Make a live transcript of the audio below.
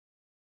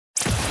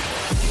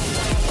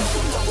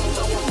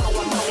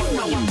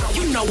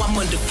know I'm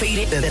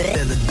undefeated.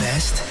 They're the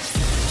best.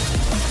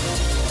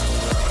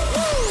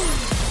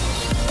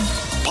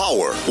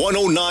 Power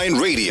 109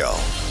 Radio.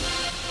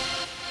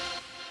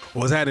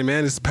 What's happening,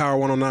 man? This is Power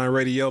 109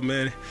 Radio,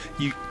 man.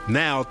 You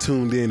now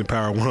tuned in to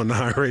Power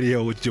 109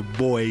 Radio with your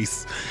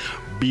boys,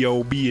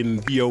 B.O.B.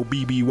 and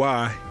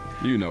B.O.B.B.Y.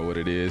 You know what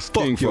it is.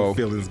 Fuck King your Fo.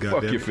 feelings,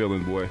 goddamn. Fuck your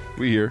feelings, boy.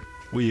 We here.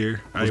 We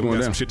here. What's We going got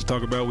down? some shit to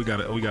talk about. We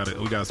got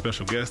a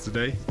special guest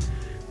today,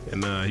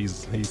 and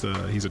he's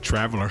a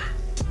traveler.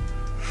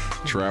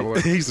 Traveler.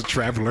 He's a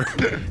traveler.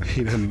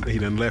 he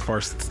done left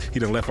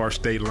our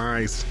state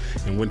lines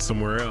and went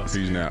somewhere else.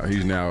 He's now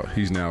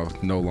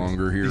no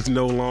longer here. He's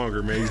no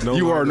longer, man. He's no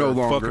You longer are no a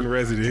longer. fucking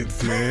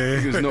resident,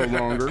 man. He's no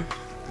longer.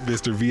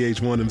 Mr.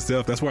 VH1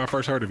 himself. That's where I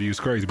first heard of you. It's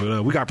crazy.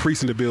 But we got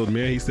Priest in the building,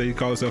 man. He said he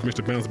called himself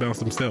Mr. Bounce Bounce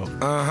himself.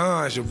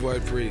 It's your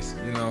boy Priest.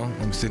 You know,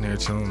 I'm sitting here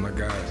chilling with my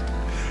guys.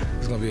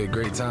 It's gonna be a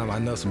great time. I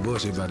know some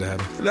bullshit about to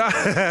happen.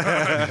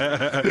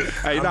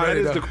 Hey, that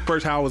is the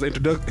first how I was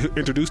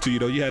introduced to you,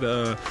 though. You had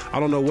I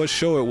don't know what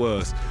show it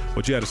was,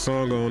 but you had a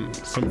song on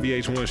some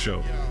VH1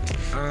 show.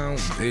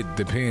 It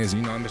depends.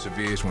 You know, I'm Mr.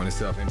 VH1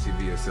 itself,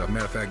 MTV itself.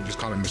 Matter of fact, just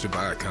call me Mr.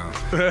 Viacom.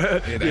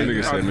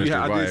 Nigga said Mr.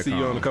 I did see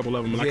you on a couple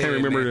of them, but I can't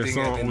remember the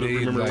song.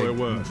 Remember what it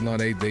was. No,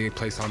 they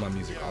play some of my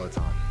music all the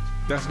time.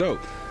 That's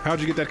dope. How'd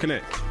you get that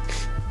connect?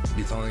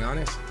 Be totally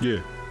honest.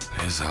 Yeah.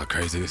 This is how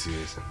crazy this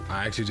is.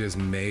 I actually just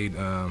made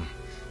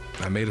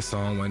a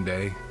song one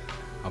day.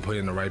 I put it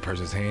in the right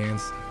person's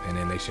hands, and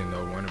then they should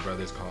know. Warner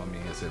Brothers called me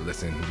and said,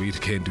 "Listen, we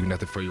can't do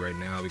nothing for you right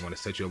now. We're going to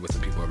set you up with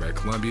some people over at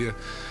Columbia."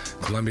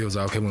 Columbia was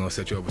like, "Okay, we're going to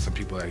set you up with some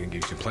people that can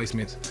give you some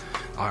placements."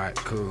 All right,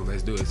 cool,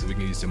 let's do it. So we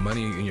can use some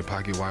money in your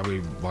pocket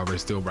while we're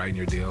still writing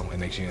your deal. And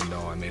next thing you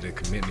know, I made a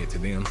commitment to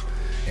them,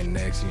 and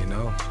next thing you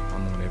know,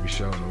 I'm on every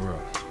show in the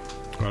world.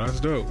 Oh, that's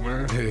dope,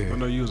 man. Yeah. I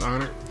know you was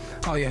honored.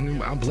 Oh yeah,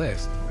 I'm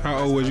blessed. How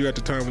old was you at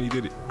the time when you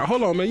did it?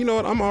 Hold on, man. You know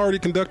what? I'm already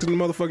conducting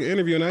the motherfucking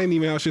interview, and I ain't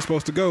even how shit's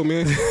supposed to go,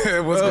 man.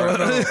 What's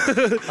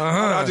going on?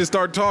 I just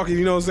start talking,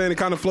 you know what I'm saying? It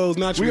kind of flows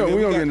naturally.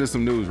 We gonna get into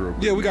some news real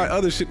quick. Yeah, we got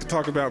other shit to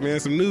talk about, man.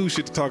 Some news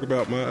shit to talk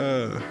about.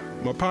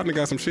 My partner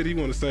got some shit he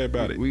want to say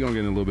about it. We gonna get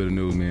in a little bit of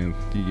news, man.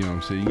 You know what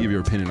I'm saying? You can give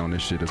your opinion on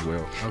this shit as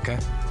well. Okay.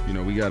 You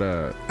know, we got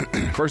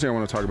first thing I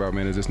want to talk about,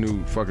 man, is this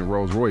new fucking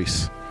Rolls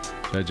Royce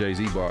that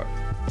Jay-Z bought.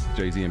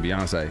 Jay-Z and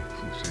Beyonce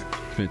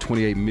spent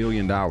 $28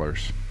 million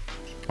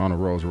on a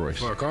Rolls Royce.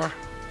 For a car?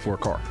 For a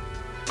car.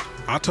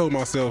 I told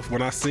myself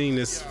when I seen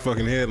this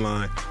fucking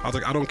headline, I was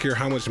like, I don't care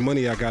how much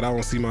money I got, I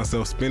don't see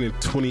myself spending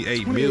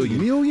 $28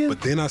 million.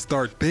 But then I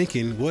start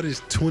thinking, what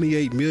is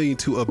 $28 million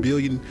to $1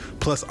 billion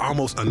plus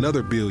almost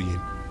another billion?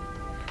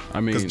 I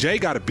mean, because Jay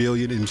got $1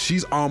 billion and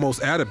she's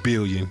almost at $1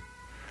 billion.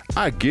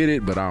 I get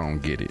it, but I don't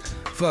get it.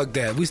 Fuck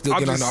that. We still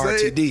get on the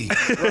RTD.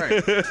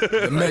 Right.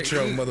 The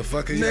Metro,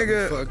 motherfucker.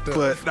 Nigga. Fucked up.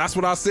 But that's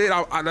what I said.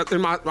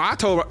 I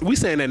told we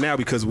saying that now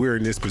because we're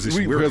in this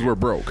position. Because we're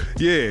broke.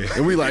 Yeah.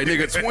 And we like,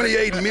 nigga,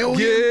 28 million?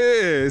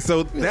 Yeah.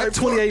 So that Like,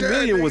 28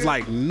 million that, was nigga.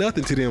 like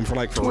nothing to them for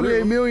 28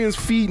 real. million's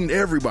feeding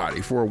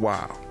everybody for a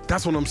while.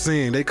 That's what I'm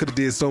saying. They could have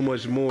did so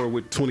much more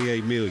with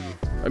 28 million.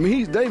 I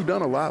mean, they've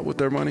done a lot with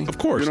their money. Of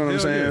course. You know what I'm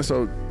Hell saying? yeah.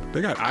 So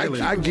They got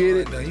island. I get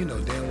it. Now, you know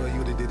damn well you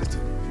would have did it too.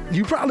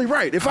 You probably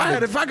right. If I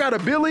got a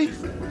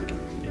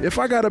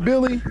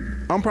Billy,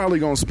 I'm probably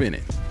gonna spin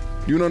it.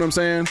 You know what I'm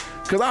saying?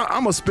 Because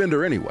I'm a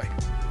spender anyway.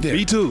 Yeah.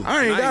 Me too.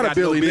 I ain't got a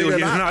Billy, nigga.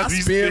 And I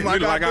spend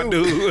like I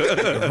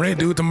do. Rent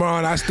due tomorrow,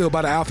 and I still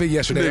bought an outfit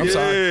yesterday. I'm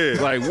sorry.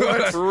 Yeah. Like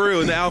what? For real.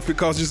 And the outfit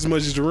costs just as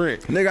much as the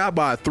rent. Nigga, I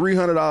buy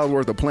 $300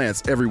 worth of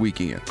plants every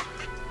weekend.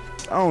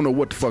 I don't know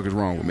what the fuck is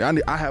wrong with me.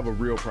 I have a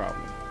real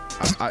problem.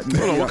 Hold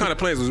on, what kind of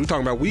plants was we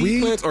talking about?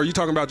 Weed plants, or are you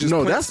talking about just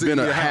no? plants That's been in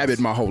a your house? habit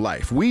my whole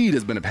life. Weed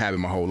has been a habit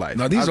my whole life.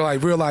 No, these are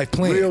like real life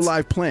plants. Real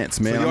life plants,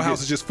 man. So your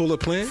house is just full of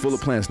plants? full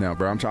of plants now,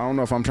 bro. I don't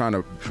know if I'm trying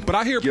to. But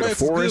I hear get a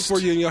plants is good forest. for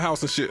you in your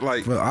house and shit.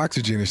 Like, Well,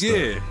 oxygen and stuff.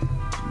 yeah.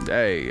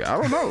 Hey,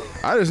 I don't know.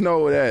 I just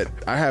know that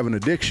I have an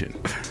addiction.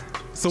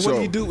 So what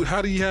do you do?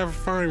 How do you have a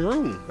fine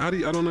room? I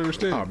don't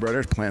understand. Oh, bro,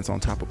 there's plants on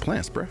top of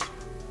plants, bro.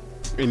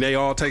 And they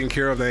all taken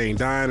care of. They ain't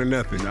dying or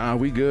nothing. Nah,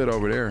 we good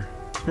over there.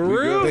 For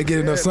real? They get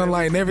enough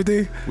sunlight and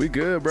everything. We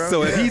good, bro.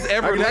 So if he's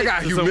ever I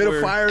got late somewhere-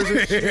 humidifiers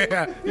and shit.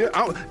 Yeah,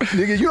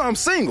 nigga, I'm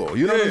single.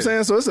 You know what I'm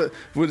saying? So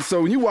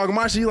so when you walk in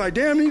my shit, you like,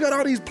 damn, you got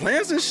all these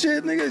plants and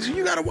shit, nigga.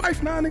 You got a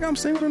wife now, nigga. I'm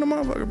single than a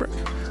motherfucker, bro.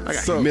 I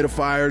got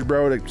humidifiers,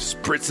 bro. They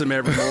spritz them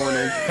every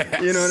morning.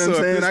 You know what I'm So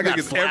saying? if I got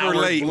this nigga's ever flowers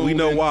late, we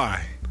know blooming.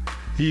 why.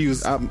 He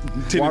was watering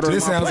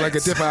This my sounds like a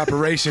plants. different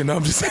operation.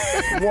 I'm just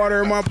saying.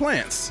 Watering my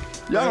plants.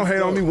 Y'all don't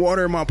hate on me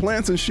watering my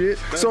plants and shit.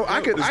 So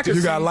I could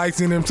You got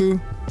lights in them too?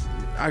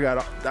 I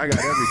got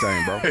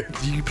everything, bro.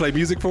 You play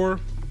music for him?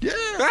 Yeah.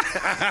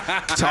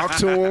 Talk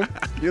to him.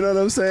 You know what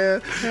I'm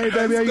saying? Hey,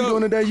 baby, how you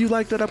doing today? You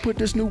like that I put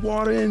this new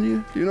water in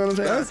you? You know what I'm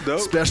saying? That's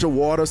dope. Special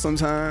water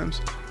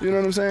sometimes. You know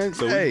what I'm saying?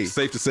 So hey, it's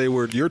safe to say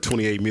where your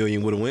 28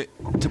 million would have went.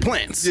 to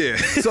plants. Yeah.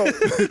 So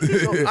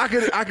I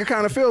could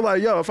kind of feel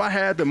like, yo, if I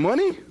had the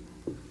money,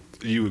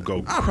 You would go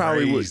I crazy.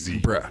 probably would,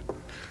 bruh.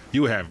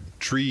 You would have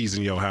trees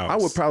in your house. I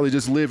would probably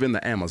just live in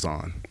the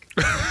Amazon.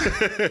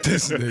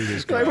 This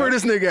nigga's Like, where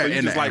this nigga So at? you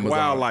In just the like Amazon.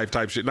 wildlife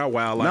type shit, not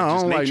wildlife. No, I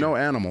just don't like nature. no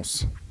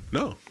animals.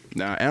 No,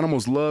 Now,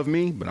 animals love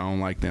me, but I don't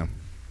like them.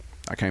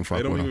 I can't fuck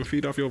they don't with even them.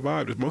 feed off your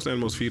vibes. Most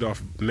animals feed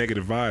off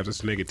negative vibes.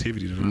 It's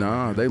negativity. To them.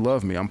 Nah, they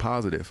love me. I'm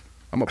positive.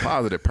 I'm a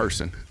positive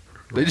person.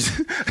 They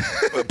just,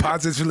 But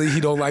positively, he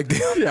don't like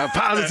them. yeah, I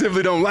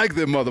positively don't like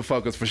them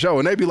motherfuckers for sure.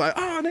 And they be like,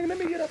 oh, nigga, let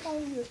me get up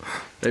on you.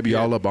 They be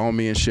all up on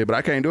me and shit, but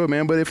I can't do it,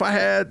 man. But if I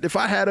had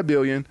 $1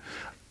 billion,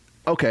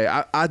 okay,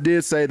 I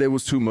did say that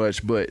was too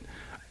much, but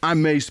I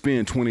may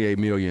spend $28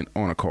 million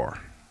on a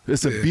car.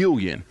 It's $1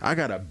 billion. I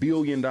got $1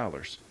 billion.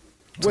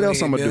 What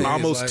else I'm gonna do? million.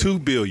 Almost like- 2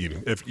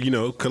 billion. If you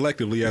know,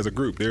 collectively as a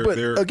group, But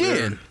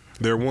again-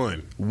 they're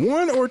one.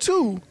 One or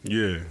two,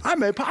 Yeah. I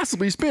may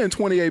possibly spend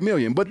 $28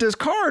 million. But this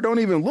car don't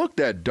even look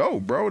that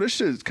dope, bro. This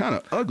shit's kind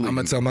of ugly. I'm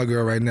gonna tell my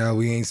girl right now,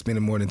 we ain't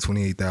spending more than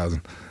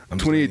 28,000.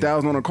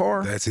 $28,000 on a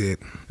car. That's it.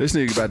 This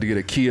nigga about to get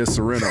a Kia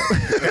Sorento.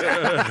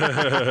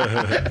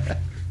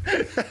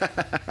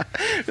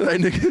 Like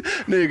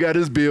nigga got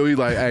this bill. He's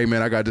like, hey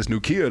man, I got this new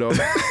Kia though.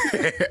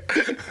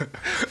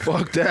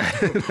 Fuck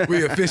that. We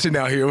efficient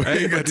out here.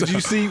 Hey, but did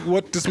you see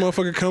what this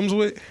motherfucker comes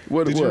with?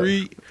 What- Did what? you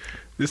read?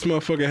 This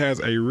motherfucker has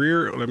a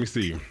rear. Let me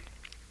see.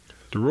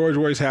 The Rolls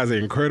Royce has an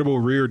incredible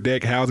rear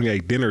deck housing a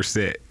dinner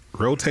set,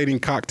 rotating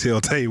cocktail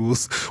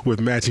tables with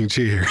matching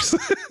chairs.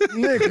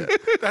 Nigga,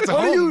 That's a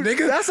what are home, you,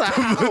 nigga. That's a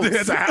house.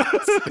 That's a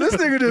house. This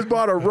nigga just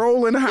bought a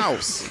rolling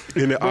house.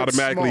 And it But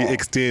automatically small.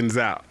 extends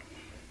out.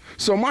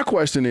 So my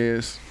question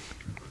is,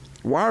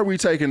 why are we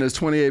taking this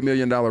 $28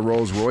 million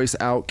Rolls Royce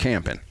out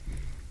camping?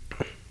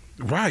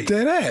 Right.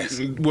 Dead ass.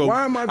 Well,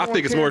 Why am I I going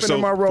think it's more camping so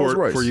in my Rolls for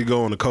Royce? you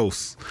go on the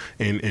coast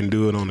and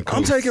do it on the coast.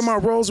 I'm taking my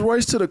Rolls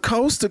Royce to the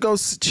coast to go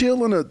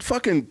chill in a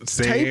fucking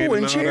Sand table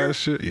and all chair. that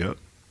shit. Yep.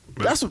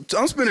 But That's what,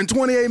 I'm spending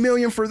 $28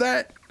 million for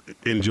that.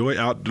 enjoy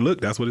out. Look,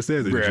 that's what it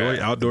says. Enjoy Right.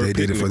 outdoor. They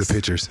did it for the picnics.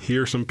 pictures.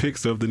 Here's some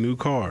pics of the new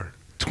car.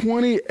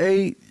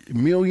 $28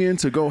 million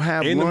to go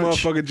have And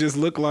lunch. the motherfucker just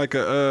looked like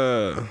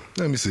a.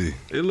 Let me see.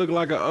 It looked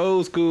like an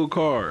old school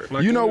car.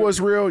 Like You know what's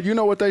real? You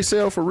know what they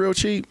sell for real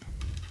cheap?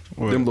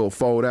 What? Them little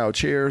fold out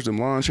chairs, them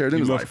lawn chairs. Them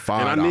You is must-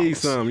 like $5. And I need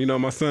some. You know,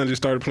 my son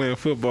just started playing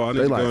football. I need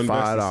They to go like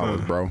invest in $5,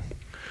 some. bro.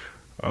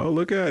 Oh,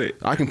 look at it.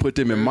 I can put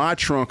them in my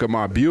trunk of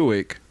my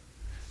Buick,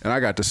 and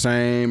I got the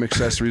same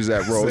accessories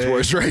that Rolls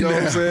Royce right You know now.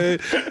 what I'm saying?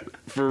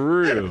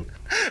 For real.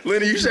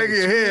 Lenny, you shaking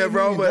your head,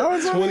 bro,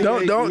 but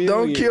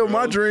don't kill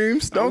my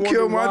dreams. Don't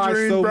kill my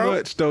dreams, so bro.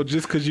 much though,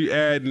 just because you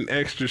add an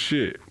extra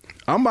shit.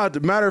 I'm about to.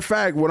 Matter of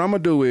fact, what I'm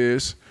gonna do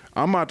is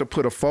I'm about to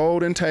put a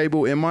folding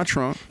table in my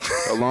trunk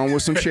along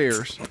with some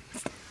chairs,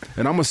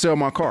 and I'm gonna sell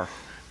my car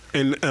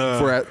And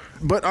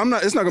but I'm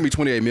not. It's not gonna be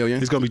 $28 million.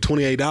 it's gonna be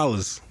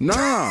 $28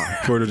 Nah,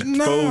 for the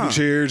Nah. folding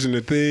chairs and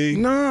the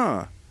thing.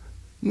 nah.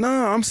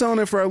 I'm selling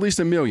it for at least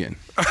 $1 million.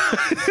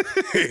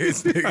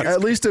 At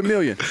least $1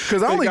 million,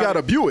 because I only got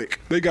a Buick.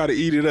 They got to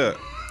eat it up.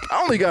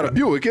 I only got a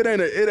Buick. It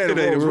ain't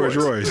a Rolls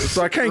Royce.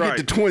 So I can't Right.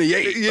 get the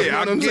 28. Yeah, you know I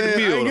what can I'm get a saying? I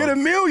meal, ain't get though.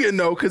 $1 million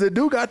though, because it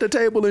do got the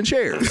table and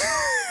chairs,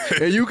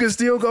 and you can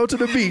still go to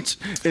the beach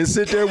and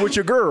sit there with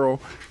your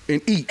girl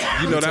and eat.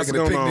 You know that's taking a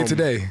going picnic on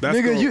today. That's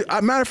Nigga,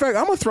 gonna- matter of fact,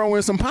 I'm gonna throw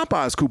in some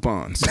Popeyes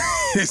coupons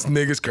This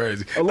nigga's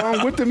crazy.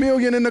 along with the $1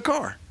 million in the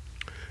car.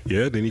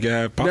 yeah. Then you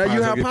got Popeyes Now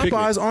you have on your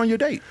Popeyes picnic. on your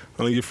date.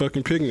 On your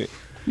fucking picnic.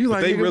 You But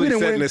like, they nigga, we really done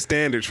setting went- the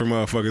standards for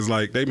motherfuckers.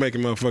 Like they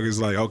making motherfuckers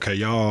like, okay,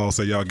 y'all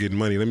say y'all getting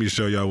money. Let me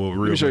show y'all what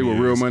real. Let me show you what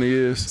money real is. money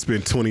is.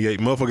 Spend 28.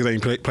 Motherfuckers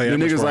ain't play The that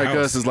much niggas for a like house.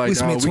 us is like, We oh,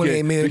 spent $28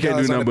 we million can't do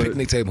on a nothing but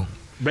picnic table.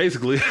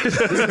 Basically, On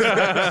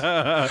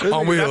that's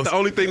wheels. the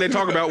only thing they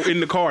talk about in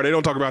the car. They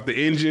don't talk about the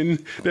engine.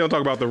 They don't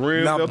talk about the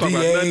rims. Not They don't talk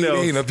about nothing V8, else.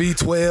 ain't a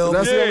V12.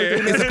 That's the only Yeah.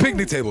 thing. It's a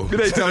picnic table.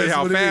 They tell you That's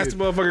how what it fast is.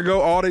 the motherfucker go.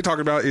 All they talk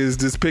about is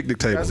this picnic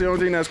table. That's the only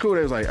thing that's cool.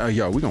 They was like, oh,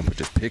 yo, we gonna put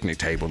this picnic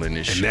table in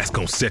this And shit. that's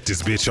gonna set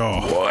this bitch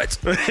off. What?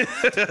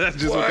 That's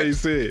just what they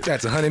said.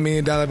 That's $100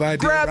 million idea.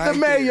 Grab right the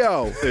there.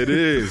 mayo. It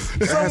is.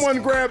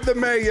 Someone grab the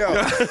mayo.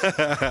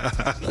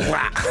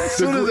 As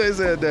soon as they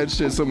said that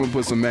shit, someone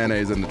put some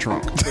mayonnaise in the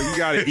trunk. So you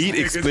gotta eat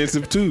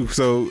expensive too.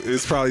 So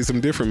it's probably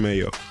some different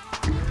mayo.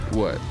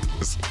 What?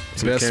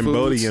 Some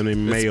Cambodian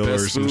and mayo or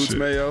Best some Foods shit.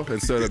 mayo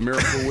instead of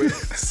Miracle Whip.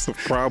 So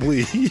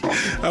probably.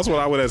 That's what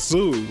I would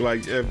assume.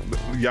 Like if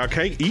y'all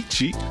can't eat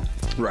cheap.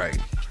 Right.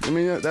 I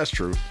mean, that's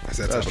true. That's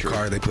that type That's of true.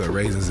 car they put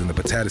raisins in the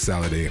potato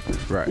salad in.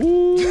 Right.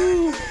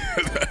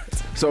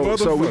 So we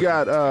Motherfucker.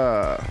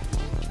 got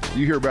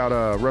you hear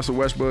about Russell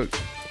Westbrook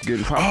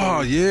getting popped?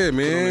 Oh yeah, his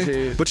man.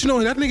 head. But you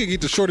know that nigga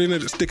get the short end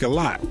of the stick a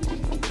lot.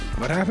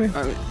 What happened?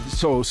 I mean,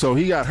 so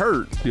he got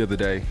hurt the other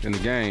day in the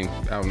game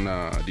out in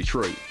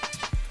Detroit.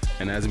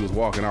 And as he was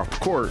walking off the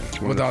court,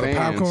 With all the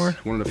popcorn?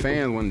 one of the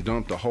fans went and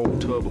dumped a whole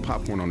tub of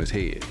popcorn on his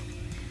head.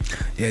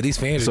 Yeah, these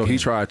fans. So are he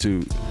getting, tried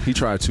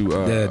to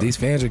yeah, these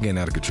fans are getting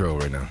out of control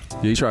right now.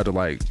 he tried to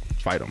like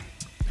fight him.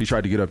 He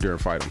tried to get up there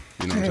and fight him.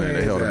 You know what I'm saying?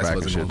 They held him His ass back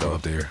and wasn't shit gonna go though.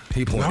 up there.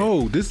 He pointed.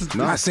 No, this is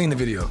I seen the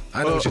video.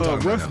 I know what you're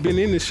talking Ruff about. been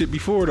in this shit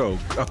before though.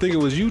 I think it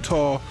was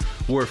Utah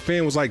where a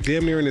fan was like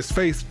damn near in his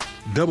face,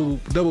 double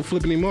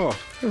flipping him off.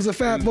 It was a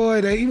fat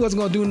boy that he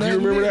wasn't gonna do nothing.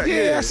 remember that?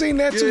 Yeah, Yeah. I seen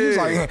that too.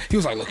 Yeah. He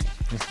was like, look.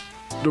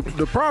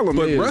 the problem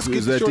But Russ is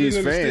gets that short these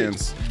end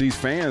of the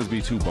fans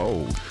be too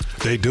bold.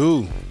 They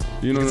do.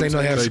 You know what They I'm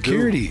don't saying? have They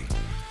security.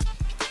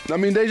 I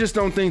mean, they just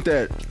don't think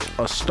that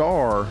a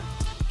star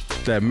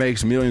that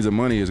makes millions of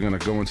money is going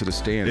to go into the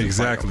stand. and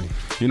Exactly.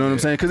 fight. You know what I'm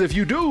saying? Because if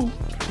you do,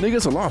 nigga,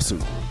 it's a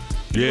lawsuit.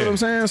 You know what I'm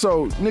saying?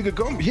 So, nigga,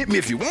 go hit me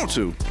if you want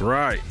to.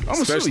 Right. I'ma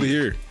Especially sue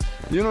you. here.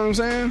 You know what I'm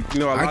saying? You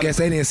know, I guess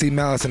they didn't see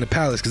Malice in the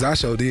Palace because I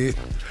sure did.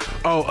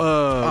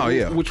 Oh,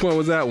 yeah. Which one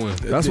was that one?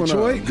 That's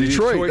Detroit? when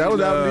Detroit. That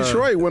was out of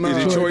Detroit when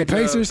Detroit, the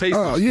Pacers? Pacers.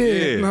 Oh, yeah.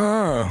 Yeah.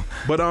 Nah.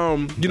 But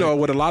you know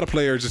what a lot of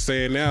players are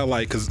saying now,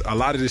 like, because a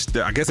lot of this,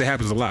 I guess it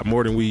happens a lot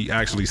more than we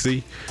actually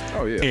see.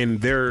 Oh, yeah. And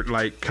they're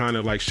like kind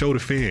of like show the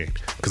fan,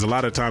 because a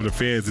lot of times the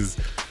fans is,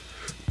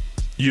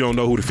 you don't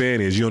know who the fan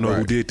is, you don't know who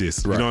Right. did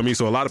this. Right. You know what I mean?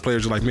 So a lot of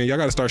players are like, man, y'all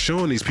got to start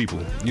showing these people.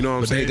 You know what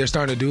I'm But saying? they're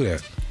starting to do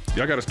that.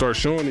 Y'all got to start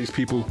showing these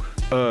people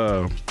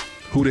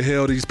who the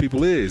hell these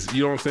people is.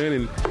 You know what I'm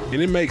saying?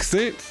 And it makes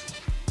sense.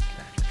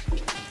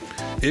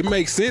 It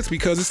makes sense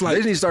because it's They like,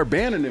 just need to start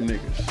banning them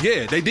niggas.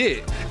 yeah, they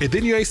did. And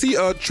then you ain't see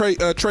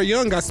Trey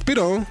Young got spit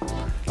on.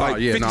 Like, Oh,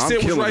 yeah. 50 No, I'm Cent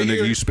was killing right the nigga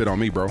here. you spit on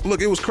me, bro.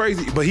 Look, it was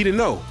crazy, but he didn't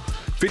know.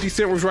 50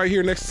 Cent was right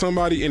here next to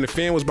somebody, and the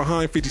fan was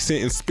behind 50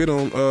 Cent and spit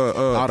on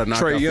I'd have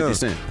knocked Trey out 50 Young.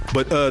 Cent.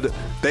 But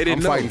they didn't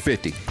I'm know. fighting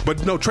 50.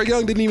 But no, Trey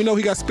Young didn't even know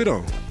he got spit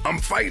on. I'm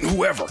fighting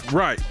whoever.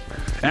 Right.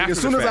 After As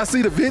soon the as I fact.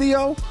 see the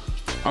video,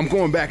 I'm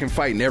going back and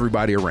fighting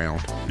everybody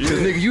around. Because,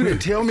 nigga, you didn't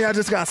tell me I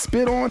just got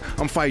spit on.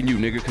 I'm fighting you,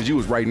 nigga, because you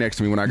was right next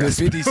to me when I got Did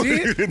spit 50 on. see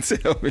it? You didn't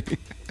tell me.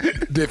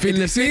 Did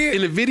 50 see in it?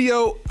 the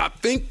video, I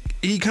think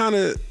he kind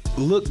of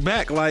looked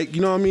back, like,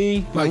 you know what I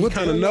mean? Like, he what the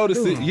kind of hell y'all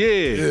noticed it. doing?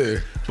 Yeah. Yeah.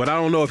 But I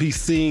don't know if he's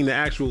seen the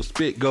actual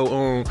spit go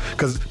on,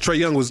 because Trey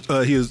Young was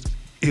he was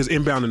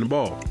inbounding the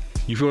ball.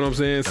 You feel what I'm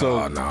saying? So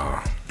Oh, no.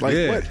 Like,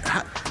 Yeah. what?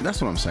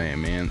 That's what I'm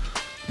saying, man.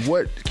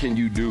 What can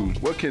you do?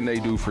 What can they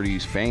do for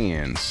these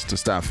fans to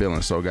stop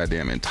feeling so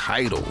goddamn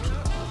entitled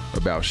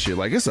about shit?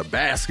 Like, it's a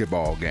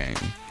basketball game.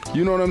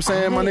 You know what I'm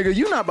saying, my nigga?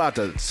 You not about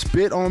to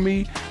spit on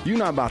me. You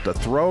not about to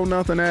throw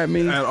nothing at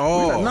me. At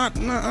all. We not,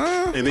 And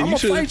then I'm you gonna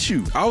should fight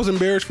you. I was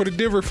embarrassed for the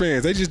Denver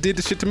fans. They just did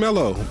the shit to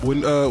Melo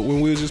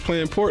when we was just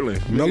playing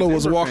Portland. Melo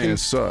was Denver walking.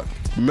 fans suck.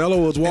 Melo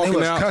was And walking they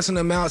was out. cussing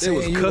them out, They saying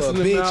was you a cussing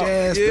them bitch out.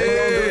 ass. Yeah.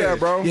 Don't do that,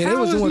 bro. Yeah, they How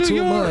was doing New too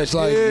York? much.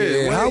 Like,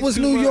 Yeah, how way was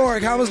too New much,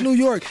 York? How was New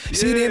York?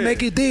 See, Yeah. they didn't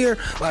make it there.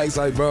 Like, it's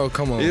like, bro,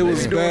 come on. It was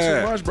man. We doing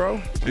bad. too much,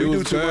 bro. We was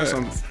do too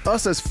bad. much.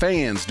 Us as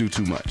fans do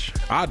too much.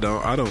 I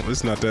don't.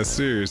 It's not that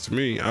serious to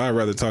me. I'd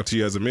rather talk to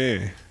you as a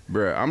man.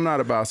 Bruh, I'm not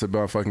about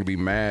to fucking be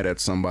mad at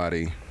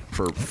somebody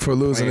for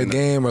losing a playing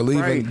game or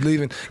Right.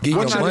 leaving, getting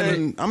I'm your not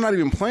money.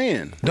 even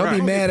playing. Don't Right.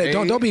 be mad at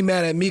Paid. don't be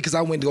mad at me because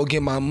I went to go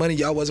get my money.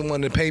 Y'all wasn't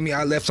wanting to pay me.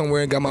 I left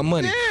somewhere and got my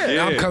money. Yeah.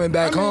 And I'm Yeah. coming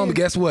back I home. mean- And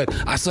guess what?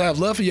 I still have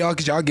love for y'all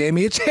because y'all gave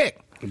me a check.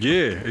 Yeah,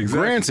 exactly.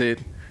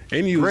 Granted,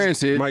 And you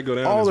might go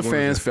down all as the one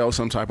of fans them. felt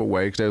some type of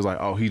way because they was like,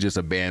 "Oh, he just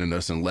abandoned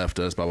us and left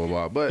us." Blah blah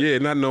blah. But Yeah,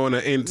 not knowing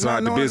the inside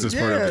not the knowing- business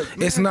part of it.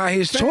 yeah, It's man, not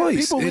his fan-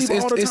 choice. people It's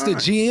leave all the the time.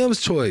 GM's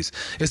choice.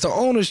 It's the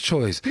owner's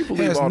choice. People It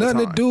leave has all the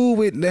nothing to time. do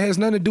with. It has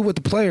nothing to do with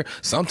the player.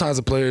 Sometimes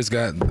the players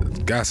got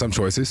some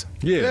choices.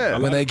 Yeah, Yeah. a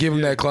When lot they of- give him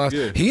yeah, that clause,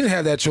 yeah. he didn't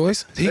have that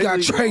choice. He they got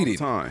leave all the traded.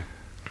 time.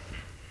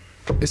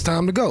 It's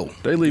time to go.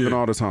 They leaving Yeah.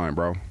 all the time,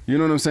 bro. You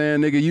know what I'm saying,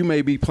 nigga? You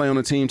may be playing on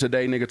a team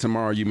today, nigga.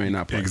 Tomorrow you may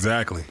not play.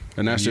 Exactly.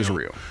 And that's You just don't-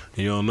 real.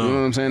 You don't know. You know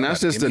what I'm saying? That's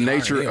just the Give me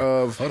nature higher here.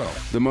 of Hold on.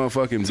 the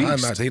motherfucking Time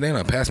beast. out. They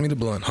done pass me the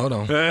blunt. Hold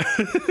on.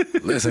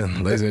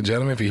 Listen, ladies and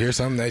gentlemen, if you hear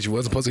something that you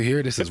wasn't supposed to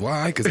hear, this is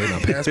why. Because they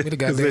done passed me the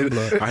goddamn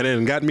blunt. I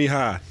didn't got me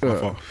high. My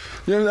fault.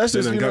 You know, that's They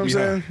just done you know got what I'm me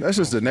saying. high. That's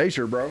just the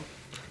nature, bro.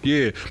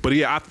 Yeah, but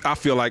yeah, I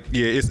feel like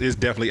it's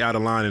definitely out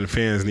of line, and the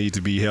fans need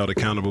to be held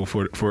accountable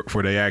for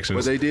their actions.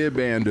 But they did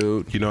ban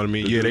dude. You know what I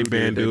mean? The Yeah, they dude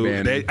banned did, dude.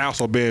 banned They him.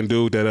 also banned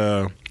dude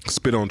that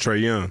spit on Trey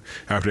Young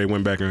after they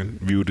went back and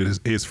viewed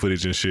his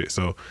footage and shit.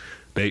 So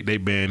they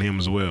banned him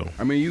as well.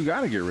 I mean, you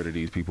got to get rid of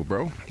these people,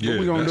 bro. Yeah, What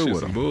we gonna that do shit's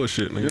with some them?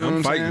 bullshit, nigga. You know I'm what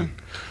I'm fighting saying?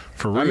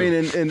 for real. I mean,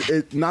 and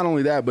it, not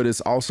only that, but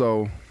it's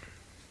also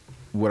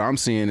what I'm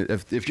seeing.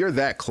 If you're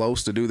that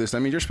close to do this, I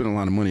mean, you're spending a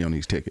lot of money on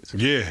these tickets.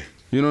 yeah,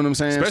 You know what I'm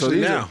saying? Especially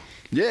these now. Are,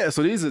 yeah,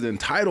 so these are the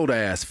entitled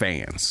ass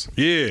fans.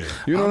 yeah.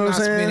 You know I'm what I'm not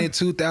saying?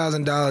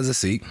 spending $2,000 a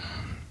seat.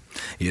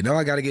 You know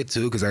I got to get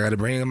two because I got to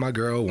bring in my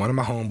girl, one of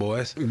my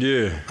homeboys.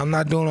 Yeah. I'm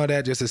not doing all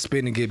that just to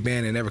spit and get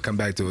banned and never come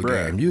back to a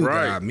Right, game. You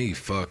right. got me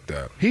fucked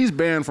up. He's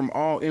banned from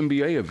all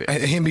NBA events.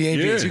 NBA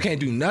events, Yeah. you can't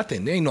do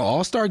nothing. There ain't no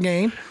All-Star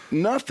game.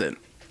 Nothing.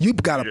 You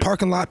got a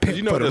parking lot pit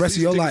You know for the those rest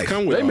of your tickets life.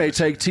 come with They all may that.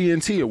 take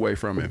TNT away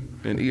from him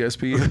and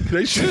ESPN.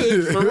 They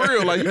should for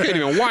real. Like you can't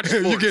even watch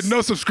sports. You get no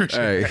subscription.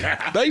 Hey,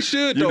 They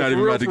should You're though, not for even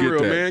real, about to for get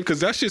real, that. man.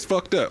 Because that shit's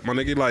fucked up, my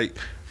nigga. Like,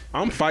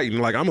 I'm fighting.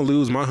 Like, I'm gonna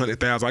lose my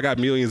 100,000. I got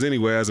millions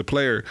anyway as a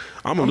player.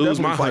 I'm gonna lose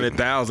my definitely fighting.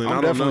 100,000. I'm I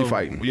don't definitely know.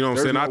 fighting. You know what I'm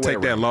There's saying? no I way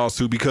take that around it.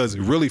 lawsuit because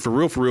really, for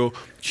real,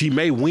 he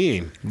may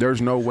win.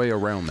 There's no way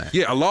around that.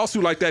 Yeah, a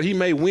lawsuit like that, he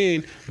may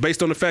win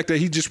based on the fact that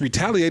he just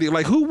retaliated.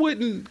 Like, who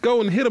wouldn't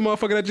go and hit a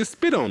motherfucker that just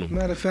spit on him?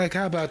 Matter of fact,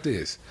 how about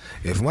this?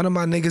 If one of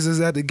my niggas is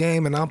at the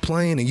game and I'm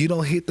playing and you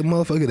don't hit the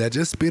motherfucker that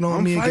just spit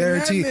on me and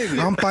guarantee,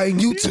 I'm fighting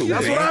you too.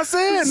 That's man. what I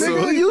said, So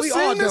nigga. You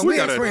seen this? We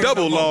got a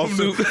double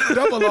lawsuit.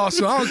 Double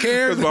lawsuit. I don't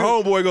care. Because my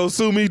homeboy gonna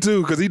sue me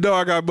too, because he know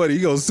I got money. He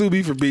gonna sue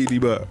me for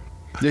beating him up.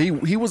 Yeah,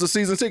 he was a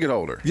season ticket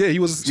holder. Yeah, he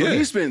was. So yeah.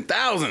 he spent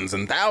thousands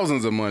and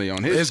thousands of money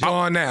on his. It's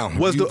gone now.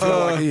 Was You the feel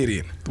like an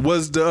idiot.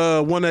 was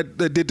the one that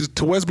did this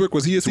to Westbrook?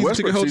 Was he a season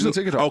Westbrook ticket holder? season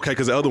ticket holder. Okay,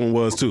 because the other one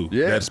was too.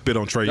 Yeah, that spit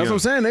on Trae That's Young. what I'm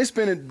saying. They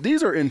spending.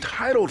 These are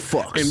entitled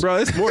fucks. And bro,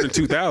 it's more than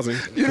 2,000. You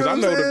know Because I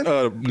what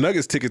know I'm the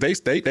Nuggets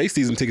tickets. They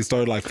season tickets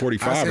started like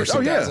 45 I or said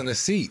something. 2,000 a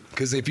seat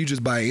because if you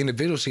just buy an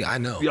individual seat, I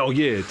know. Oh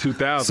yeah,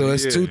 2,000. So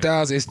it's yeah.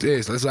 2,000.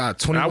 It's like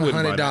I wouldn't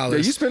buy that. $2,100. Yeah,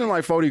 you spending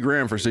like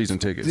 $40,000 for season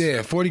tickets. Yeah,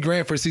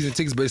 $40,000 for season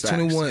tickets, but it's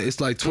Facts. 21. It's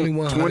like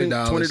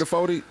 $2,100 20 to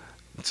 40.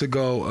 to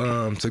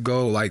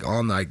go like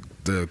on like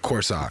the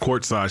courtside.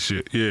 Courtside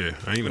shit. Yeah,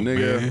 I ain't no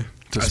Nigga, man.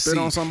 to I spit see.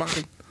 on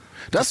somebody.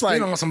 That's Spit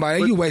like on somebody,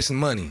 but- you wasting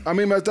money. I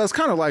mean, that's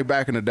kind of like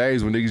back in the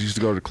days when niggas used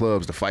to go to the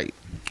clubs to fight.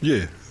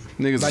 Yeah.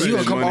 Niggas Like spending you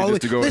don't come money all the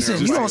just to go in listen.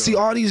 there You and don't fight. see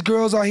all these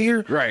girls out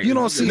here. Right. You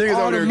don't see Niggas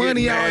all out the there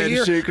money getting out mad and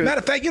here. shit 'cause- Matter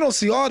of fact, you don't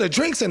see all the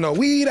drinks and the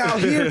weed out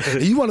here.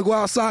 And you want to go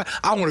outside.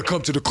 I want to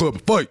come to the club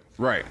and fight.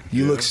 Right.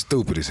 You look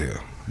stupid as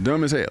hell.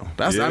 Dumb as hell.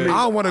 That's. Yeah. I mean,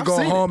 I wanna I've go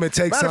seen home it. and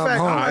take Matter of something fact,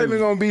 home. I'm not even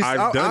gonna be.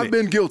 I've done I've it.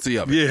 been guilty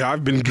of it. Yeah,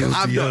 I've been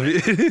guilty of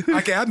it.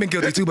 Okay, I've been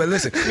guilty too, but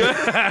listen.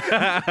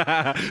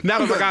 Now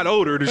that I got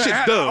older, the shit's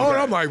dumb. Oh,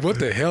 I'm like, what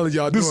the hell are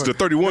y'all doing? This is the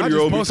 31-year-old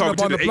Y'all be just posting talking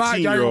up on to the the block.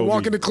 Y'all 18-year-old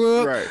walk in the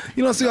club. Right.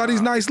 You don't see all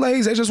these nice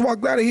ladies. They just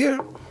walked out of here.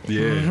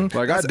 Yeah.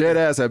 Like I dead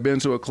ass have been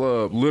to a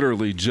club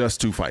literally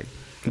just to fight.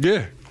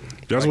 Yeah.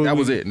 That's Like, what that we-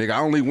 was it, nigga. I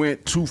only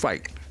went to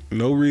fight.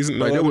 No reason.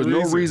 Like there other was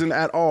no reason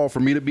at all for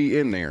me to be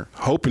in there.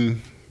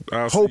 Hoping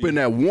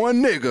That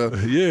one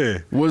nigga Yeah.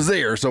 was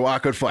there so I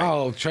could fight.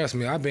 Oh, trust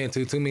me, I've been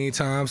to too many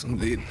times.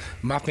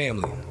 My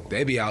family,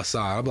 they be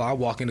outside. I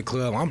walk in the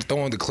club. I'm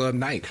throwing the club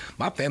night.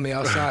 My family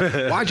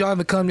outside. Why'd y'all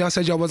even come? Y'all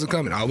said y'all wasn't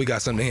coming. Oh, we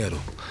got something to handle.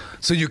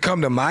 So you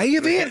come to my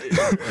event?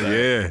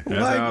 Yeah.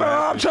 Like, bro,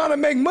 I'm trying to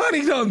make money.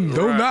 Do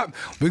not.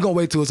 We gonna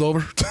wait till it's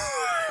over.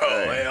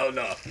 Oh hell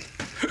no.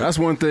 That's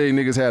one thing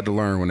niggas had to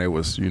learn when they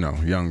was,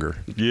 younger.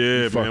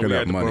 Yeah, fucking man. We up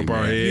had to money, bump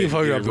our man. head. You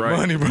fucking up the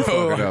money, bro.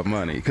 Fucking up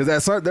money.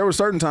 Because there were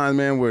certain times,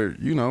 man, where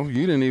you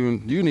didn't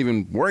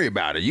even worry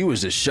about it. You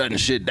was just shutting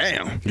shit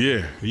down.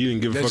 Yeah. You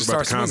didn't give a They fuck just about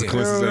the start swinging.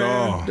 consequences at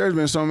all. There's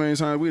been so many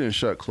times we didn't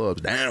shut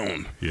clubs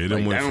down. Yeah, them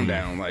like went from-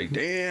 down. Like,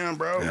 damn,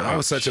 bro. I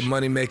was such a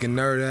money making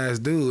nerd ass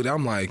dude.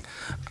 I'm like,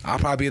 I'll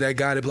probably be that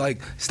guy that be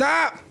like,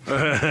 stop,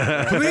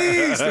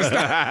 please,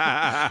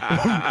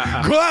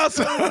 stop. Go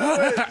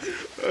outside.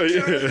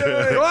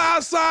 Go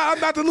outside. I'm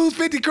about to lose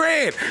 50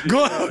 grand.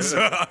 Go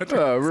outside.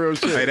 Real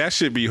shit. Hey, that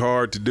shit be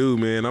hard to do,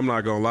 man. I'm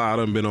not gonna lie. I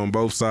done been on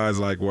both sides,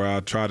 like where I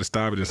try to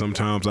stop it, and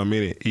sometimes I'm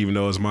in it, even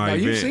though it's my Now,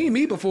 event. you've seen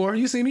me before.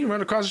 You seen me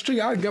run across the street.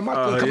 I got my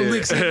couple yeah.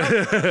 licks in.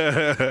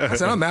 I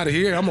said, I'm out of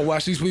here. I'm gonna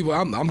watch these people.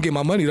 I'm getting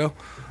my money though.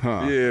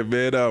 Yeah,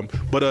 man.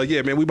 But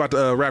yeah, man, we about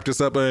to wrap this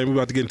up, and we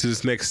about to get into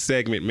this next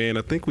segment, man.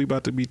 I think we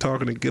about to be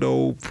talking to good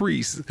old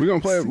Priest. We gonna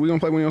play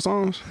one of your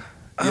songs?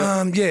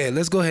 Yeah,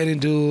 let's go ahead and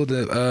do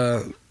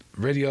the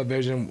radio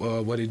version.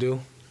 What it do?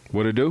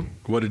 What it do?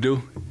 What it do?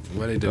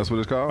 What it do? That's what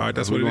it's called. All right,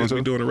 that's what it is.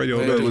 We doing the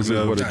radio. Yeah, Listen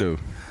to what it do.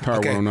 Power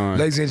Okay, 109.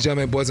 ladies and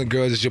gentlemen, boys and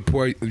girls, it's your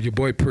boy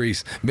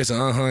Priest,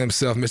 Mr.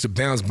 himself, Mr.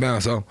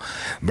 Bounce. So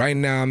right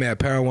now I'm at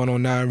Power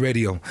 109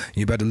 Radio.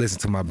 You better listen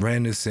to my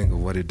brand new single,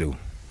 What It Do.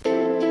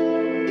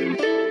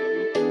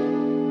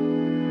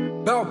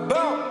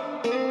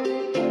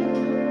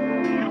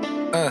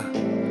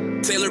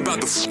 Taylor about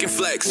the fucking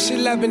flex. She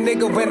love a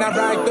nigga when I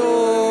ride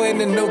through in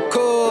the new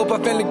coupe.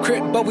 I feel the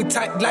crib, but we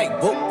tight like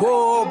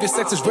whoa. If your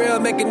sex is real,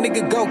 make a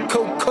nigga go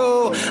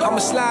cool. I'ma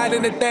slide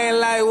in the thing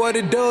like what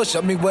it do.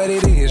 Show me what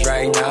it is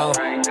right now.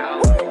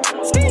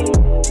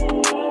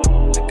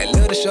 And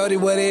little shorty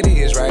what it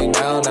is right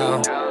now.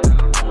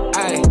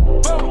 Aye.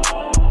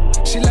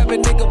 She love a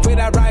nigga when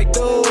I ride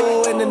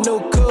through in the new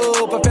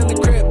coupe. I feel the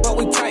crib, but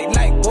we tight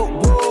like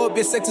whoa. If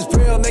your sex is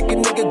real, make a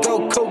nigga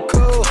go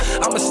cool.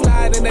 I'ma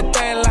slide in the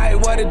thing like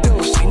what it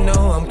do. She know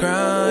I'm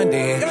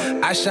grinding.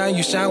 I shine,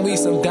 you shine, we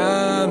some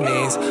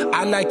diamonds.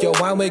 I like your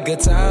wine with good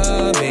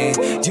timing.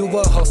 You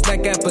a whole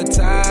snack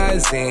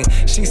appetizing.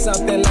 She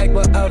something like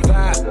what a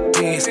vibe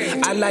is.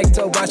 I like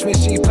to watch when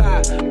she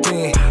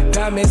poppin'.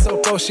 Diamonds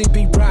so fro, she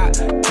be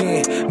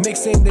rockin'.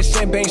 Mixing the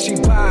champagne, she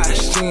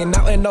washing.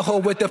 Out in the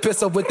hole with the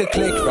pistol with the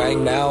click right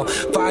now.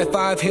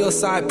 5'5"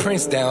 Hillside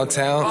Prince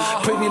downtown.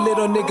 Pretty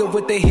little nigga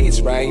with the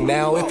hits right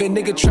now. If a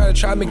nigga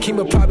try me,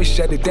 Kima probably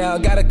shut it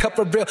down. Got a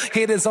couple real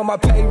hitters on my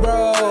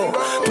payroll.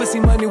 Pussy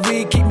money,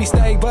 weed keep me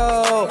stable.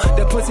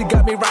 That pussy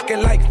got me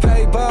rockin' like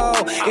Fable.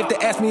 If they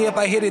ask me if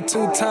I hit it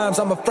 2 times,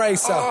 I'm afraid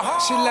so.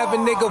 She love a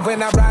nigga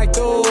when I ride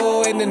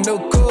through in the new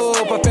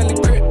coupe. I feel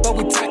the grip, but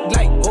we tight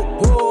like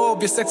whoa.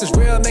 If your sex is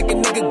real, make a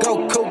nigga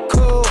go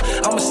cool.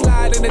 I'ma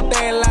slide in the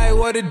thing like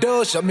what it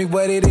do. Show me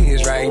what it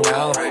is right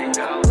now.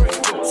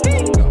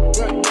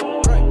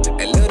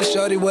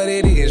 shorty what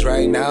it is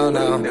right now.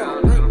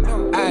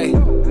 Ay.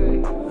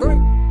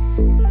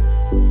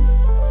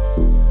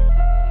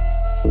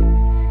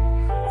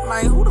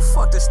 Man, who the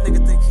fuck this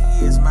nigga think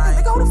he is, man?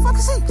 Nigga, who the fuck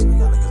is he?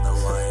 Y'all niggas know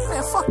who I am.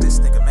 Man, fuck this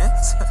nigga,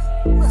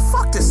 man. Man,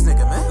 fuck this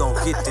nigga, man. Gon'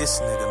 get this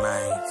nigga,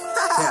 man.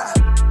 Yeah.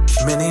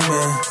 Many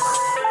men,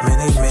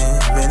 many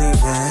men, many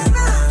men,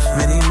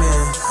 many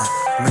men,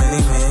 many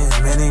men,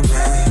 many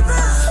men,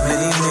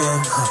 many men,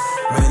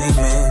 many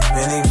men,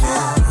 many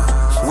men.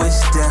 Wish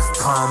death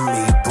upon me,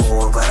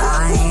 boy, but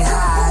I ain't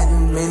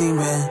hiding. Many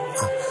men,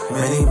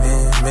 many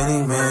men, many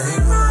men,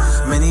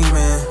 many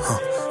men,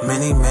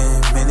 many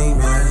men, many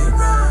men.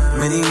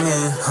 Many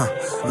men,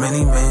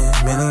 many men,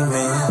 many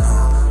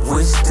men.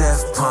 Wish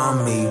death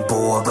upon me,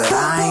 boy, but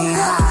I ain't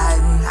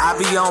hiding. I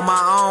be on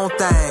my own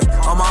thing,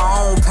 on my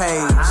own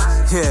page.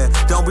 Yeah,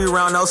 don't be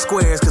around no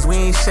squares, cause we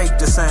ain't shaped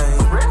the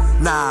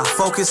same. Nah,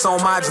 focus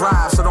on my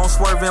drive, so don't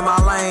swerve in my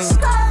lane.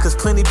 Cause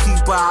plenty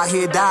people out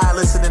here die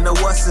listening to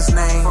what's his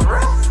name.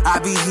 I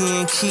be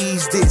hearing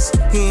keys this,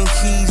 hearing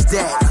keys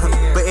that.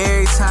 But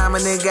every time a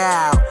nigga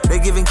out, they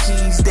giving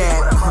keys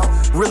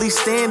that. Really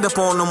stand up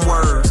on them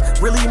words,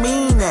 really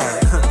mean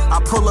that. I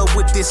pull up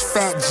with this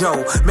fat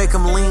Joe, make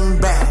him lean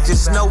back.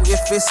 Just know if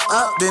it's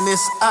up, then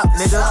it's up,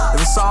 nigga.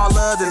 If it's all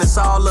love, then it's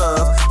all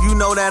love. You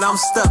know that I'm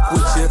stuck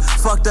with you.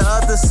 Fuck the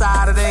other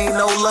side, it ain't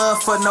no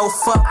love for no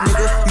fuck,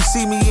 nigga. You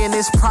see me in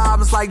this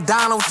problems like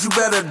Donald, you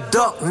better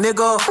duck,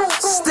 nigga.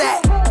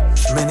 Stack.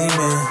 Many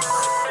men,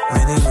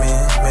 many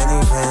men, many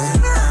men,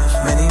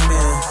 many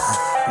men,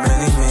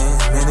 many men,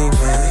 many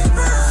men,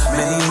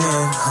 many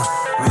men,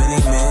 many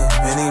men,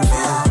 many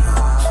men.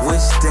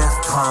 Wish death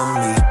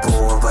upon me,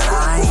 boy, but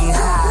I ain't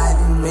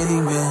hiding. Many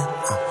men,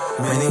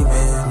 many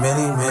men,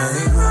 many men,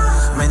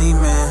 many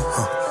men,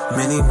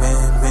 many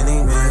men, many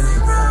men,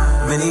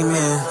 many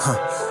men,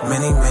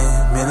 many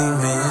men, many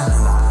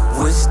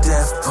men. Wish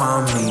death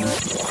upon me.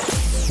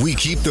 We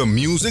keep the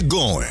music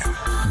going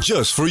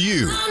just for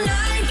you.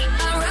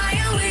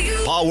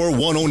 Power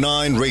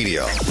 109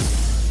 Radio.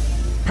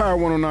 Power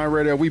 109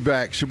 Radio, we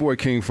back. It's your boy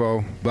King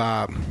Fo,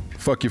 Bob.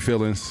 Fuck your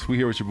feelings. We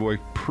here with your boy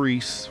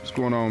Priest. What's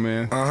going on,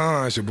 man?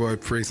 It's your boy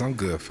Priest. I'm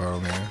good, Fo,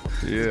 man.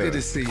 Yeah. It's good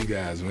to see you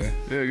guys, man.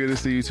 Yeah, good to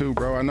see you too,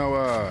 bro. I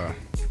know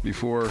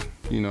before,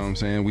 you know what I'm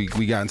saying, we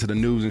got into the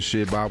news and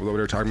shit. Bob was over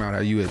there talking about how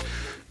you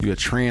had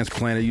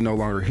transplanted, you no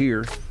longer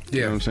here. Yeah.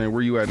 You know what I'm saying?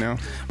 Where you at now?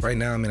 Right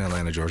now, I'm in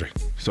Atlanta, Georgia.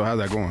 So how's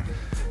that going?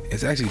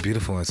 It's actually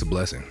beautiful and it's a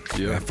blessing.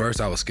 Yeah. At first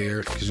I was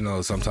scared because, you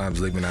know,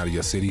 sometimes living out of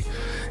your city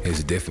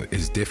is different.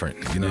 It's different.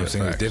 You know what I'm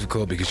saying? Facts. It's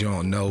difficult because you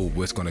don't know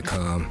what's going to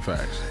come.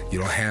 Facts. You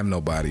don't have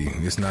nobody.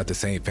 It's not the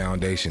same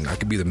foundation. I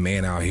could be the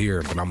man out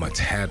here, but I'm a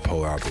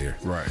tadpole out there.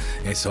 Right.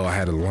 And so I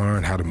had to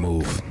learn how to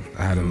move.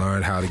 I had to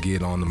learn how to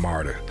get on the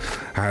MARTA.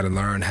 I had to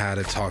learn how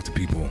to talk to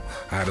people.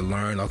 I had to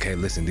learn, okay,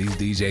 listen, these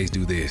DJs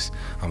do this.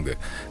 I'm good.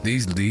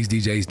 These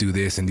DJs do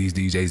this and these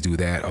DJs do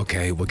that.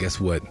 Okay, well, guess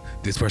what?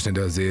 This person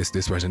does this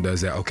person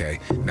does that. Okay,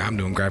 now I'm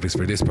doing graphics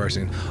for this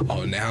person.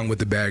 Oh, now I'm with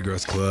the Bad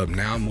Girls Club.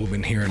 Now I'm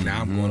moving here.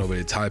 Now I'm going over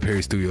to Tyler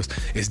Perry Studios.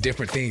 It's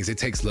different things. It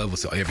takes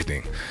levels to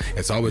everything.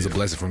 It's always a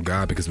blessing from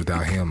God because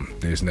without him,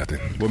 there's nothing.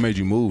 What made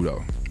you move,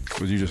 though?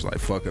 Was you just like,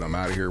 fuck it, I'm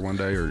out of here one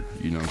day? Or,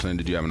 you know what I'm saying,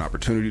 did you have an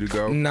opportunity to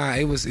go? Nah,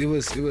 it was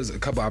a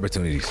couple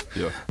opportunities.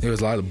 Yeah. There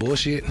was a lot of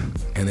bullshit,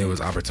 and there was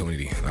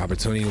opportunity. The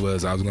opportunity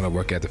was I was going to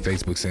work at the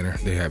Facebook Center.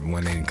 They have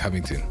one in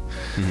Covington.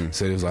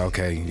 So it was like,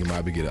 okay, you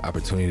might get an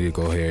opportunity to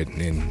go ahead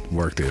and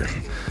work there.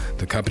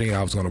 The company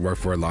I was going to work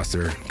for lost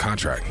their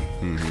contract.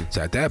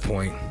 So at that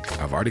point,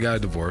 I've already got a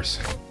divorce.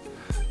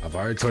 I've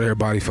already told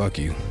everybody, fuck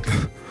you.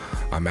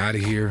 I'm out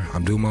of here.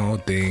 I'm doing my own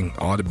thing.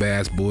 All the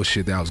bad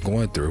bullshit that I was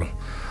going through,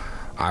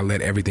 I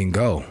let everything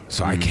go.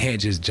 So I can't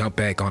just jump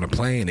back on a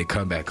plane and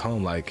come back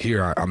home like,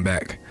 here, I'm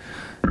back.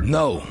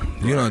 No.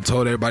 You know, I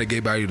told everybody,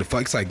 gave everybody the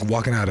fuck. It's like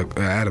walking out of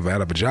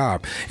a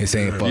job and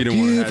saying, fuck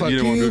you, fuck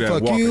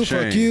you,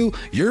 fuck you.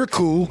 You're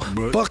cool.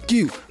 But, fuck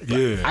you.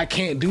 Yeah. I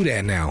can't do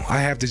that now. I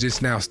have to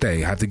just now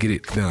stay. I have to get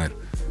it done.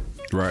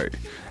 Right.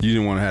 You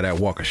didn't want to have that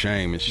walk of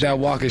shame and shit. That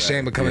walk of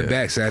shame of coming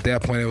back. So at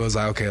that point, it was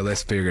like, okay,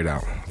 let's figure it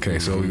out. Okay,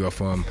 so we go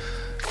from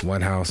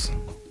one house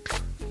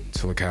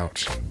to a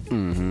couch.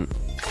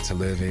 To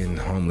living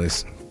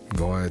homeless,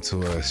 going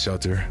to a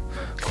shelter,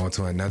 going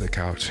to another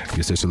couch.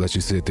 Your sister lets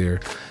you sit there.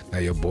 Now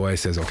your boy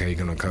says, okay, you're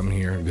gonna come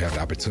here. We have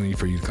the opportunity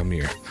for you to come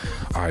here.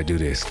 All right, do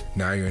this.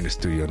 Now you're in the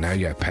studio. Now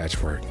you have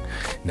Patchwork.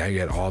 Now you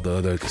got all the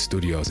other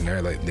studios, and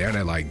they're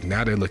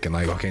looking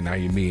like, okay, now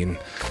you're meeting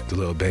the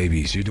little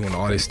babies. You're doing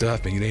all this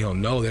stuff, and they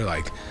don't know. They're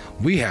like,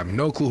 we have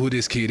no clue who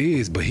this kid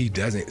is, but he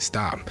doesn't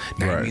stop.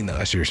 Now you're meeting the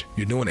ushers.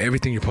 You're doing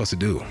everything you're supposed to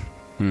do.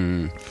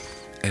 And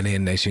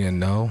then they shouldn't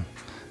know.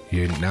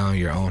 You're now in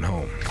your own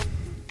home.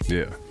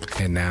 Yeah.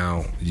 And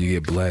now you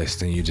get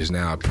blessed and you just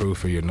now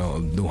approved for your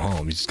new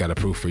home. You just got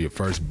approved for your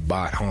first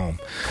bought home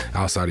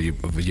outside of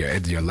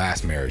your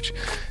last marriage.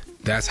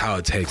 That's how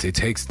it takes. It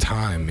takes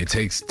time. It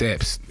takes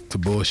steps to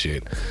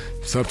bullshit.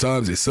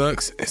 Sometimes it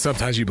sucks. And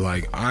sometimes you be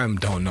like, I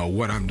don't know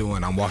what I'm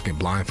doing. I'm walking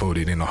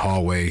blindfolded in a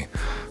hallway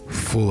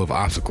full of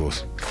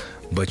obstacles.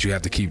 But you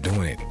have to keep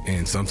doing it.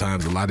 And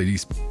sometimes a lot of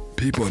these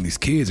people and these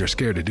kids are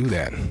scared to do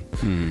that.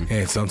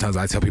 And sometimes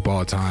I tell people all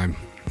the time,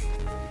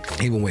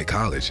 even with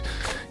college,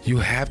 you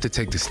have to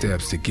take the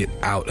steps to get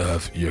out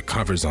of your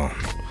comfort zone.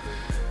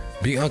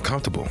 Be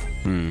uncomfortable.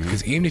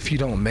 Because even if you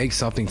don't make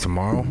something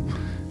tomorrow,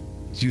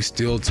 you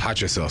still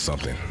taught yourself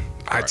something.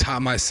 I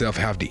taught myself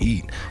how to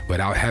eat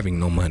without having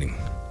no money.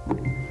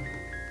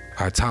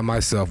 I taught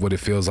myself what it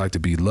feels like to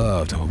be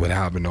loved without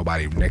having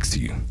nobody next to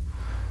you.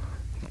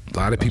 A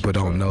lot of people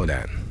don't know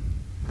that.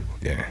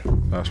 Yeah.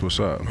 That's what's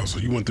up. Oh, so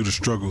you went through the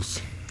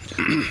struggles.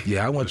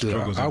 Yeah, I went through.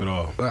 struggles of it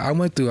all. I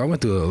went through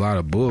a lot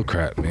of bull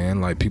crap,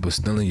 man. Like people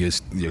stealing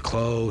your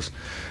clothes,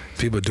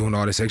 people doing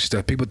all this extra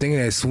stuff. People thinking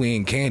that's sweet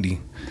and candy.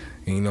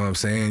 You know what I'm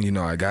saying? You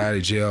know, I got out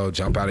of jail,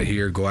 jump out of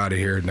here, go out of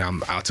here. Now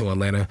I'm out to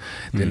Atlanta.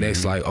 Then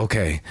next, like,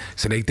 okay.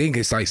 So they think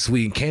it's like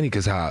sweet and candy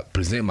because how I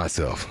present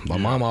myself. My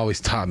mom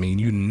always taught me,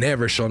 you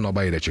never show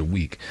nobody that you're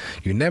weak.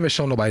 You never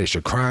show nobody that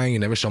you're crying. You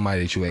never show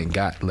nobody that you ain't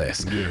got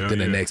less than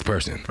the next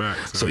person.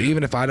 Facts. So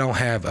even if I don't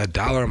have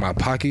 $1 in my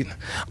pocket,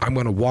 I'm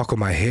going to walk with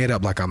my head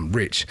up like I'm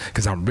rich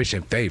because I'm rich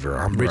in favor.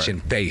 I'm rich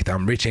in faith.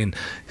 I'm rich in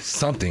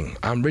something.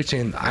 I'm rich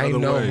in, I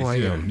know who I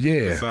am.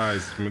 Yeah.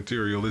 Besides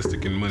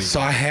materialistic and money. So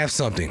I have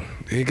something.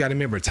 You got to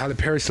remember, Tyler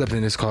Perry slept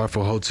in this car for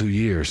a whole 2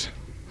 years.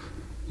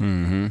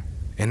 And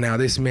now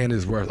this man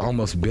is worth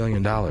almost $1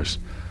 billion.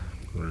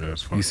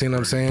 You see what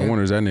I'm saying? I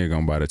wonder is that nigga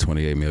gonna buy the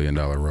 $28 million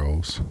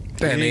Rolls?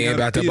 That nigga ain't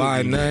about to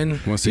buy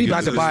nothing. He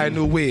about to buy a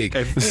new wig.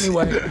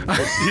 Anyway.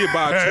 He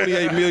about a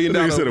 $28 million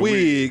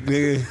wig,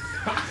 nigga.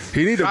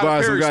 He need to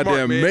buy some Perry goddamn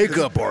smart, man.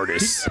 makeup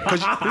artists.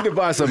 He need to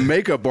buy some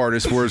makeup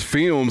artists for his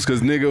films,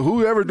 because nigga,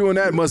 whoever doing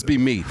that must be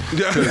me.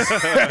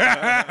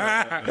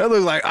 That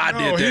looks like I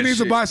did that He needs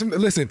shit. to buy some.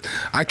 Listen,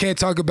 I can't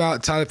talk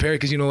about Tyler Perry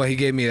because you know what? He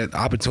gave me an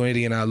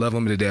opportunity and I love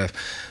him to death.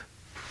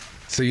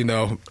 So, you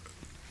know,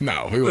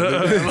 no.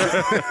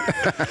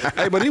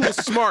 Hey, but he was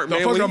smart,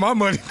 man. Don't fuck up my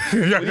money.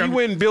 When he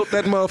went and built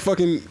that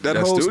motherfucking that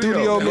whole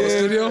studio, That man. whole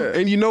studio?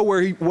 And you know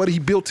what he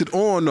built it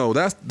on, though.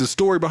 That's the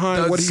story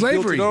behind The what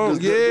slavery. he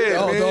built it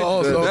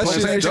on. The That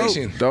shit's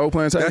plantation. dope. The old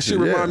plantation. That shit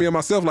remind me of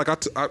myself. Like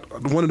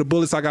one of the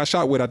bullets I got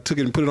shot with, I took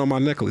it and put it on my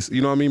necklace.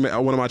 You know what I mean?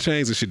 One of my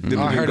chains and shit. Didn't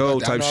I even heard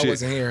gold about that. I type know I shit.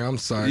 wasn't here. I'm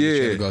sorry. That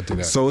you had to go through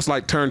that. So it's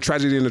like turned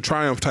tragedy into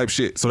triumph type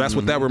shit. So that's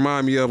what that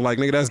remind me of. Like,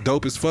 nigga, that's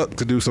dope as fuck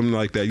to do something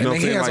like that. You know what I'm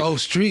And he saying? has a Like, whole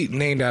street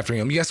named after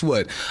him. Guess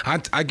what?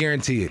 I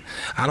guarantee it.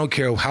 I don't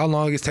care how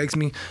long it takes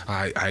me.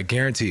 I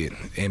guarantee it.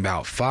 In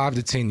about 5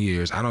 to 10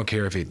 years, I don't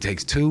care if it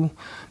takes 2,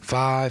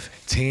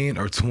 5, 10,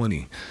 or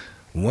 20.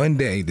 One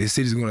day, this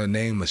city's gonna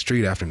name a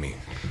street after me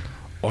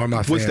or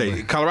my family. what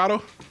state?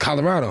 Colorado?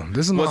 Colorado.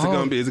 This is my What's it home.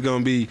 gonna be? Is it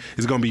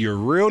gonna be your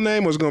real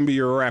name or is it gonna be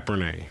your rapper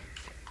name?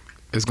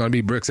 It's gonna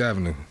be Brooks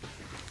Avenue.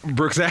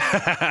 Brooks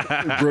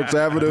Brooks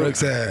Avenue.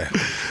 Brooks Ave.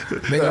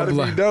 They gonna That'd be be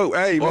like, dope.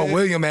 Hey, or man.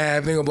 William Ave.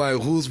 They gonna be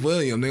like, who's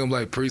William? They gonna be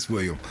like Priest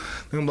William.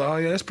 They gonna be like, oh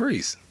yeah, that's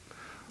Priest.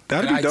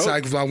 That'd And be dope.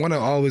 I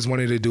always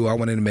wanted to do. I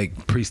wanted to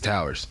make Priest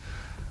Towers.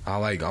 I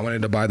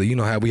wanted to buy you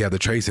know how we have the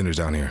trade centers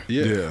down here.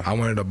 Yeah. I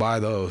wanted to buy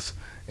those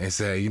and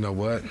say, you know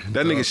what?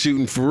 That nigga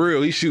shooting for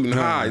real. He's shooting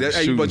high. he's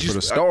shooting for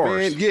the stars.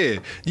 Man, yeah,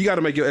 you got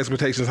to make your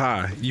expectations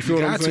high. You feel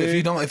You what I'm got to.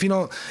 saying?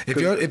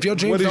 If your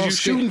dreams What is don't you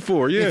scare- shooting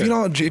for? Yeah.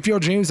 If your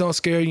dreams don't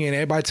scare you and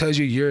everybody tells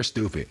you you're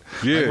stupid.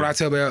 Yeah. Like what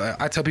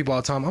I tell people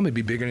all the time, I'm gonna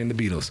be bigger than the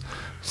Beatles.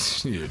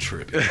 You're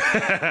tripping. If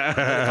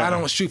I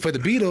don't shoot for the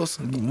Beatles,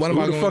 what am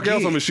I Who gonna the fuck get? else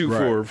I'm gonna shoot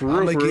for? For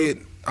real, I'm for real.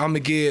 gonna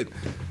get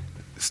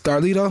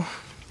Starlito.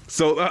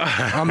 So,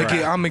 I'm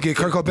gonna get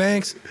Kurt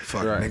Cobain's.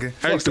 Fuck, Right. nigga.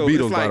 Fuck the so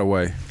Beatles, it's by like- the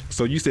way.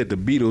 So you said the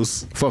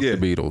Beatles. Fuck Yeah.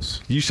 the Beatles.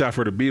 You shot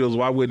for the Beatles.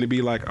 Why wouldn't it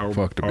be like a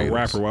Fuck the Beatles.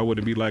 rapper? Why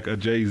wouldn't it be like a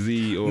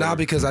Jay-Z or? Nah,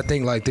 because I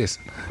think like this.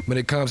 When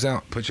it comes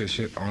out, put your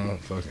shit on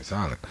fucking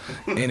silent.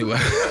 Anyway.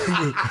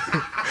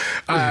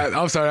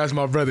 I'm sorry, that's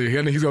my brother.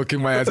 He's gonna kick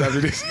my ass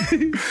after this.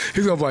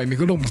 He's gonna be like,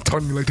 nigga, don't talk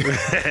to me like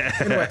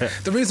that. Anyway,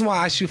 the reason why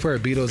I shoot for a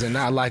Beatles and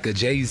not like a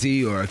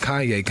Jay-Z or a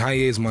Kanye.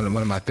 Kanye is one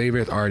of my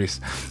favorite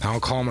artists. I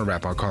don't call him a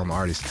rapper, I call him an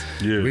artist.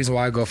 Yeah. The reason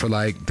why I go for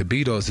like the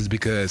Beatles is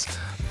because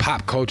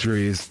pop culture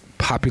is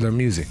popular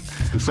music.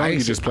 The song you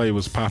just played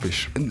was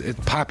popish. It's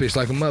popish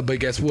like a mud, but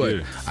guess what?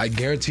 Yeah. I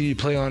guarantee you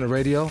play on the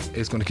radio,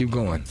 it's gonna keep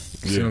going.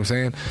 You see Yeah. what I'm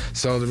saying?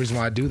 So the reason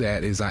why I do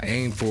that is I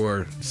aim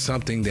for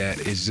something that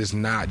is just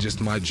not just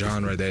my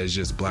genre, that is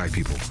just black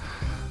people.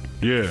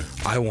 Yeah.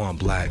 I want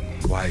black,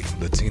 white,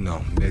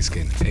 Latino,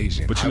 Mexican,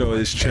 Asian. But I you know,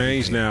 want it's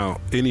changed everything.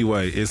 now.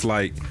 Anyway, it's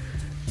like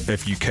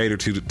if you cater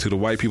to the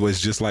white people,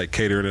 it's just like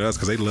catering to us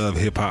because they love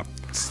hip hop.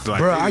 Like,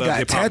 Bro, they I love got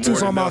hip-hop tattoos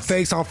more on than my us.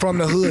 face. I'm from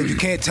the hood. You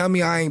can't tell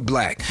me I ain't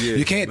black. Yeah.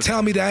 You can't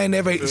tell me that I ain't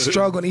never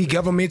struggled to eat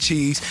government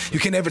cheese. You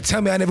can never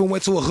tell me I never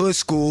went to a hood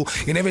school.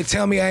 You never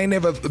tell me I ain't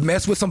never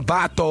messed with some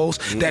vatos.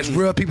 That's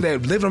real people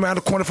that live around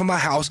the corner from my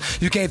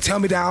house. You can't tell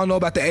me that I don't know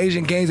about the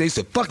Asian gangs. They used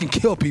to fucking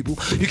kill people.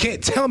 You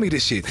can't tell me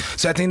this shit.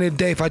 So at the end of the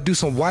day, if I do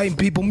some white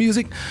people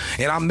music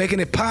and I'm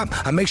making it pop,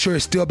 I make sure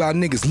it's still about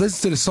niggas.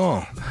 Listen to the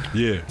song.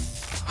 Yeah.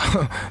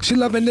 She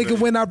love a nigga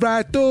when I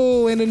ride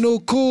through in a new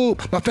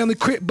coupe. My family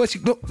crip, but she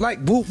look like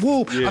whoop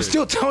whoop. Yeah. I'm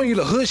still telling you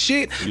the hood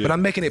shit, Yeah. but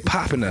I'm making it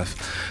pop enough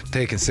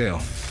they can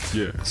sell.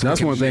 Yeah. So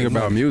That's we one can thing make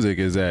about money. music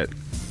is that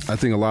I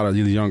think a lot of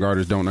these young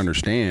artists don't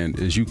understand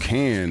is you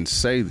can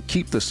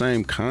keep the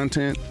same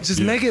content,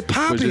 just make it but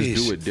popish.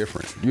 just do it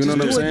different. You know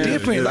what I'm saying?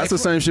 Different. Yeah, Like, that's the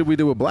same shit we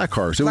did with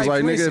Blackhearts. It was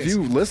like, for nigga, instance, if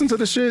you listen to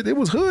the shit, it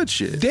was hood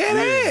shit.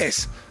 Dead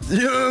ass.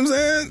 You know what I'm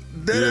saying?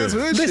 That's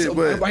hood Listen, shit.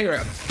 But right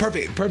here,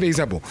 perfect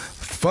example.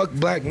 Fuck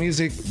black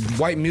music,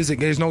 white music.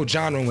 There's no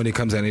genre when it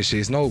comes down to this shit.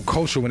 There's no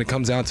culture when it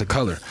comes down to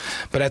color.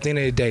 But at the end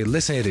of the day,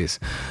 listen to this.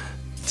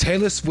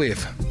 Taylor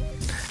Swift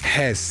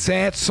has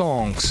sad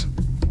songs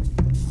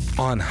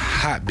on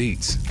hot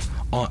beats,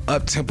 on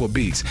up-tempo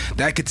beats.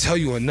 That could tell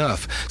you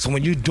enough. So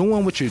when you're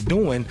doing what you're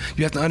doing,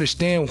 you have to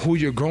understand who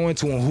you're growing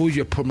to and who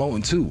you're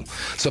promoting to.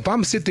 So if I'm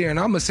gonna sit there and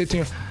I'm gonna sit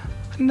there,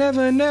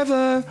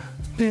 never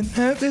been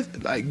happy.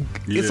 Like,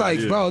 it's like,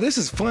 bro, this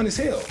is fun as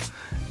hell.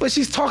 But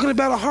she's talking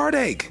about a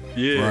heartache.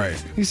 Yeah.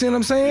 right. You see what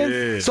I'm saying?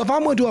 Yeah. So if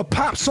I'm gonna do a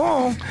pop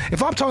song,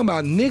 if I'm talking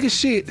about nigga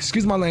shit,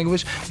 excuse my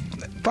language,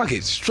 fuck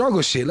it,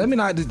 struggle shit. Let me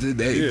not.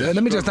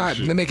 Let me just not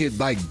make it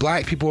like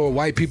black people or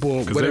white people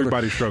or whatever.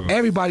 everybody struggles.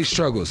 Everybody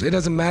struggles. It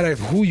doesn't matter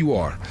who you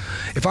are.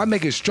 If I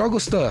make it struggle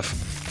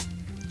stuff,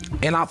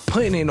 and I'm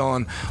putting it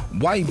on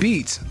white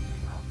beats,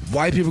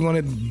 white people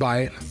gonna buy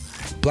it,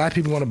 black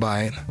people gonna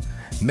buy it.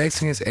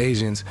 Mexicans,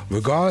 Asians,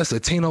 regardless,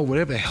 Latino,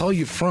 whatever the hell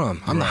you're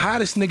from. I'm the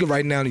hottest nigga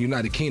right now in the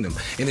United Kingdom.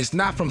 And it's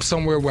not from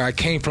somewhere where I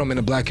came from in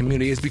the black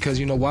community. It's because,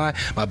 you know why?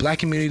 My black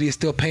community is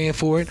still paying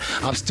for it.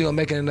 I'm still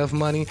making enough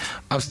money.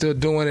 I'm still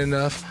doing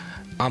enough.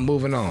 I'm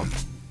moving on.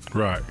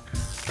 Right.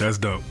 That's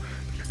dope.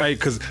 Hey,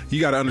 because you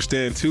got to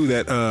understand, too,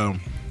 that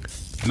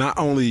not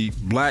only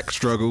black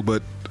struggle,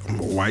 but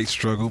white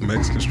struggle,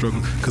 Mexican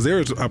struggle. Because there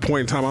was a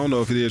point in time, I don't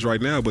know if it is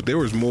right now, but there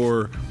was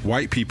more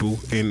white people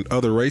and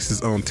other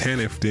races on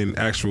TANF than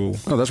actual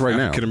that's right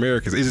now. African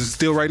Americans. Is it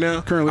still right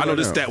now? Currently I know right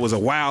this now. stat was a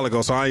while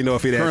ago, so I didn't know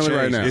if it had Currently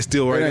changed. right now. It's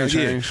still right It now. ain't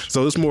Yeah. changed.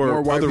 So it's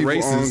more white other people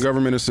races on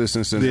government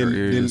assistance than there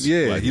is.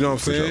 yeah, black you know what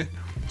I'm people, for saying? sure.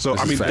 So,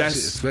 This I is mean, facts. that's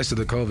Especially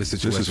the COVID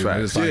situation. This is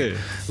facts. It's like, Yeah.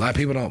 a lot of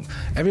people don't.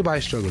 Everybody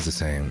struggles the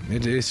same.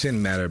 It shouldn't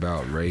matter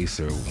about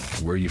race or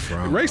where you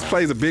from. race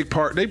plays a big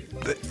part. They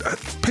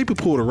people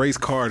pull the race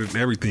card and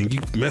everything. You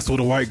mess with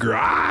a white girl,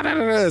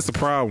 that's a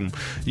problem.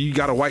 You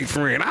got a white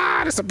friend,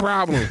 that's a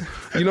problem.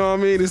 You know what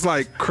I mean? It's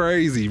like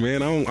crazy,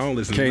 man. I don't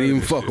listen. Can't to even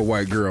that fuck shit. a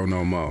white girl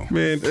no more.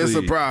 Man, it's a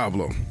please.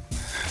 problem.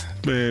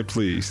 Man,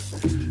 please.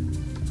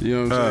 You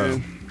know what I'm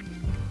saying?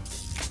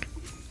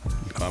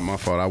 My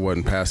fault. I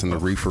wasn't passing the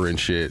reefer and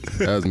shit.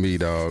 That was me,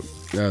 dog.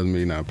 That was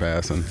me not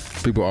passing.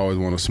 People always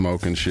want to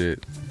smoke and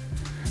shit.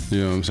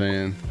 You know what I'm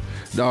saying?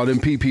 Dog, them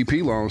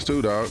PPP loans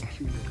too, dog.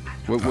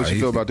 What you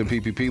feel about them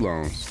PPP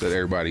loans that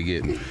everybody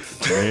getting?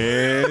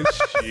 Man,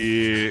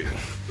 shit.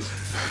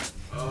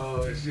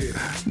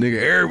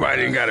 Nigga,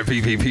 everybody ain't got a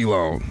PPP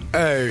loan.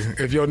 Hey,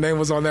 if your name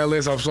was on that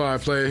list, I'm sorry,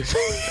 play.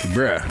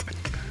 Bruh.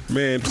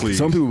 Man, please.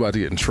 Some people about to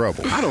get in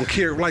trouble. I don't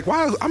care. Like,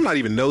 why? I'm not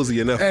even nosy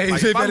enough. Hey, like,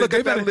 they if I better- look they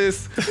at that better-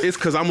 list, it's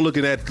because I'm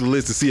looking at the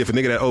list to see if a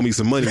nigga that owe me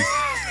some money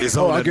is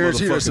on I that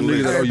guarantee there's some motherfucking niggas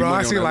list. that owe Hey, you bro, I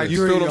money see on that like list. You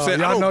three feel of what I'm y'all.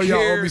 saying? I Y'all don't know y'all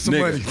care. owe me some Nigga.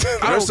 money. I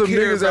don't There's some care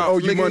niggas that about- owe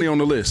you nigga, money on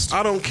the list.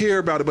 I don't care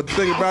about it, but the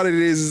thing about it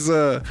is,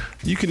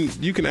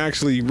 you can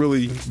actually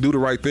really do the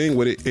right thing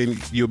with it,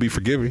 and you'll be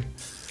forgiven.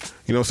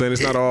 You know what I'm saying?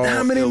 It's not all.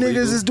 How many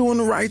illegal. niggas is doing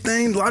the right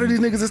thing? A lot of these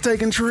niggas is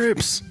taking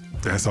trips.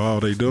 That's all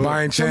they do.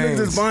 Buying Some niggas is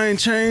chains, buying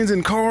chains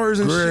and cars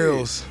and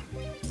grills,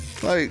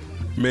 shit. Like,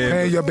 Man,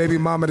 paying your baby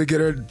mama to get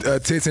her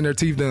tits and her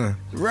teeth done.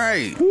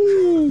 right.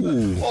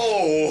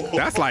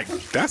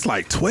 that's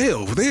like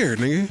 12 there,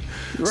 nigga.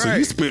 So you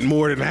Right. spent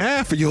more than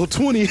half of your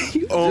 20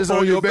 Just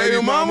on your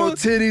baby mama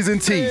titties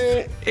and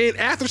teeth. And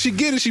after she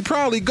get it, she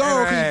probably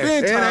gone. 'Cause you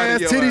been And tired ass,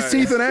 of your titties, ass.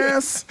 teeth, and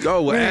ass.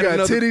 Oh, well, We add got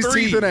another titties,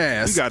 3. teeth, and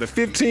ass. You got a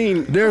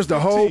 15. There's the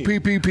whole 15.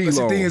 PPP But the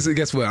loan. thing is,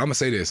 guess what? I'm gonna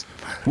say this.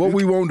 What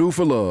we won't do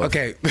for love.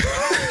 Okay.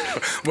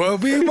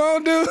 What we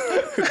won't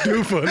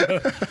do for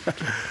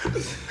love.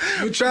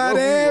 You tried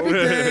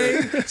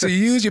everything. So you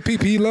use your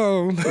PP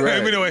loan.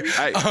 Right. Anyway,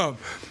 Hey,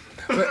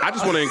 I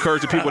just want to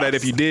encourage the people that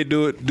if you did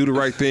do it, do the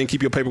right thing,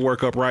 keep your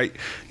paperwork upright.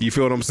 You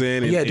feel what I'm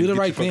saying? And, yeah, and do the get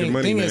right your fucking thing.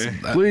 money, Thing man.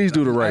 is, Please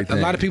do the right a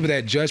thing. lot of people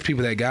that judge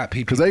people that got PP.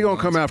 Because they going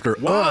to come after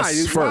Why?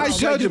 us Why first.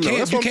 judge You them, though? can't,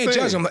 That's you what I'm can't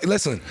judge saying. them.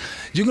 Listen,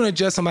 you're gonna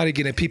judge somebody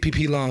getting a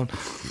PPP loan,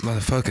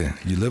 motherfucker.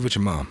 You live with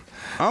your mom.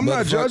 I'm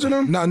not Motherfucker. judging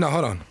them. No,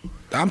 hold on.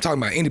 I'm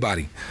talking about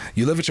anybody.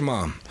 You live with your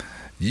mom.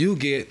 You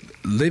get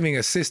living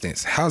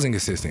assistance, housing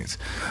assistance.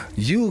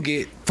 You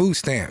get food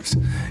stamps.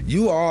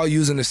 You are all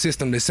using the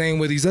system the same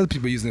way these other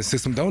people are using the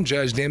system. Don't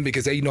judge them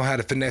because they know how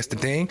to finesse the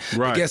thing.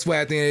 Right. But guess what?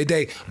 At the end of the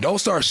day, don't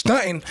start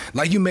stunting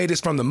like you made this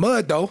from the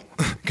mud though,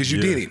 because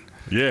you did it.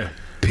 Yeah,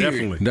 Period.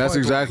 definitely. That's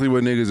exactly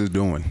what niggas is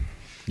doing.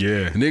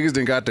 Yeah. Niggas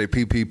done got their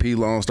PPP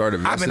loan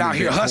started. I've been out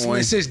here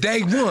hustling since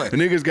day one. The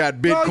niggas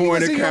got Bro, you Bitcoin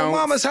was in your accounts.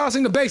 mama's house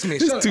in the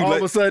basement. Shut too up. All late.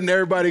 of a sudden,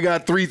 everybody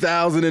got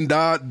 3,000 in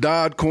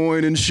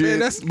Dogecoin and shit.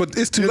 Man, but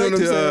it's too You know late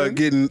what I'm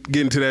to saying?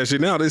 get into that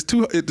shit now.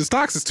 The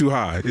stocks is too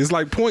high. It's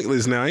like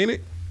pointless now, ain't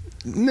it?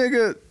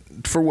 Nigga,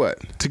 for what?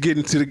 To get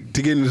into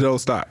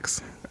those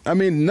stocks. I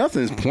mean,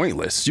 nothing's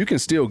pointless. You can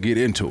still get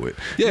into it.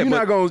 Yeah, you're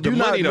not going.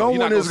 No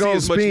one is going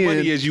to spend as much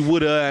money as you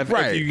would have.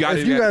 Right. If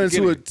you got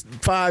into it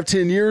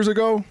 5-10 years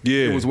ago,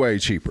 yeah, it was way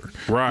cheaper.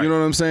 Right. You know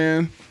what I'm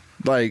saying?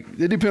 Like,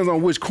 it depends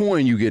on which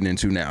coin you getting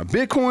into now.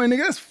 Bitcoin,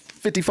 nigga, that's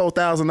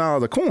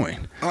 $54,000 a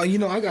coin. Oh, you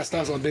know, I got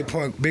stocks on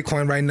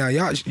Bitcoin right now.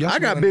 Y'all I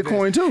got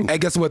Bitcoin too. Hey,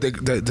 guess what?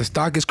 The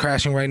stock is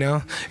crashing right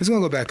now. It's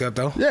gonna go back up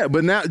though. Yeah,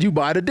 but now you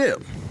buy the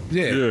dip.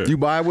 Yeah. You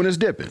buy it when it's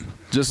dipping.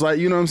 Just like,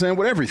 you know what I'm saying,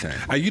 with everything.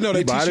 You know,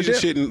 they teach you this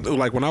shit.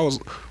 Like when I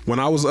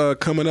was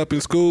coming up in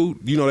school,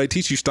 you know, they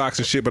teach you stocks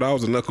and shit, but I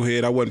was a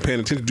knucklehead. I wasn't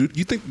paying attention.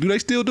 Do they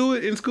still do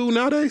it in school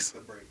nowadays?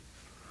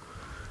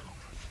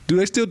 Do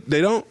they still? They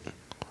don't?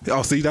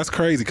 Oh, see, that's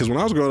crazy. Because when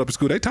I was growing up in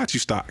school, they taught you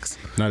stocks.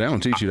 No, they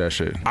don't teach you that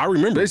shit. I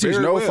remember. They teach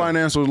no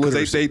financial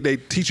literacy. They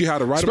teach you how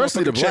to write,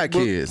 especially the black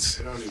checkbook. kids.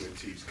 They don't even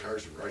teach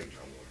cursive writing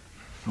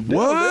no They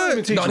more. don't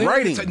even teach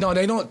writing.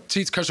 They don't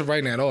teach cursive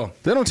writing at all.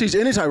 They don't teach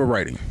any type of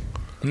writing.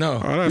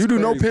 No. You do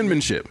no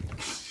penmanship.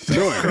 There's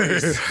no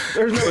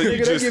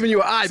nigga, they're giving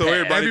you an iPad. So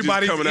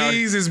everybody's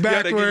E's is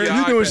backwards.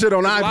 You doing shit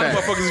on a iPad. A lot of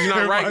motherfuckers, you're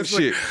not writing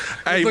shit.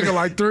 Hey, looking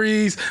like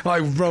threes.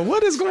 Like, bro,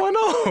 what is going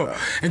on?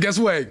 And guess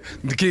what?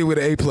 The kid with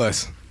an A+.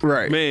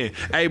 Right. Man.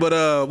 Hey,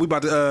 but we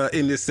about to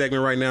end this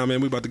segment right now,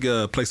 man. We about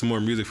to play some more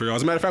music for y'all.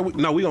 As a matter of fact, we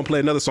going to play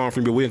another song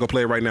from you, but we ain't going to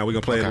play it right now. We're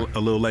going to play it a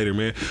little later,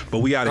 man. But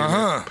we out of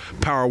here.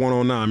 Power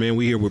 109, man.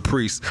 We here with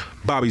Priest.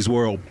 Bobby's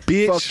World,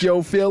 bitch. Fuck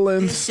your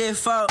feelings. This shit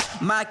for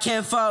my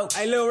kinfolk.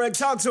 Hey, Lil Rick,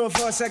 talk to her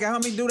for a second.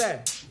 Help me do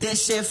that.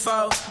 This shit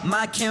for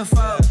my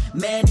kinfolk.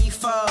 Many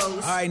foes.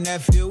 All right,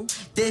 nephew.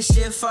 This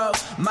shit for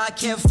my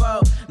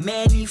kinfolk.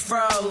 Many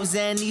froze.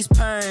 And these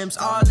perms,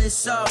 all is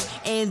so.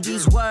 And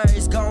these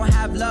words gon'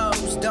 have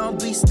lows. Don't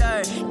be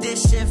stirred.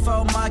 This shit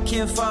for my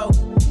kinfolk.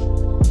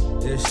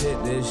 This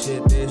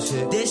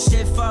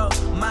shit for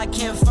my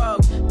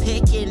kinfolk.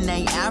 Picking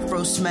they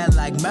afro smell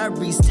like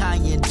Murray's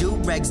tying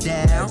do-rags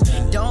down.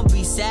 Don't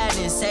be sad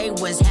and say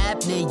what's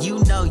happening. You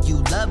know you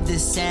love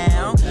this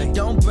sound.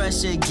 Don't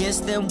brush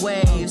against them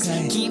waves.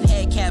 Keep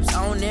head caps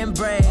on them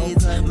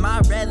braids. My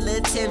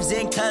relatives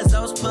and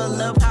cousins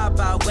pull up, hop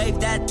out, wave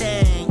that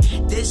thing.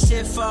 This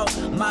shit for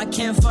my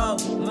kinfolk.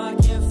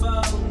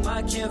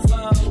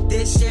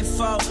 This shit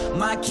for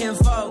my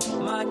kinfolk.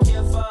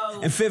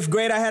 In 5th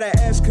grade, I had an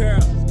S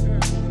curl.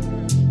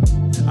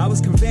 I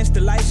was convinced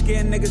the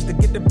light-skinned niggas to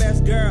get the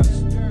best girls.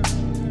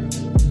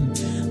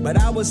 But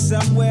I was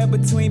somewhere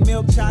between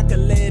milk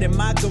chocolate and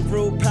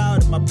macaroon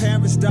powder. My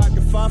parents dark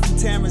and far from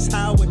Terrence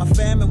Howard. My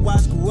family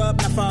watch grew up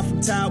not far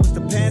from towers.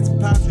 The pants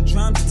and pops with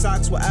drums and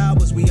socks were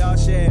ours. We all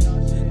shared.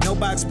 No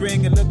box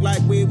spring, it looked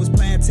like we was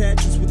playing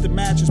Tetris with the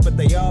mattress, but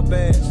they all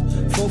bears.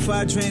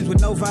 4-5 dreams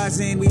with no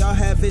Visine. We all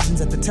had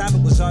visions. At the time,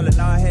 it was all in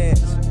our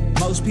heads.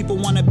 Most people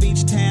want a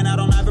beach tan out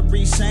on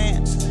Ivory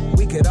Sands.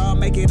 We could all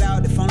make it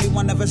out if only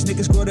one of us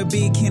niggas grow to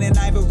be Ken and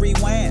Ivory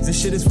Wands. This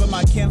shit is for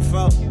my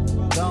kinfolk.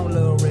 Don't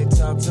Lil Rick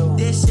talk to him.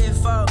 This shit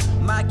for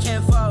my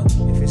kinfolk.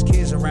 If his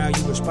kids around,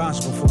 you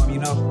responsible for him, you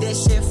know.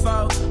 This shit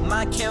for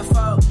my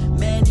kinfolk.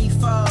 Many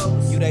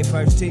foes. You they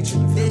first teacher.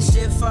 This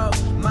shit for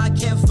my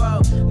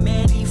kinfolk.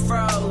 Many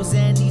froze.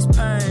 And these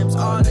perms,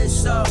 all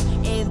is so.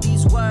 And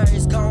these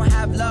words gon'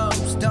 have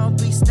lows. Don't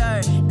be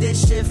stirred.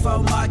 This shit for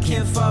my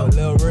kinfolk.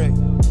 Lil Rick.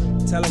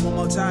 Tell him one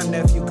more time,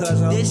 nephew, cuz.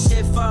 This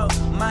shit for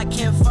my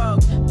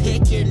kinfolk.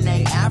 Picking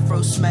they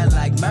afro smell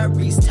like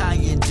Murray's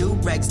tying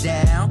do-rags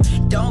down.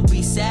 Don't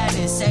be sad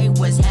and say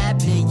what's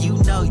happening.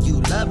 You know you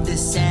love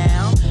this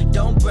sound.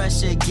 Don't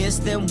brush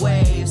against them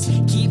waves.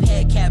 Keep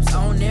head caps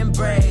on them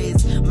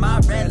braids. My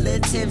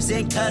relatives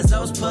and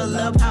cousins pull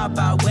up, hop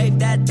out, wave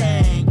that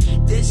thing.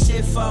 This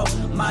shit for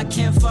my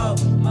kinfolk.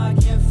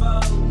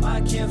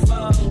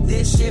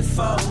 This shit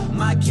for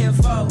my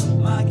kinfolk.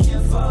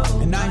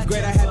 In 9th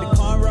grade, I had the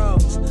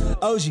cornrows.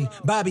 OG,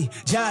 Bobby,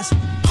 Johnson.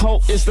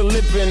 Hope is the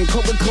living,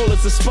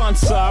 Coca-Cola's the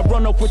sponsor. I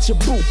run up with your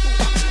boot.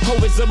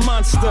 Hope is a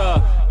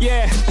monster.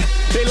 Yeah,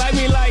 they like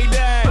me like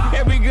that.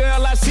 Every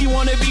girl I see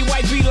wanna be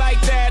wifey like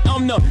that.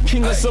 I'm the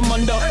king of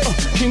Samunda,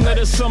 king of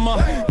the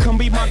summer. Come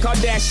be my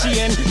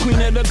Kardashian,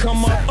 queen of the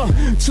come up.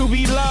 To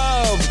be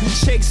loved,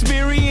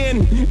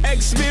 Shakespearean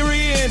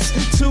experience.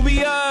 To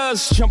be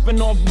us,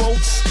 jumping off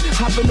boats,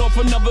 hopping off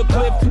another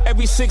cliff.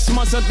 Every 6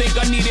 months I think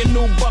I need a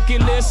new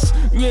bucket list.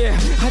 Yeah,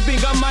 I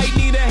think I might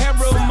need a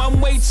harem.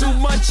 I'm way too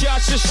much, y'all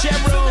should share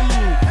them.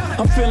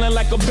 I'm feeling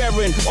like a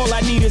baron, all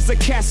I need is a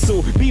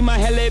castle. Be my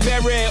Halle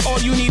Berry, all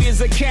you need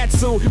is a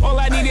catsuit. All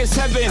I need is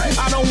heaven,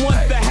 I don't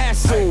want the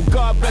hassle.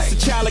 God bless the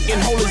child that can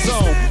hold his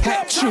own.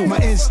 Hat true. My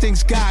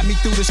instincts guide me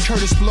through this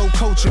Curtis Blow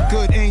culture.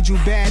 Good angel,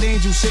 bad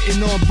angel,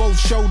 sitting on both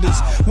shoulders.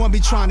 One be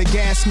trying to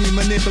gas me,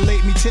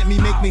 manipulate me, tempt me,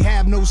 make me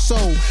have no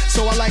soul.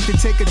 So I like to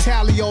take a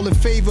tally all in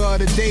favor of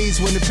the days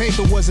when the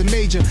paper wasn't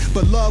major,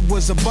 but love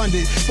was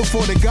abundant.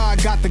 Before the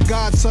God got the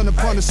godson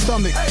upon the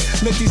stomach.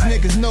 Let these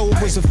niggas know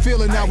it was a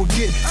feeling I would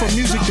get from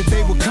music that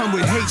they would come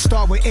with. Hate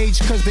start with H,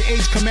 cause the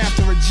H come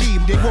after a G.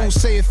 They won't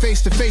say it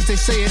face to face, they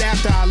say it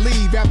after I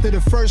leave. After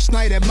the first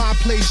night at my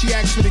place, she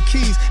asked for the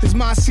keys. It's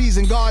my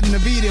season, Garden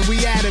of Eden,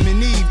 we Adam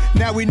and Eve.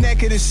 Now we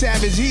naked in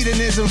savage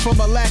hedonism from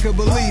a lack of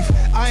belief.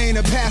 I ain't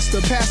a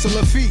pastor, Pastor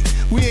Lafitte.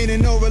 We ain't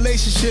in no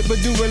relationship, but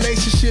do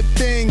relationship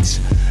things.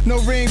 No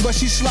ring, but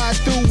she slides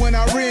through when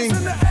I ring.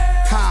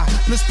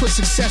 Ha, let's put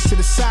success to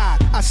the side.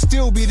 I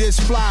still be this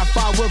fly if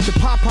I work the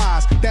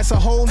Popeyes. That's a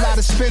whole lot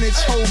of spinach,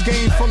 whole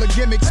game full of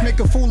gimmicks. Make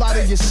a fool out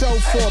of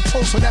yourself for a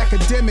post on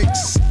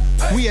academics.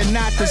 We are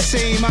not the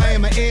same, I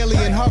am an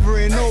alien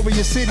hovering over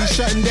your city,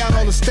 shutting down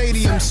all the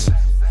stadiums.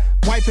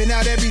 Wiping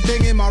out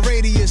everything in my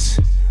radius.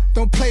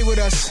 Don't play with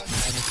us.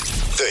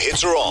 The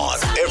hits are on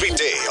every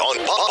day on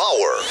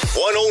Power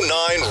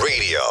 109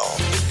 Radio.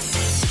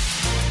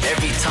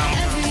 Every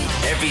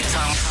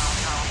time.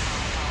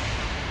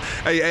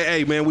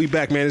 Hey, man, we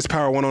back, man. It's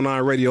Power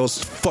 109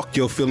 Radio's Fuck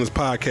Your Feelings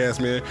podcast,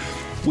 man.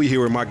 We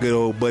here with my good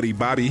old buddy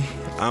Bobby.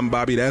 I'm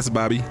Bobby, that's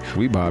Bobby.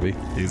 We Bobby.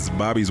 It's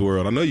Bobby's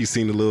world. I know you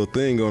seen the little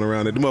thing going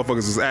around there. The motherfuckers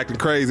was acting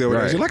crazy over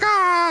there. You're like,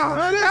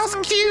 that's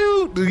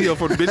cute. You know,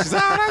 for the bitches,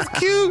 that's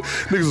cute.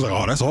 Niggas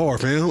like, that's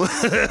hard, fam.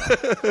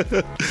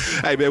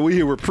 Hey, man, we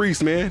here with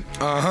Priest, man.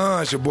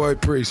 It's your boy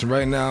Priest.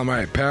 Right now, I'm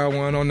at Power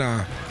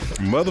 109.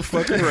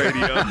 Motherfucking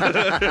radio.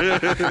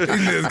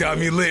 These niggas got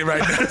me lit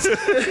right now.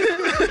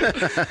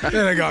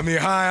 Then they got me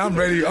high. I'm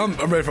ready. I'm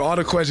ready for all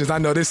the questions. I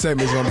know this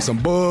segment's gonna be some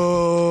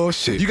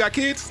bullshit. You got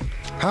kids?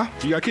 Huh?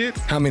 You got kids?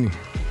 How many?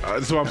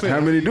 That's what I'm saying.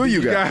 How many do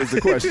you got? Is the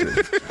question.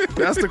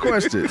 That's the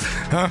question.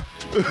 Huh?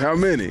 How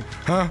many?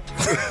 Huh?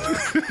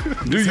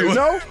 Do you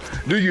know?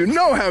 Do you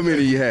know how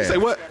many you have? Say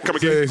what? Come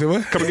again. Say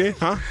what? Come again?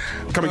 Huh?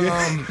 Come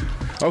again?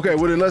 Okay,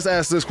 well then let's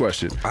ask this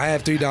question. I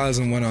have $3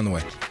 and one on the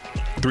way.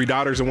 3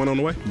 daughters and one on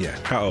the way? Yeah.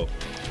 How old?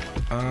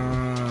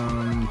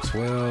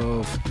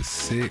 12,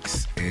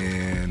 6,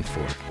 and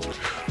 4.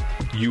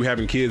 You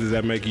having kids, does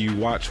that make you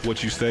watch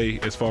what you say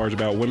as far as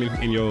about women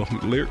in your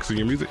lyrics and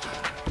your music?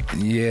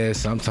 Yeah,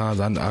 sometimes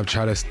I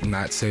try to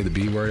not say the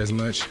B word as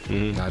much.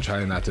 Mm-hmm. I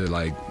try not to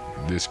like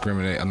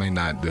discriminate. I mean,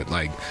 not to,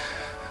 like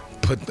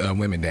put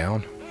women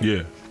down.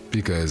 Yeah.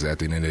 Because at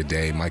the end of the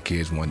day, my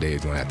kids one day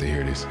is gonna have to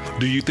hear this.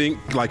 Do you think,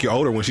 like you're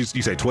older, when you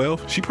say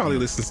 12, she probably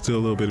listens to a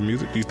little bit of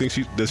music? Do you think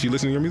does she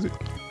listen to your music?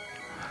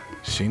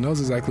 She knows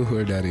exactly who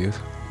her daddy is.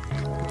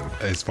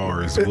 As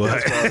far as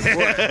what?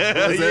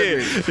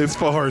 As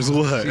far as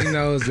what? She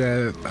knows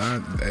that.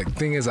 The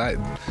thing is,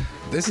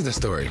 this is the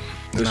story.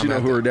 Does she know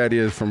who her daddy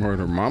is from her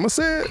mama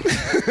said?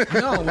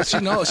 No, but she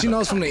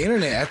knows from the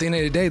internet. At the end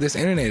of the day, this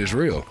internet is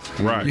real.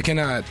 Right. You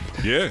cannot.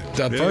 Yeah.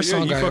 The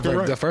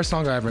first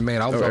song I ever made,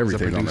 I was always the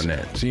producer. On the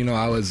net. So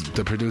I was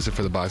the producer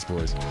for the Box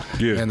Boys.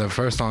 Yeah. And the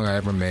first song I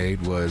ever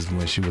made was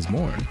when she was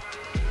born.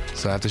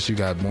 So after she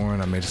got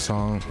born, I made a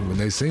song. When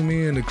they see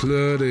me in the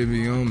club, they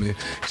be on me.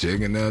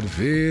 Checking out the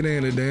fit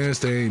and the dance,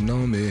 they know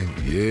me.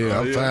 Yeah,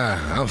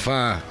 I'm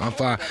fine.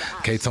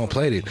 K-Tone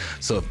played it.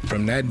 So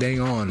from that day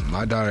on,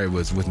 my daughter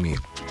was with me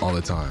all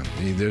the time.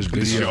 There's videos.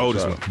 This is your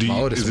oldest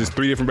one. Is this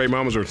 3 different baby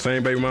mamas or the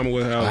same baby mama?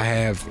 I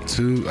have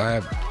 3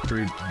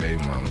 baby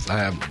mamas. I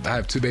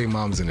have 2 baby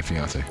mamas and a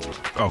fiance.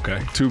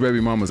 Okay. 2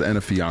 baby mamas and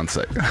a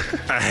fiance.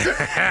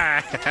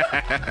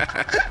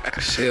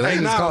 Shit, let's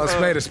just call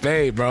a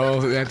spade,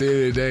 bro. At the end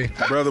of the day,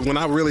 brother, when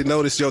I really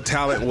noticed your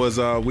talent was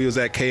we was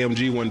at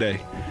KMG one day,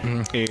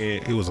 and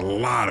it was a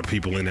lot of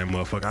people in that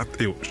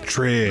motherfucker. It was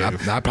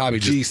Trev. I probably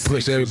just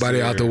pushed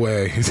everybody out the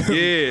way.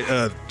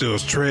 Yeah, it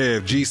was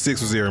Trev.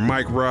 G6 was there.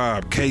 Mike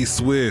Robb, K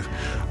Swift.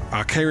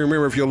 I can't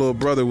remember if your little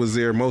brother was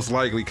there, most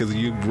likely, because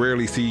you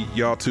rarely see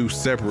y'all two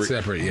separate.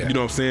 Yeah. You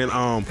know what I'm saying?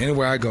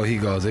 Anywhere I go, he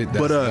goes.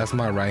 That's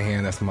my right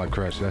hand. That's my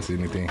crutch. That's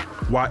anything.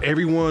 While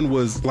everyone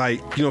was like,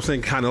 you know what I'm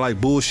saying, kind of like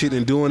bullshit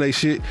and doing they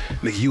shit,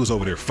 nigga, you was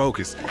over there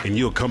focused, and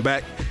you'll come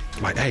back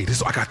like, hey,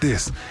 I got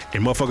this,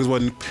 and motherfuckers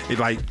wasn't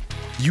like.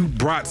 You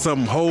brought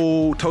something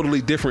totally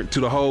different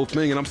to the whole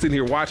thing, and I'm sitting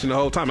here watching the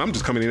whole time. I'm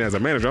just coming in as a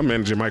manager. I'm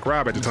managing Mike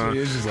Robb at the time.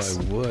 It's just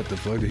like, what the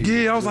fuck?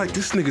 I was like,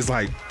 this nigga's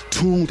like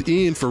tuned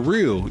in for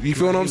real. You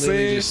feel what I'm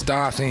saying? He just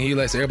stops and he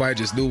lets everybody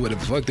just do what the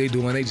fuck they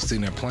doing. They just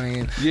sitting there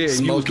playing, yeah,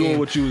 and you was doing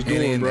what you was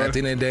doing, and bro. At the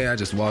end of the day, I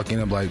just walk in.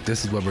 I'm like,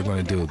 this is what we're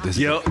gonna do.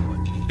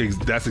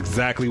 That's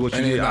exactly what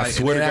you did. I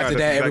swear to God. After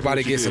that,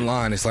 everybody gets in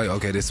line. It's like,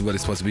 okay, this is what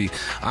it's supposed to be.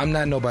 I'm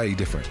not nobody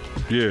different.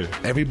 Yeah.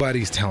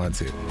 Everybody's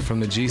talented.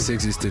 From the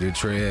G6s to the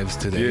Trevs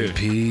to the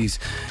APs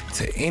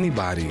to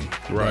anybody.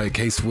 Right. Like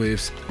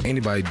K-Swifts,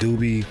 anybody,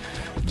 Doobie,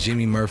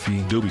 Jimmy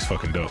Murphy. Doobie's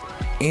fucking dope.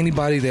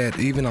 Anybody that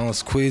even on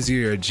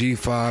Squizzy or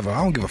G5, or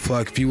I don't give a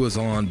fuck if you was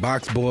on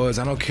Box Boys.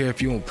 I don't care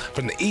if you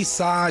from the east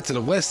side to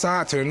the west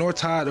side to the north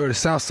side or the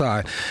south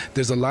side.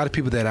 There's a lot of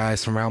people that I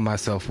surround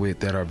myself with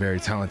that are very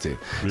talented.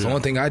 Yeah. So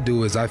one thing I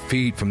do is I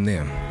feed from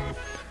them.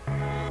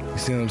 You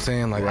see what I'm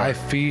saying? Like, I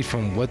feed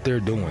from what they're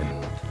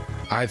doing.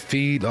 I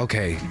feed.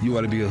 Okay, you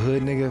want to be a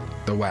hood nigga?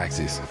 The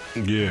Waxes.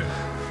 Yeah.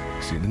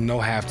 See, no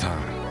halftime.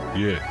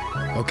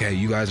 Yeah. Okay,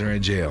 you guys are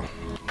in jail.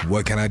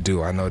 What can I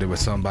do? I know there was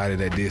somebody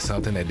that did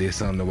something that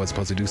was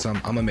supposed to do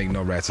something. I'm gonna make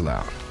no rats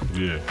allowed.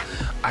 Yeah.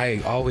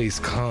 I always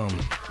come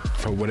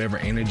for whatever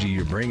energy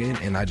you're bringing,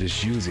 and I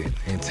just use it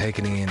and take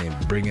it in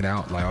and bring it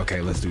out. Like, okay,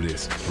 let's do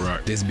this.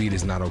 Right. This beat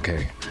is not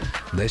okay.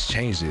 Let's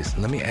change this.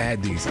 Let me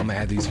add these. I'm gonna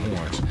add these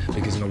horns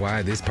because you know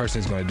why? This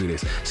person's gonna do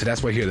this. So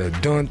that's why you hear the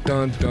dun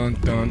dun dun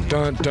dun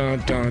dun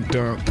dun dun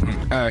dun.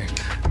 Hey,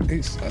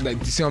 like,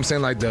 you see what I'm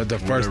saying? Like the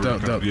first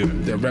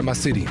the Rep My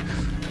City.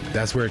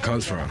 That's where it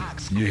comes from.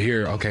 You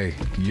hear, okay,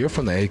 you're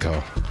from the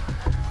ACO.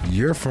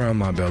 You're from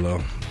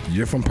Montbello.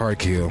 You're from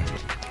Park Hill.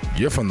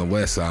 You're from the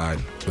West Side,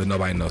 but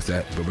nobody knows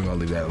that. But we're gonna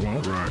leave that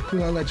alone. Right. We're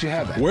gonna let you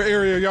have that. Where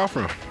area are y'all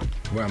from?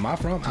 Where am I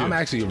from? Yeah. I'm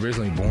actually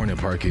originally born in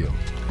Park Hill.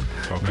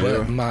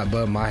 Okay.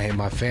 But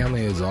my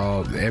family is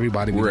all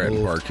everybody. We're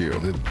at Park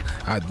Hill.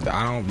 I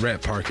don't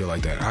rep Park Hill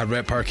like that. I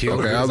rep Park Hill.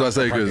 Okay, I was about to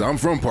say because I'm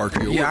from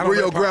Park Hill. Yeah, where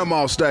your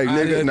grandma stay,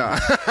 nigga? Nah.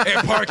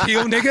 At Park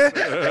Hill, nigga.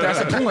 That's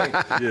the point.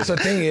 Yeah. So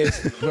the thing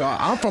is, well,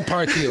 I'm from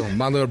Park Hill.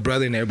 My little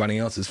brother and everybody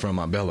else is from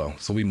Montbello.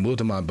 So we moved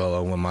to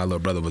Montbello when my little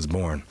brother was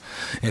born,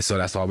 and so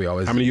that's why we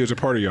always. How many years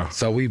apart are y'all?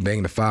 So we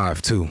banged the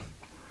 5 too.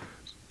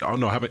 Oh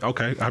no! How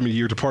many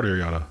years apart are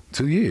y'all?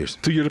 2 years.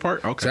 2 years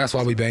apart. Okay. So that's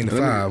why we banged the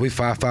 5. We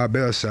 5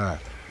 bells shy.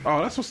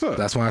 Oh, that's what's up.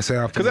 That's why I say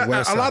I'm from the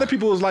West a Side. lot of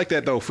people was like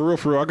that though. For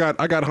real. I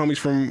got homies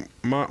from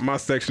my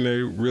section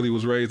that really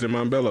was raised in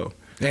Montbello.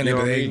 And you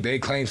know they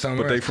claim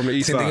somewhere. But they from the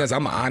east See, side. The thing is,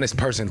 I'm an honest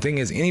person. Thing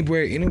is,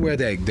 anywhere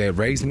that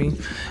raised me,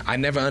 I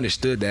never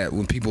understood that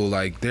when people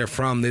like they're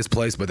from this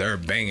place, but they're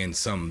banging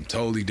something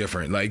totally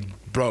different. Like,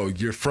 bro,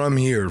 you're from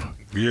here.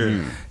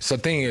 Yeah. So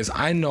thing is,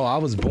 I know I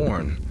was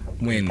born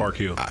when Park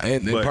Hill.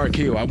 In Park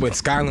Hill, I went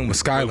Skyland with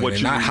Skyland, what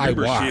and you not High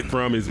remember Y. shit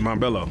from is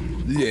Montbello.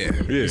 Yeah.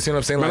 Yeah. You see what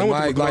I'm saying? Man, I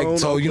went to McClone,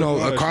 so you know,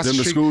 across Them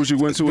the the street. schools you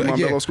went to,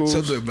 Montbello yeah. schools? So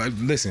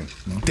listen,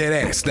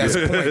 dead ass. That's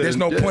the point. There's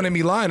no point in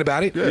me lying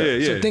about it.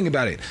 Yeah. So think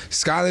about it.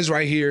 Skyland's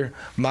right here.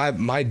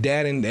 My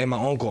dad and my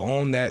uncle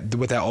owned that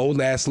with that old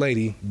ass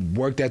lady.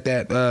 Worked at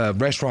that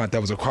restaurant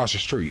that was across the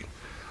street.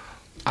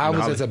 I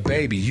was as a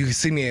baby. You can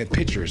see me in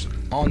pictures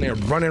on there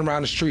running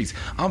around the streets.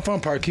 I'm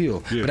from Park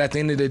Hill, but at the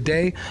end of the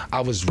day,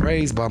 I was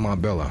raised by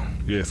Montbello.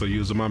 Yeah, so you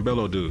was a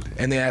Montbello dude.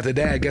 And then after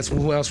that, guess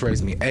who else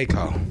raised me?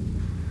 ACO.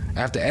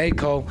 After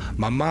ACO,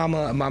 my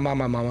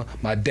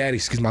daddy,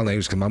 excuse my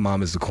language, because my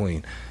mom is the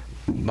queen.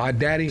 My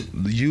daddy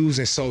used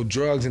and sold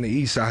drugs in the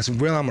East Side. So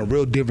I'm a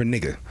real Denver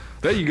nigga.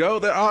 There you go.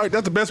 All right,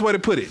 that's the best way to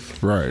put it.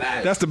 Right.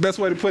 That's the best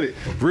way to put it.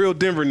 Real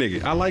Denver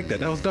nigga. I like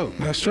that. That was dope.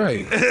 That's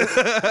right.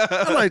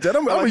 I like that.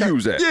 I'm gonna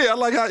use that. Yeah, I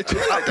like how.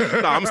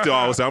 I'm still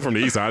always. I'm from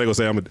the East Side. They gonna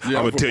say I'm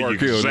gonna tell you Park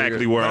Hill,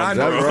 exactly nigga. where I'm I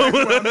know from.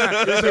 where I'm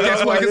at.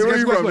 Guess what? Where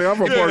you from, nigga? I'm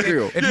from Park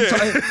Hill.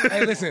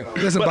 Hey, listen,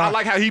 But Bob. I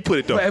like how he put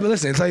it though. But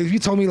listen, it's like if you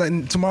told me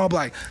like tomorrow, I'll be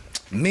like,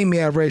 meet me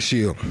at Red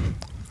Shield.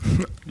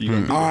 All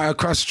right,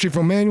 across the street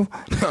from Manual,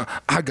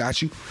 I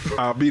got you.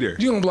 I'll be there.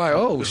 You gonna be like,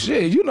 oh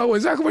shit, you know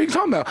exactly what you're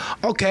talking about.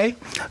 Okay,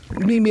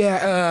 meet me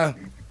at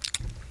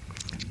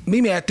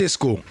this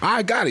school.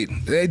 I got it.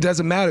 It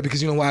doesn't matter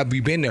because you know why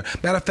we've been there.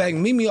 Matter of fact,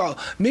 meet me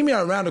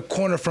around the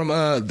corner from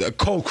the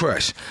Cold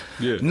Crush.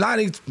 Yeah.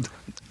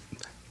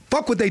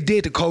 Fuck what they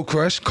did to Cold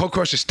Crush. Cold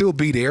Crush should still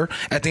be there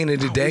at the end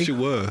of the day. wish it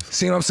was.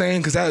 See what I'm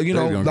saying? Because a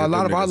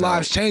lot of our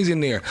lives changed in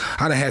there.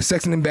 I done had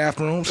sex in the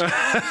bathrooms.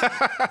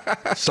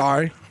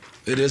 Sorry.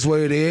 It is what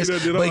it is.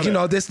 But you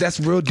know, that's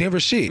real Denver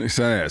shit.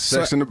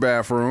 Sex in the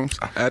bathrooms.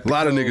 A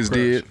lot of niggas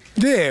did.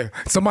 Yeah.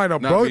 Somebody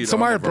broke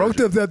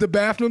version. the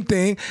bathroom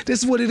thing.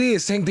 This is what it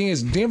is. Same thing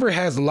is Denver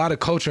has a lot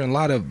of culture and a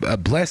lot of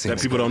blessings.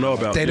 That people don't know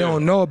about. They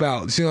don't know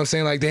about. See what I'm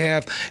saying? Like they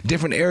have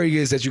different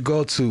areas that you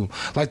go to.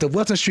 Like the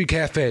Wilson Street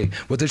Cafe.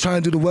 What they're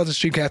trying to do to Wilson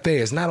Street Cafe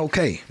is not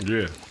okay.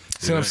 Yeah.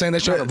 See what I'm saying? They're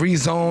trying to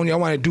rezone.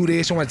 Y'all want to do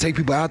this. You want to take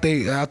people out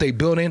they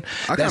building.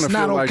 I kind of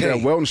feel like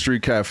that Welton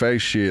Street Cafe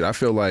shit. I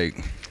feel like,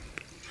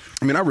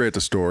 I mean, I read the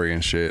story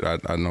and shit.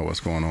 I know what's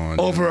going on.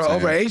 Over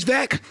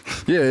HVAC?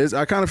 Yeah,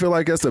 I kind of feel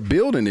like that's a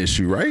building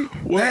issue, right?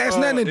 Well, that has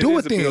nothing to do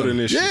with them.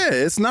 Yeah,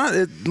 it's not.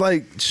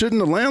 Shouldn't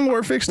the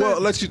landlord fix that?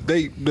 Well,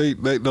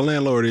 the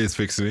landlord is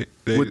fixing it.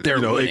 With their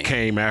money. It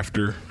came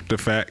after the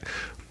fact.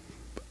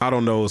 I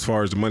don't know as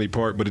far as the money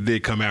part, but it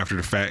did come after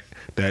the fact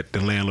that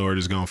the landlord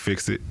is gonna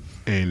fix it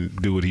and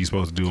do what he's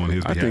supposed to do on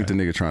his behalf. I think the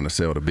nigga trying to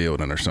sell the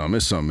building or something.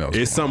 It's something else.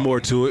 It's something more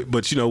to it,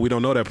 but we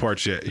don't know that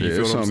part yet. You feel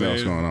it's what I'm something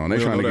else saying? going on. They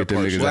We trying to don't get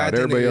them know that niggas part out.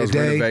 yet. Everybody else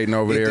renovating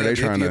over there. They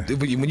trying to.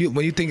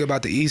 When you think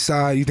about the East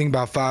Side, you think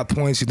about 5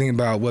 Points. You think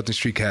about Welton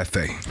Street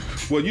Cafe.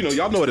 Well,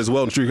 y'all know it as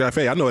Welton Street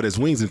Cafe. I know it as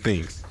Wings and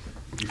Things.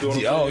 You feel what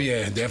I'm saying?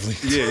 Yeah,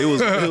 definitely. Yeah,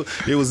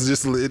 it was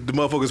just the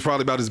motherfucker's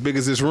probably about as big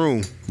as this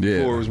room. Yeah.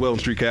 Before it was Welton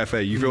Street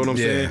Cafe. You feel what I'm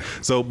Yeah. saying?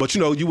 So, but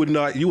you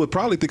would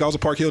probably think I was a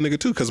Park Hill nigga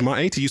too, because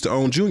my auntie used to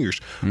own Juniors.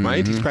 My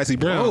auntie's Patsy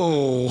Brown.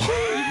 Oh.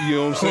 You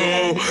know what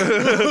I'm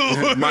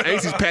saying? My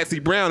auntie's Patsy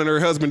Brown and her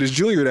husband is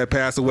Junior that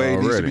passed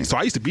away. So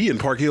I used to be in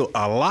Park Hill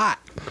a lot.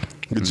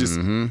 But just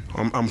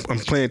I'm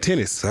playing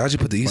tennis. So how'd you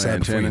put the East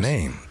Side before your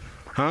name?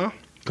 Huh?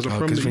 Because I'm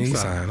from the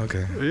east side.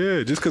 Okay.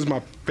 Yeah, just because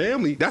my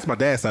family, that's my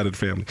dad's side of the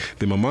family.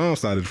 Then my mom's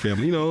side of the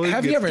family, you know.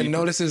 Have you ever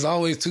noticed there's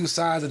always two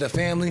sides of the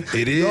family?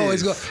 It is. You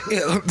always go,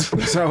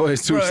 It's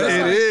always two sides.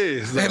 It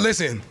is. Hey,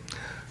 listen.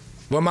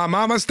 Where my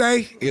mama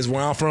stay is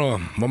where I'm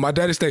from. Where my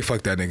daddy stay,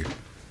 fuck that nigga.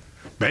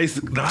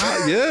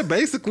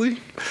 Basically.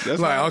 That's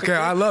Like, okay,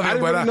 I love it,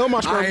 didn't but really know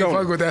my I ain't donor.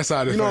 fuck with that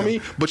side of the You know what I family.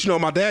 mean? But you know,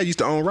 my dad used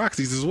to own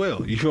Roxy's as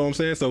well. You feel what I'm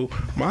saying? So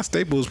my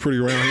staple is pretty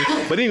around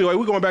here. But anyway,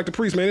 we're going back to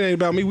Priest, man. It ain't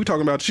about me. We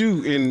talking about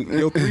you and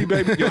your 3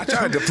 baby. I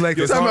tried to deflect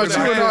this. Talking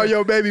about you and all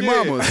your baby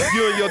mamas.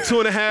 You and your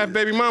 2.5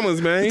 baby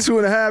mamas, man.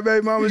 2.5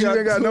 baby mamas. You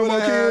ain't got no more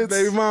 2.5 kids.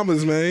 baby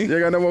mamas, man. You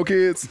ain't got no more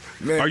kids.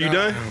 Man, Are you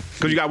done?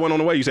 Because you got one on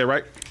the way, you said,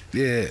 right?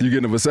 Yeah. You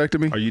getting a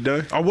vasectomy? Are you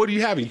done? Or what are you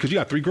having? Because you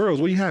got 3 girls.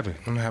 What are you having?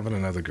 I'm having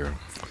another girl.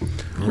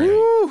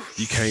 Woo.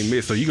 You can't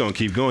miss, so you going to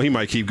keep going. He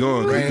might keep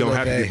going because he's going to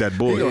have to get that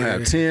boy. You gonna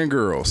have 10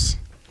 girls.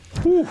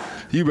 Whew.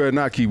 You better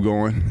not keep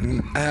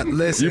going.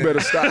 Listen. You better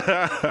stop.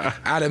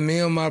 Out of me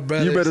and my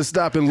brothers. You better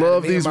stop and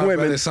love these women.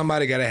 Brothers,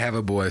 somebody got to have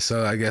a boy,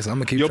 so I guess I'm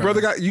going to keep Your trying.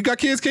 brother you got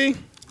kids, King?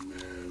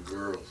 Man,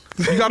 girls.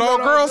 You got all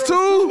girls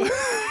too?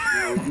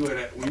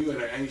 When you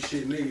ain't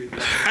shit nigga.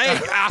 Hey,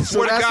 I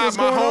swear to that's God, what's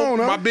going on,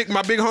 huh? my big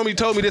homie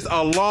told me this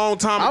a long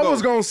time ago. I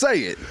was gonna say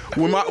it.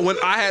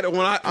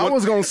 I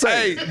was gonna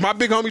say Hey, my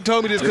big homie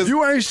told me this If because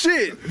you ain't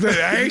shit,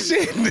 I ain't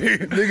shit,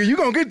 nigga. nigga, you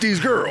gonna get these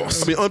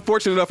girls. I mean,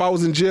 unfortunate enough, I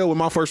was in jail when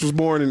my first was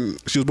born,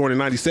 and she was born in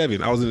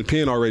 '97. I was in the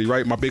pen already,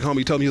 right? My big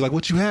homie told me, he's like,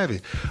 "What you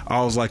having?"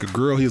 I was like, "A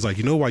girl." He was like,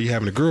 "You know why you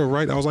having a girl,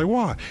 right?" I was like,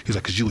 "Why?" He's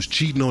like, "Cause you was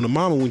cheating on the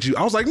mama when you."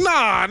 I was like,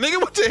 "Nah, nigga,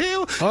 what the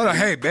hell?" Hold on,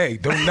 hey,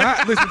 do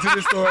not listen to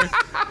this story.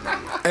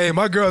 Hey,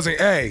 my girls ain't.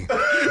 Hey,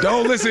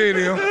 don't listen to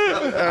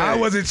them. I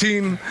wasn't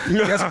cheating.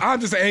 I'm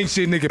just an ain't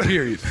shit nigga.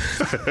 Period.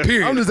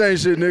 I'm just ain't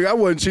shit, nigga. I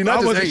wasn't cheating. I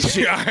just wasn't ain't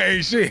shit. I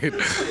ain't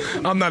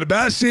shit. I'm not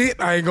about shit.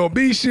 I ain't gonna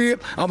be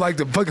shit. I'm like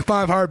the fucking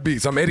 5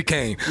 heartbeats. I'm Eddie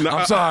Kane.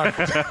 I'm sorry.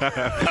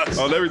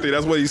 On everything.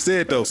 That's what he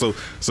said though. So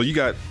you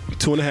got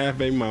 2.5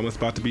 baby mamas,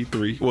 about to be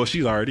 3. Well,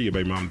 she's already a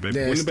baby mama. Baby.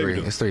 Yeah, When it's the baby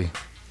 3. due? It's 3.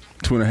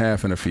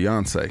 2.5 and a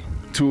fiance.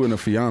 2 and a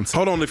fiance.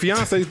 Hold on, the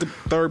fiance's the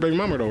 3rd baby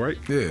mama though, right?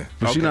 Yeah.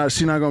 But she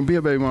not gonna be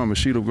a baby mama.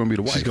 She's gonna be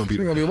the wife. She's gonna be.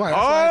 She's gonna be white.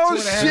 Oh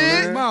That's why 2.5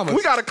 shit! baby mamas.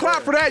 We got to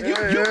clap for that. You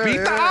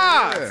beat the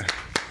odds.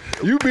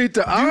 You beat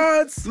the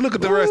odds. Look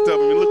at the rest of them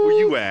and look where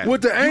you at.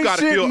 With the you ain't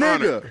gotta shit feel nigga.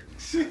 honored.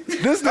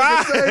 This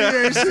nigga say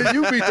he ain't shit.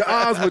 You beat the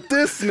odds with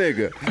this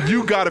nigga.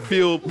 You gotta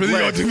feel Really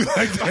gonna blessed. do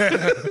like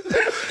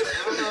that?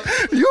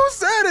 You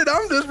said it.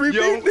 I'm just Yo,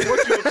 repeating.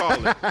 what you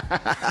call it?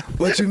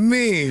 What you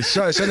mean? She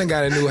done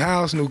got a new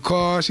house, new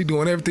car. She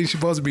doing everything she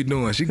supposed to be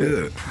doing. She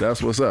good.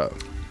 That's what's up.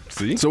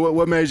 See? So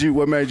what made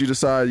you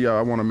decide, yo,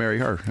 I want to marry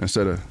her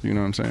instead of, you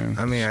know what I'm saying?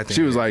 I mean, I think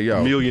she was like,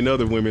 yo, A million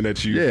other women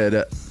that you. yeah,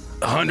 that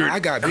 100, I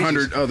got bitches.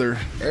 100 other.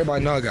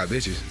 Everybody know I got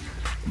bitches.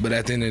 But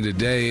at the end of the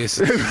day, it's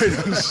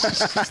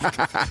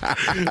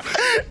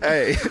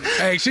Hey,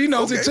 hey, she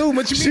knows it too.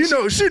 But you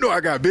mean she know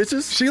I got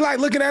bitches. she like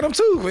looking at them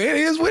too. It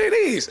is what it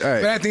is. Hey.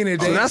 But at the end of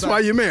the day, So that's it's why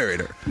like- you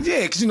married her.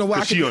 Yeah, because you know what?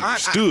 I She can be,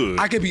 understood.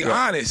 I can be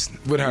honest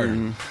with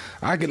her.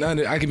 I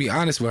can be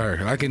honest with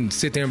her. I can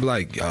sit there and be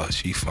like, yo,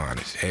 she fine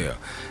as hell.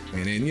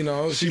 And then, you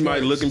know, She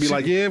might look and be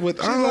like, yeah,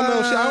 but I don't know.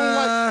 I don't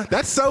like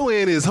that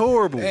sew-in is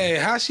horrible. Hey,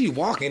 how she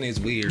walking is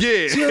weird. Yeah.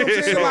 You know what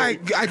I'm saying?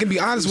 Like, I can be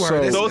honest with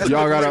her. So That's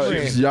y'all my got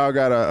friend. y'all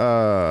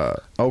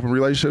got open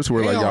relationships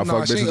where like Hell y'all no,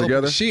 fuck she ain't bitches open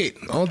together?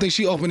 Shit. The only thing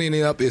she opening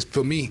it up is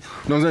for me.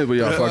 No, I'm saying, but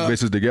y'all fuck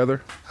bitches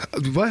together.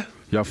 What?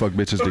 Y'all fuck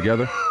bitches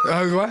together.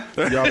 What?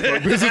 Y'all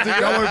fuck bitches together.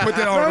 Y'all want to put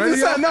that on I'm,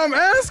 radio? I'm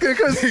asking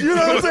because you know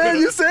what I'm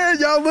saying. You said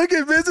y'all look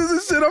at bitches and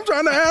shit. I'm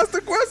trying to ask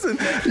the question.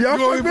 Y'all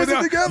You want fuck me to put bitches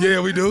that- together?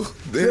 Yeah, we do.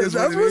 That's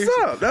what's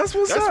up. That's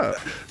what's up.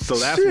 So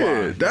that's Shit,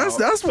 why.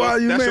 That's why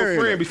you That's married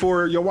your friend her.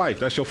 before your wife.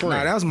 That's your friend.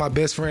 Nah, that was my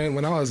best friend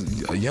when I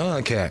was a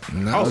young cat.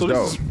 Nah, Oh, so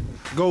That's this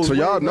goes So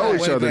y'all way know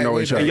back. each other, know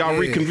each other. And y'all Yeah.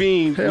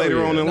 reconvene Hell later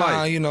yeah. on in Nah,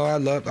 life. you know, I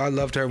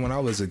loved her when I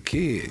was a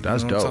kid.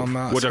 That's you know dope. What I'm talking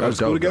about? What y'all go to That's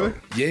school dope,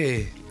 together?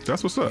 Yeah.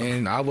 That's what's up.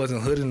 And I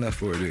wasn't hood enough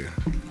for it.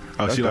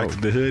 Oh, she dope.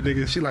 liked the hood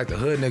niggas? She liked the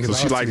hood niggas. So I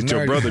she was liked too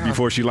your nerdy. brother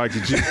before she liked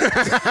you.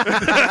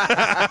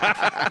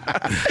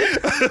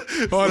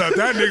 Hold up,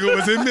 that nigga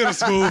was in middle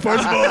school.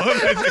 First of all,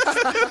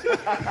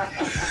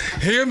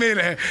 him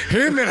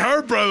and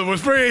her brother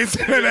was friends.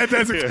 That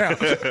doesn't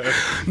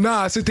count.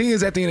 Nah, so the thing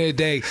is, at the end of the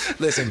day,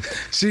 listen,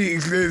 she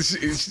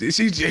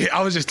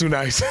I was just too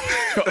nice.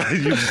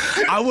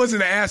 I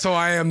wasn't the asshole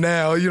I am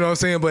now. You know what I'm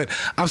saying? But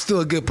I'm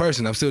still a good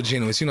person. I'm still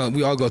genuine. You know,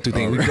 we all go through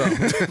things. We grow.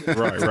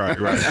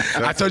 Right.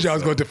 I told you I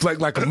was going to deflect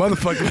like a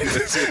motherfucker.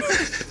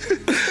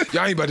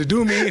 Y'all ain't about to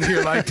do me in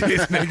here like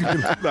this,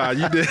 nigga. Nah,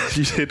 you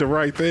did the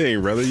right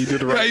thing, brother. You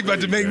did the right Y'all ain't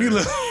about to make me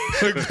look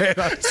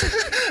bad.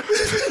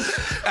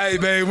 Hey,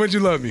 babe, when'd you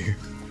love me?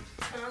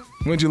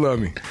 When'd you love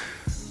me?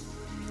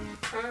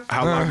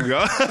 How long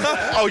ago?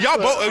 Oh, y'all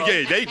both. Oh,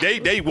 yeah,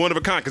 they one of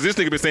a kind. Because this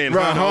nigga been saying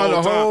Right, hun the hun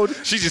whole the whole-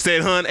 time. She just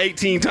said hun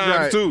 18 times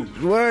Right. too.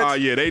 What? Oh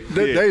yeah, They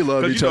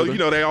love 'Cause each you know, other. You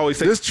know they always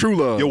say This true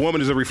love. Your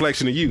woman is a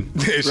reflection of you.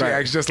 She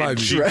acts just like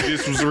me.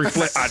 This was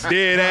a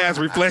dead ass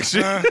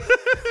reflection.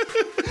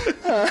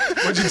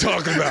 What you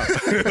talking about?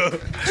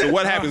 So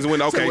what happens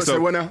when? Okay, Say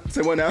what now?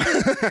 Say what now?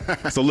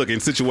 So look, in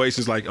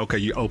situations like, okay,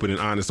 you're open and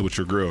honest with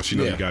your girl. She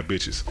know you got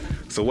bitches.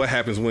 So what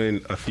happens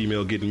when a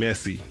female get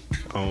messy?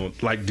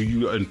 Like, do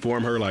you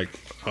inform her like,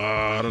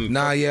 I don't?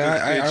 Nah,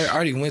 I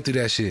already went through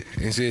that shit.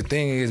 And so the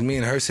thing is, me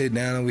and her sit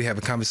down and we have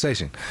a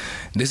conversation.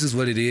 This is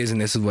what it is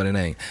and this is what it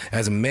ain't.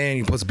 As a man,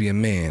 you're supposed to be a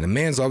man. A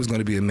man's always going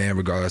to be a man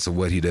regardless of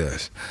what he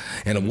does.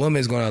 And a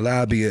woman is going to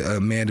allow a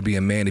man to be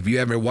a man. If you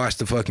ever watched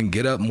the fucking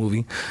Get Up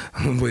movie,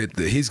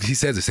 he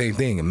says the same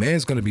thing. A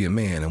man's going to be a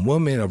man. A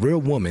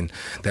real woman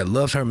that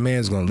loves her man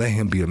is going to let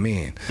him be a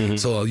man. Mm-hmm.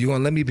 So you're going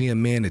to let me be a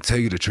man to tell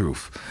you the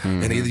truth.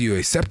 Mm-hmm. And either you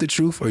accept the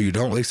truth or you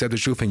don't accept the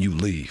truth and you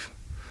leave.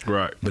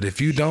 Right. But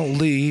if you don't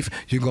leave,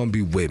 you're going to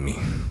be with me.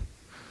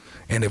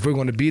 And if we're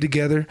going to be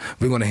together,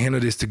 we're going to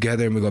handle this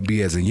together and we're going to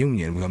be as a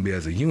union. We're going to be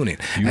as a unit.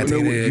 You At the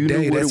end of the day,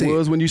 knew what that's it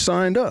was when you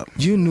signed up.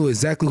 You knew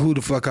exactly who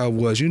the fuck I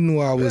was. You knew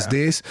I was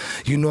this.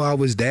 You knew I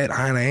was that.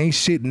 I ain't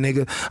shit,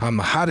 nigga. I'm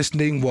the hottest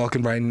thing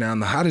walking right now.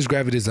 I'm the hottest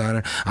graphic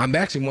designer. I'm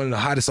actually one of the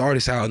hottest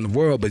artists out in the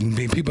world, but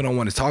people don't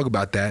want to talk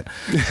about that.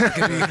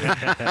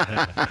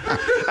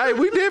 Hey,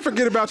 we did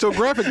forget about your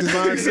graphic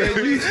design.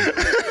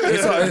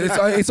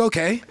 It's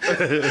okay.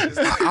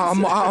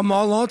 I'm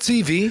all on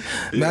TV.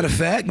 Matter of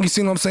fact, you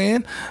see what I'm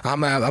saying?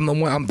 I'm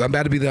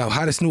about to be the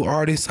hottest new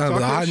artist. I'm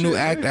the hottest new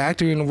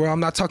actor in the world. I'm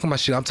not talking my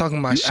shit. I'm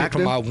talking my shit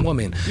from my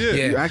woman. Yeah.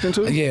 You acting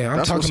too? Yeah,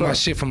 I'm talking my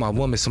shit from my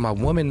woman. So my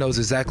woman knows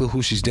exactly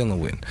who she's dealing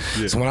with.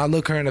 Yeah. So when I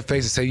look her in the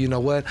face and say, you know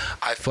what?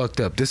 I fucked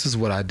up. This is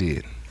what I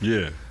did.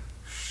 Yeah.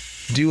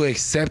 Do you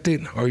accept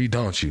it or you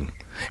don't you?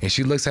 And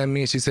she looks at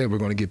me and she said, we're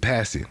going to get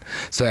past it.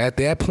 So at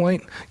that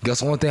point,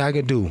 guess the only thing I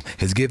can do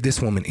is give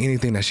this woman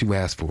anything that she would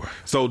ask for.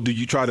 So do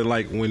you try to,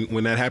 like,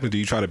 when that happens, do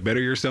you try to better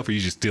yourself or you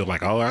just still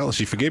like, oh, well,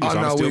 she forgive me, so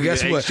I'm still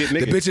guess what? The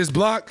bitch is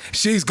blocked.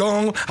 She's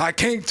gone. I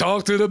can't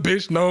talk to the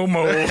bitch no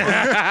more.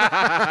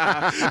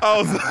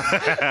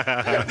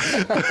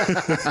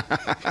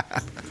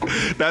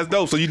 That's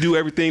dope. So you do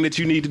everything that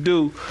you need to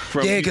do.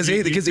 Because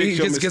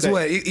guess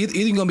what? Either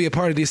you're going to be a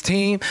part of this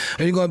team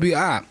or you're going to be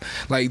op.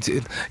 Like,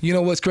 you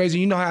know what's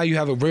crazy? You know how you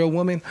have a real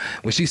woman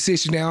when she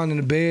sits you down in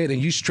the bed and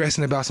you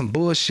stressing about some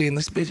bullshit and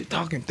this bitch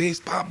talking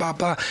this, blah, blah,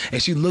 blah,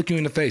 and she look you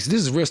in the face.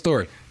 This is a real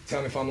story. Tell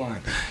me if I'm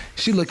lying.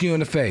 She look you in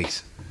the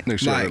face.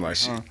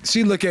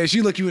 She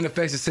look you in the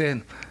face and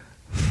said,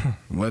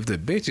 well, if the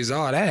bitch is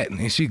all that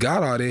and she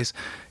got all this,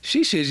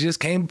 she should just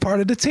came part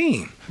of the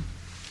team.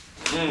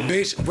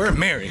 Bitch, we're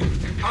married.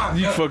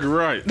 You fucking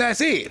right.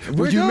 That's it.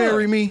 Would you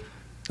marry me?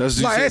 That's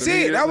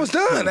it. That was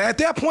done. At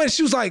that point,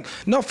 she was like,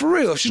 no, for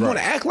real. She's going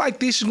to act like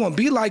this. She's going to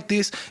be like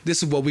this.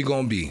 This is what we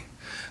going to be.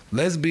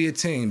 Let's be a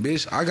team,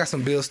 bitch. I got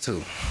some bills,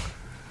 too.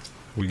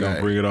 We going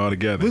to bring it all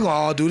together. We going to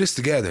all do this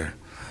together.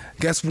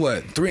 Guess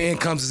what? 3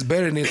 incomes is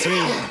better than 2.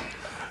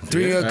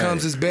 3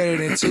 incomes is better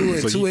than 2,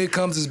 and 2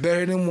 incomes is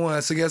better than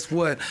 1. So guess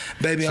what,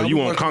 baby? So you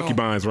want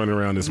concubines running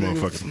around this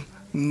motherfucker?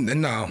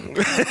 No.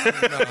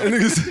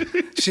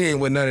 She ain't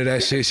with none of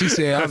that shit. She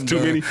said, I'm too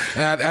many.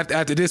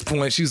 After this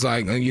point, she's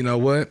like, you know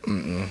what?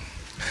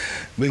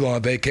 We go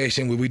on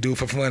vacation. What we do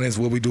for fun is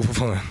what we do for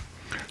fun.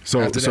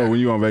 So when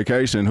you on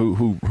vacation,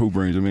 who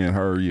brings them in?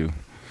 Her or you?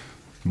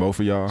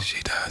 Both of y'all?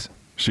 She does.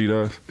 She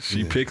does?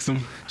 She picks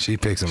them? She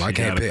picks them. I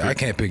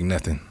can't pick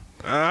nothing.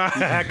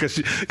 Cause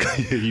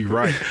you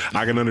right.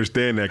 I can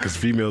understand that because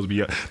females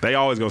they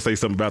always gonna say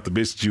something about the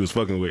bitch that you was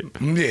fucking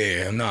with.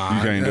 Yeah, nah.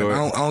 You can't do it.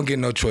 I don't get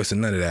no choice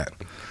in none of that.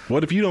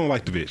 What if you don't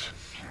like the bitch?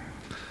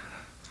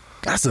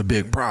 That's a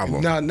big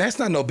problem. No, that's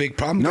not no big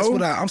problem. No? That's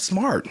what I'm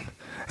smart.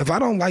 If I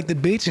don't like the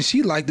bitch and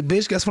she like the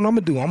bitch, guess what I'm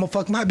gonna do? I'm gonna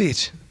fuck my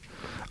bitch.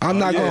 I'm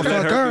not gonna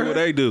fuck her. Do what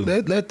they do.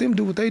 Let them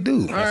do what they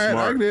do. All right,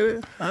 I did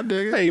it. I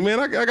dig it. Hey man,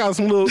 I got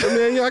some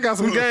I got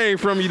some game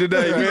from you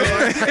today, man.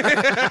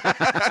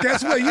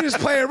 Guess what? You just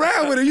play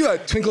around with her. You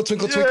like twinkle,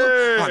 twinkle, twinkle.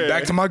 Yeah. I'm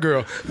back to my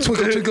girl.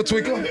 Twinkle, twinkle,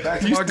 twinkle.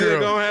 Back to You my still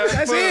girl. gonna have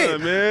That's fun, it,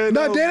 man.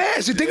 No, dead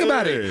ass. You think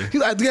about it. You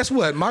like, guess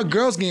what? My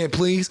girl's getting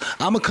pleased.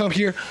 I'm gonna come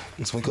here.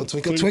 Twinkle,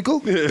 twinkle, twinkle.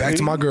 Back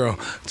to my girl.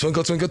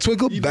 Twinkle, twinkle,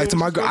 twinkle. Back to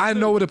my girl. I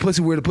know where the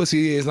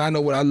pussy is, and I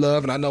know what I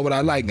love, and I know what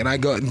I like,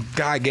 and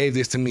God gave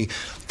this to me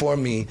for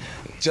me.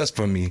 Just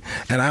for me.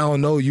 And I don't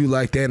know you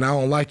like that, and I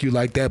don't like you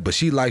like that, but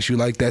she likes you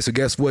like that. So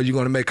guess what? You're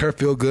going to make her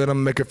feel good. I'm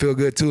going to make her feel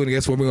good too. And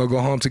guess what? We're going to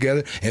go home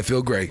together and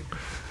feel great.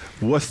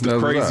 What's the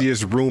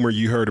craziest rumor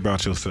you heard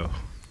about yourself?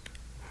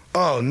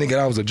 Oh, nigga,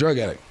 I was a drug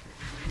addict.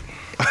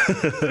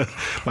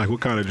 Like what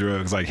kind of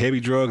drugs? Like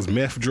heavy drugs,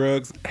 meth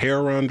drugs,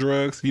 heroin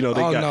drugs? You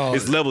know,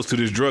 it's levels to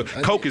this drug.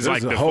 Coke is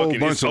like the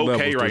fucking, it's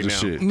okay right now.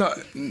 Shit. No,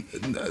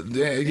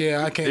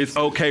 yeah, I can't. It's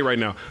okay right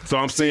now. So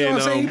I'm saying, you know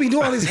what I'm saying? You be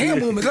doing all these hand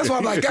movements. That's why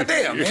I'm like,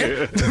 goddamn,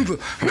 man.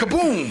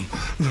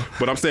 Kaboom.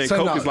 But I'm saying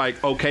Coke is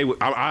like okay.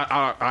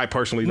 I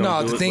personally don't do it.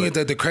 No, the thing is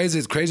that the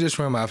craziest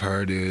rumor I've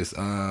heard is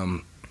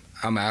I'm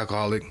an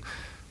alcoholic.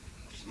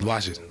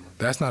 Watch it.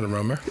 That's not a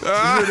rumor.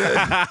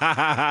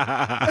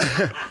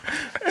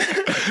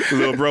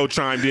 Little bro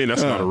chimed in.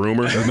 That's not a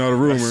rumor. That's not a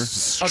rumor.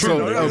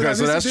 True.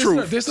 So that's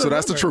truth. So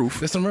that's the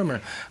truth. That's a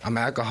rumor. I'm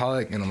an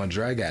alcoholic and I'm a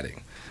drug addict.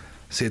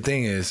 See, the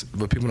thing is,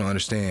 what people don't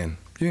understand,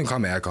 You can call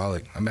me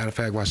alcoholic. As a matter of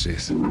fact, watch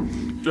this.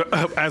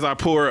 As I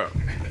pour up.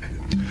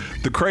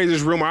 The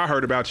craziest rumor I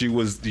heard about you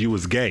was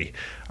gay.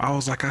 I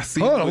was like, I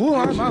see. Hold on,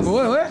 what?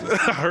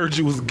 I heard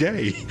you was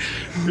gay.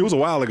 It was a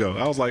while ago.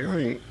 I was like,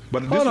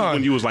 but this Hold is on.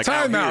 when you was like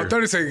Time out.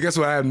 30 seconds. Guess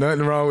what? I have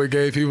nothing wrong with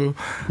gay people.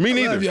 Me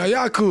neither.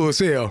 Y'all cool as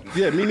hell.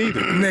 Yeah, me neither.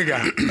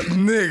 Nigga.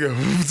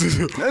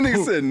 That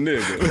nigga said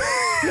nigga.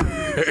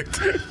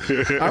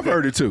 I've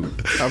heard it too.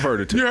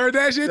 You heard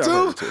that shit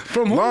too?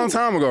 From who? Long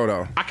time ago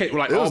though. I can't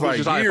like it was all like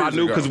if I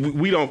knew because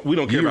we don't care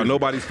about Years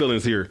nobody's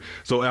feelings here.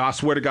 So I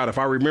swear to God, if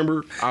I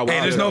remember, I will.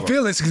 Hey, there's no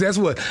feelings because that's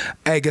what.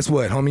 Hey, guess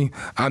what, homie?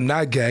 I'm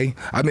not gay.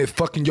 I've been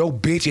fucking your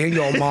bitch and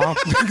your mom.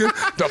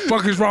 The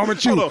fuck is wrong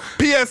with you? Hold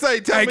on.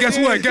 PSA. Hey, guess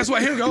what? Guess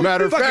what? Here we go.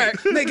 Matter of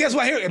fact. Nigga, guess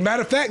what? Here.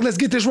 Matter of fact, let's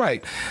get this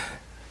right.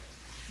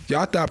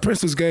 Y'all thought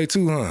Prince was gay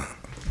too, huh?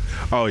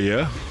 Oh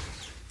yeah,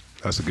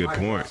 that's a good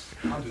point.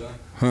 I'm done.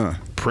 Huh.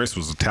 Prince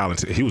was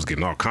talented. He was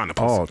getting all kind of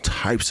pussy. All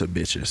types of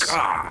bitches.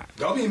 God.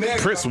 Don't be mad.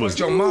 Prince was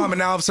your mom, and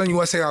now all of a sudden you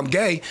want to say I'm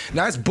gay.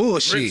 Now that's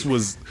bullshit.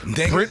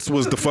 Prince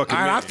was the fucking.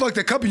 I fucked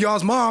a couple of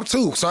y'all's mom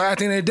too. So at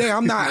the end of the day,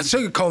 I'm not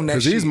sugarcoating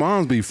that shit. Because these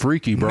moms be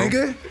freaky, bro.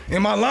 Nigga,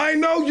 am I lying?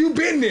 No, you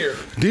been there.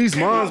 These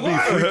moms be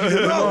freaky.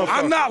 No,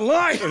 I'm not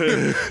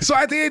lying. So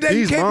at the end of the day,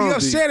 you can't be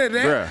upset at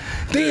that.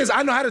 Thing is,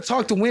 I know how to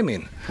talk to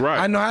women. Right.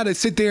 I know how to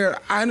sit there.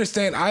 I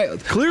understand.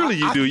 Clearly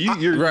you do.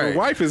 Your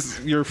wife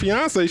is your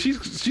fiance. She's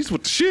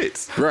with the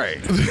shits.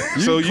 Right.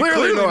 So you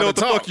clearly know what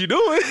the fuck you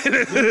doing.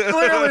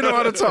 Clearly know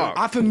how to talk.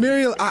 I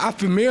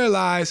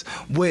familiarize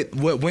with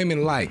what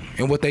women like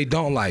and what they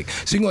don't like.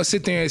 So you're gonna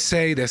sit there and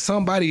say that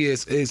somebody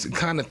is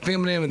kind of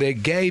feminine and they're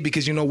gay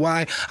because you know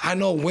why? I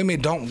know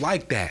women don't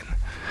like that.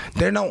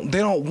 They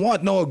don't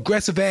want no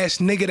aggressive ass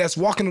nigga that's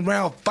walking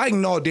around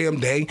fighting all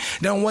damn day.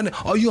 They don't want.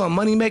 Oh, you a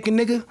money making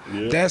nigga?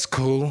 Yeah. That's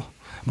cool.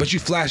 But you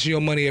flashing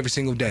your money every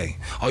single day.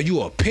 Oh,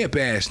 you a pimp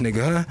ass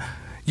nigga, huh?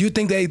 You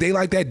think they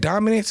like that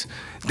dominance?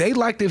 They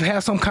like to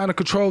have some kind of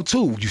control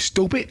too. You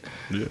stupid.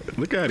 Yeah,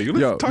 look at it.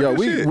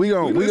 We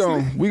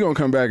gonna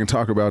come back and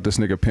talk about this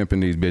nigga pimping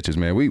these bitches,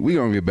 man. We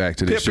gonna get back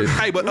to this shit.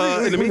 Hey, but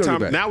in the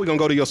meantime, now we gonna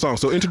go to your song.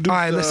 So introduce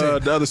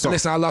the other song.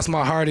 Listen, I lost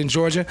my heart in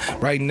Georgia.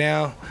 Right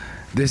now,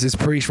 this is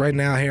Preach right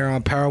now here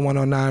on Power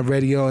 109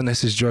 Radio, and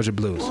this is Georgia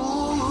Blues.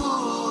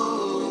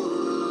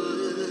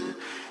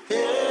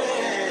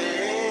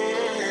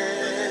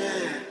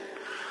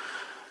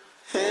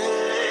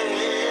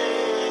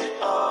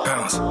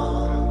 Bounce.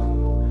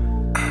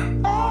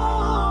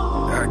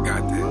 I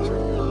got this.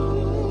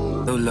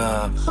 New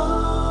love.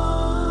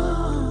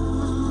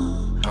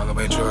 All the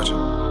way Georgia.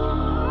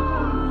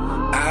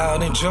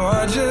 Out in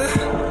Georgia,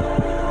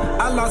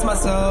 I lost my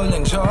soul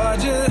in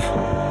Georgia.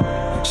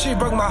 She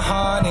broke my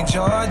heart in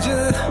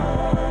Georgia.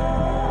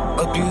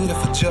 A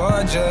beautiful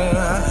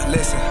Georgia.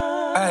 Listen,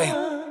 hey.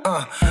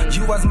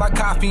 You was my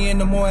coffee in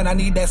the morning, I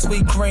need that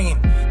sweet cream.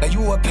 Now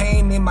you a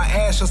pain in my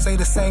ass, she'll say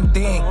the same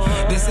thing.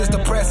 This is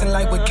depressing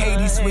like with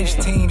Katie switched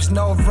teams.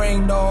 No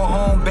ring, no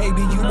home,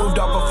 baby, you moved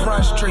off a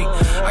front street.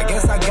 I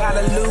guess I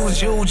gotta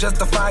lose you just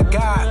to find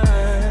God.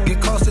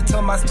 Get closer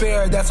to my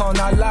spirit, that's on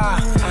our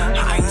lie.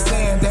 I ain't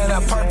saying that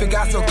I'm perfect,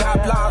 I still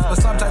got flaws. But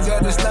sometimes, yeah,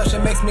 this love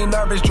shit makes me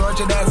nervous,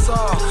 Georgia, that's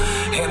all.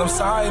 And I'm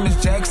sorry,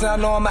 Miss Jackson, I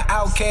know I'm an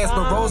outcast,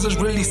 but roses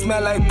really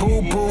smell like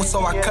boo-boo,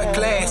 so I cut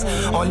glass.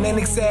 On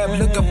Lennox Ave,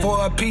 looking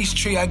for a peach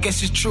tree, I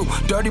guess it's true.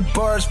 Dirty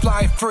birds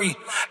fly free.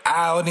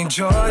 Out in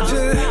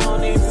Georgia,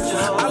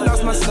 I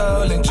lost my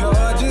soul in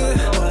Georgia.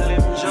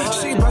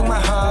 She broke my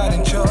heart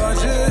in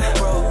Georgia.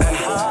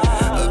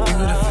 A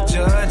beautiful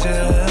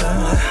Georgia.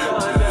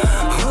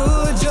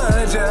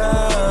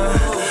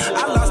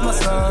 I lost my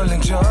soul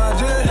in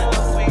Georgia.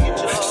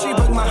 She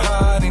broke my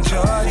heart in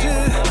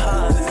Georgia.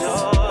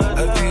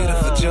 A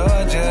beautiful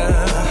Georgia.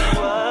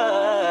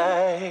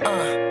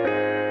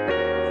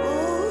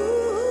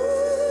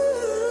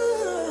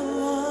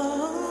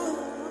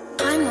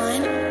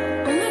 Timeline.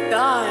 Oh my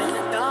God.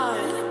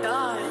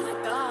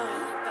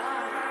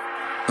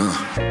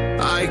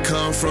 I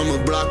come from a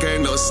block,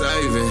 ain't no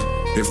saving.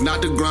 If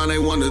not the ground, they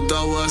wanna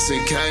throw us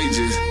in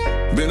cages.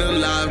 Been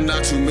alive,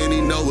 not too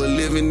many know what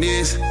living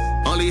is.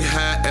 Only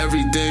had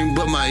everything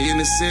but my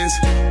innocence.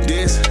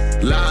 This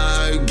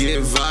life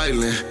get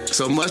violent.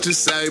 So much to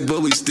say,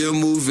 but we still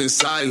move in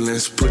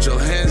silence. Put your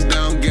hands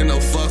down, get no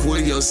fuck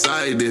where your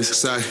side is.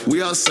 Say,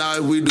 we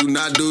outside, we do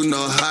not do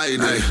no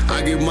hiding.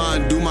 I get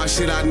mine, do my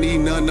shit, I need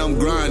none, I'm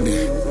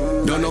grinding.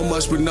 Don't know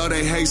much, but know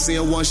they hate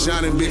seeing one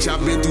shining. Bitch, I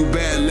been through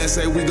bad, let's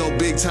say we go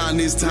big time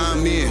this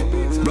time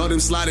in. Bro, them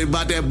sliding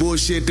about that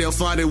bullshit, they'll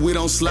find it, we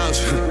don't slouch.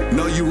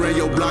 Know you ran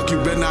your block, you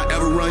better not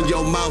ever run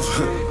your mouth.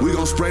 We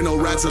gon' spray no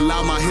rats,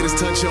 allow my hitters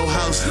touch your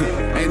house.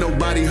 Ain't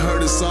nobody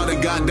heard us, all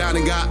that got down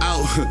and got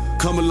out.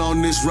 Come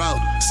along this route,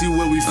 see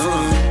where we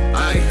from.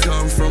 I ain't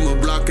come from a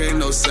block, ain't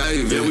no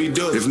saving. Yeah, we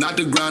do. If not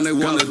the ground, they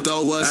wanna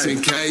throw us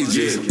in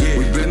cages.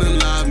 We been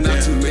alive,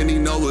 not too many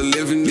know what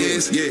living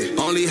is.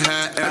 Only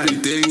had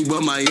everything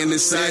but my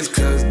innocence.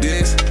 Cause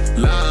this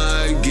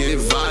life get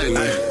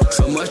violent.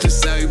 So much to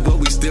say, but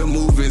we still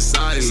move in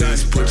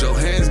silence. Put your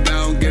hands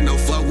down, get no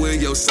fuck where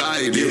your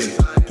side is.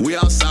 We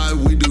outside,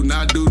 we do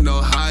not do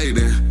no hiding.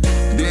 fighting.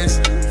 This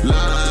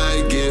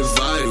life get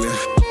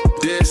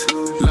violent. This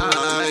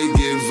life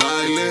get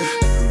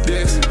violent.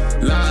 This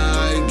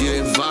life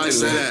get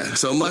violent.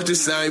 So much to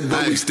say,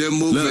 but we still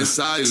moving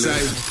silent.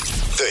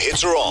 The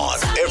hits are on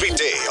every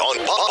day on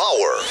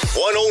Power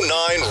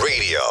 109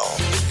 Radio.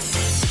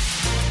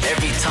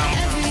 Every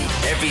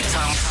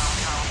time.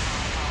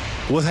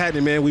 What's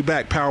happening, man? We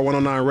back. Power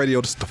 109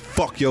 Radio. This is the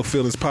Fuck Your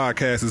Feelings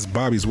podcast. It's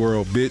Bobby's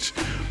World, bitch.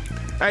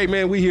 Hey,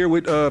 man, we here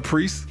with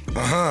Priest.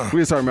 We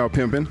was talking about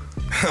pimping.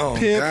 Oh,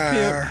 Pimp.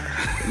 God.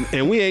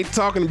 And we ain't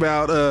talking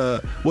about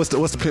what's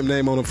the pimp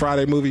name on the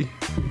Friday movie?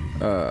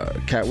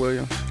 Cat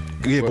Williams.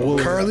 Yeah, but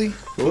Curly?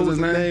 What was his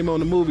name on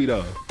the movie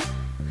though?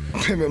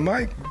 Pimpin'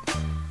 Mike.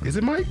 Is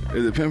it Mike?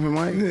 Is it Pimpin'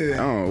 Mike? Yeah. I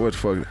don't know what the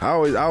fuck. I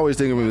always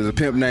think of him as a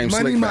pimp named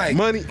Money Slickback. Mike.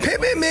 Money.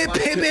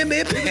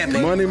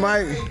 Pimpin'.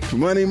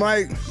 Money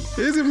Mike.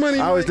 Is it Money?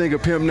 I always think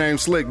of pimp named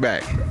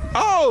Slickback.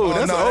 Oh,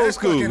 that's old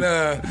school. Fucking,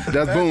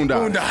 That's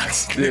Boondocks.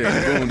 Boondocks.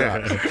 Yeah,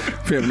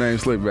 Boondocks. Pimp named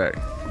Slickback.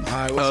 All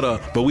right, Hold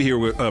up. But we here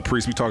with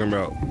Priest. We're talking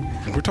about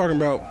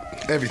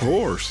everything.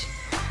 Horse.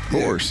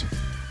 What's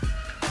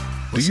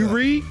Do you up?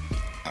 read?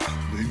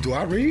 Do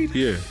I read?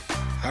 Yeah.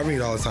 I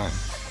read all the time.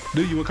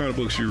 Do you? What kind of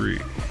books you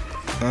read?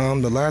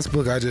 The last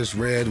book I just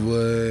read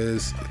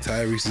was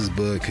Tyrese's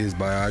book, his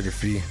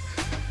biography.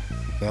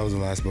 That was the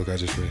last book I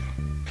just read.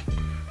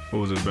 What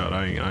was it about?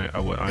 I ain't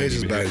It's just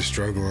even about hear. his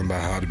struggle and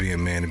about how to be a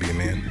man.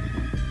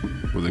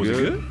 Was it Was it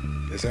good?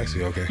 good? It's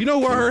actually okay. You know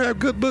who I heard have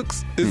good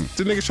books? Is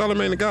the nigga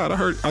Charlamagne the God.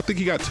 I think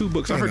he got 2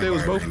 books. I heard they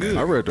was both good.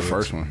 I read the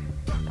first one.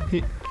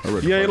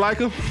 You ain't like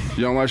him?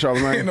 You don't like Ain't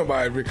Charlamagne?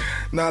 nobody.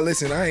 Nah,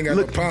 listen, I ain't got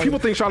Look, no problem. people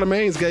think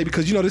Charlamagne's gay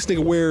because you know this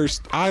nigga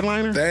wears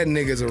eyeliner. that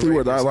nigga's a He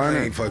wears rapist. I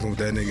eyeliner? ain't fucking with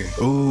that nigga.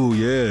 Oh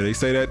yeah, they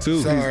say that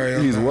too.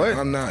 Sorry, he's I'm not, what?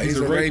 I'm not. He's He's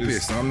a a rapist.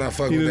 rapist. I'm not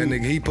fucking He with that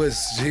didn't- nigga. He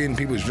puts shit in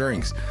people's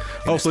drinks.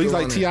 Oh, so he's still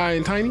like on T.I.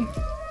 and Tiny?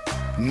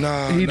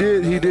 Nah, He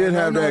did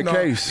have that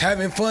case.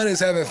 Having fun is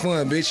having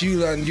fun, bitch.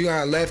 You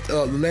got left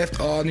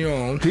on your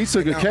own. He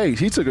took a case.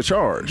 He took a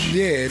charge.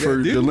 Yeah, for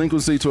that-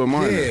 delinquency to a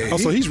minor. Yeah. Oh,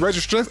 so he's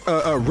registered sex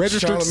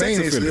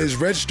Charlamagne offender is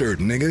registered,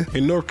 nigga.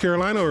 in North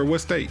Carolina or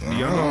what state? I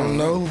don't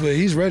know, but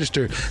he's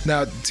registered.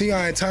 Now,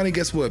 T.I. and Tiny,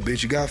 guess what,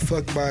 bitch? You got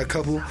fucked by a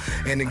couple,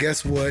 and then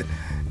guess what?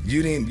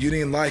 You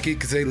didn't like it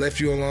because they left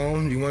you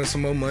alone. You wanted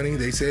some more money.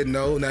 They said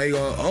no. Now you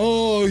going,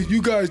 oh,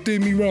 you guys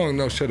did me wrong.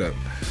 No, shut up.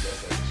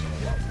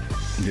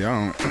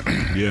 Yeah,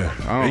 Yeah,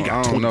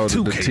 I don't know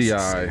the cases.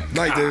 T.I.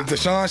 Like the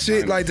Sean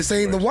shit, like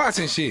the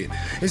Watson shit.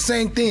 It's the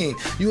same thing.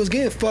 You was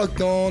getting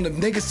fucked on. The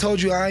niggas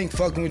told you I ain't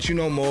fucking with you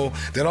no more.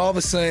 Then all of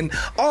a sudden,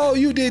 oh,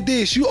 you did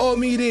this. You owe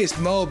me this.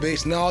 No,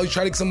 bitch. No, you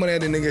try to get some money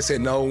out of the nigga said,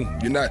 no,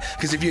 you're not.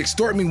 Because if you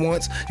extort me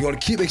once, you're going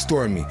to keep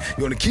extorting me.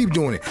 You're going to keep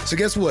doing it. So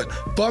guess what?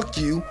 Fuck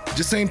you.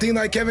 Just same thing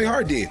like Kevin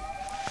Hart did.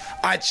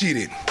 I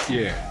cheated.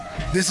 Yeah.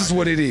 This is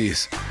what it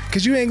is.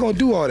 Because you ain't going to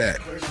do all that.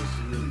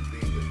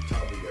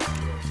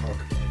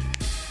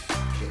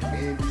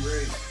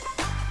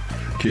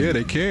 Yeah,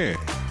 they can.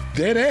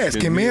 Dead ass.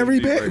 Can man be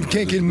raped?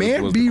 Can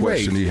man was be the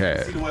question raped? he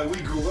had. The way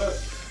we grew up.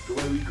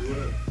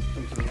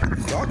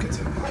 Talking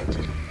to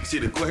me. See,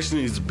 the question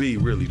is to be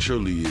really,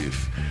 truly,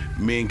 if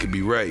men can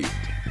be raped.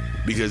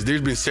 Because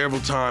there's been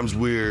several times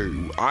where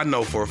I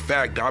know for a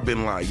fact I've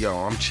been like, yo,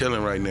 I'm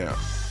chilling right now.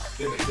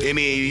 And then,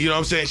 you know what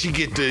I'm saying? She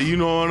get to, you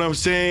know what I'm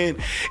saying?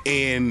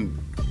 And,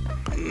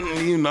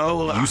 you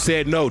know. You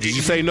said no. Did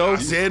you say no? I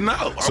said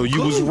no. So I'm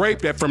you was cool.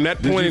 raped from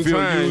that Did point you in feel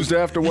time. used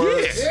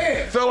afterwards?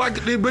 Yeah. Felt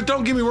like, but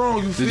don't get me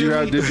wrong. You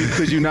feel me?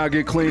 Could you not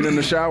get clean in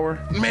the shower?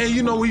 Man,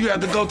 you know when you have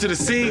to go to the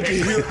sink. And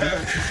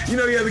you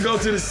know you have to go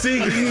to the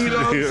sink. You know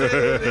what I'm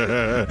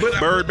saying? But,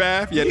 Bird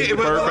bath? Yeah, but,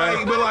 bird like,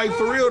 bath. but like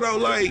for real though,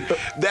 like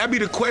that be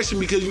the question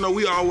because you know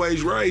we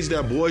always raised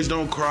that boys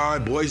don't cry,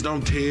 boys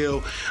don't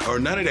tell, or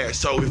none of that.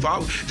 So if I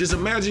just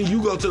imagine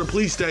you go to the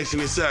police station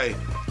and say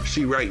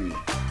she raped me.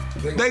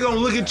 They gonna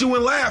look at you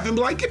and laugh and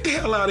be like, "Get the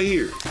hell out of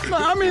here!" No,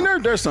 I mean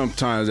there's some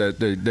times that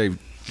they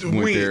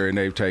went there and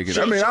they've taken.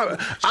 I mean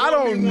I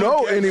don't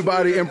know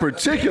anybody in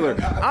particular.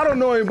 I don't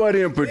know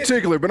anybody in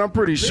particular, but I'm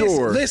pretty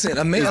sure. Listen,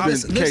 a man.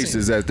 there's been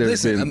cases that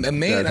there's been. a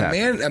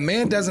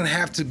man doesn't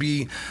have to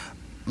be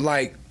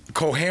like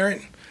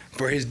coherent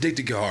for his dick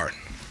to get hard.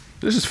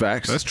 This is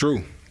facts. That's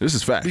true. This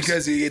is facts.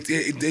 Because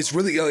it's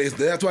really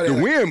that's why the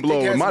wind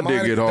blowing, has my a mind-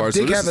 dick get hard. The So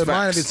dick this has is a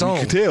mind of facts. its own. You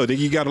can tell. Nigga,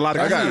 you got a lot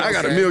of. I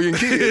got a million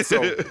kids.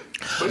 So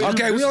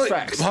Okay, we only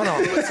hold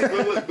on.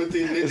 But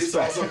then this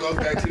also goes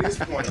back to this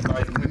point.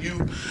 Like when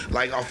you,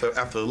 like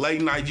after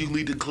late night, you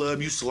leave the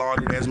club, you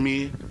slaughtered as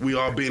men. We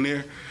all been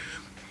there.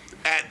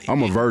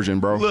 I'm a virgin,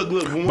 bro.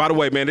 Look. By the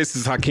way, man, this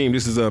is Hakeem.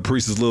 This is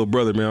Priest's little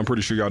brother, man. I'm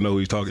pretty sure y'all know who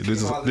he's talking.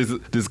 This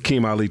is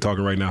Keem Ali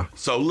talking right now.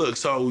 So look,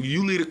 so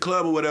you leave the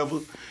club or whatever,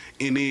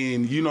 and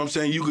then you know what I'm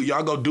saying.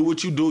 Y'all go do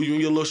what you do. You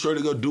and your little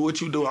shorty go do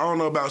what you do. I don't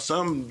know about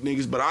some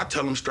niggas, but I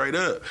tell them straight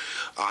up.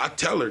 I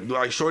tell her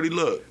like, shorty,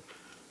 look,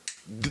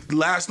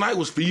 last night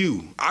was for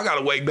you. I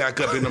gotta wake back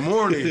up in the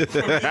morning.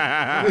 Because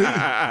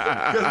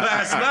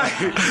last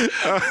night,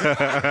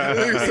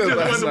 you just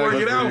wasn't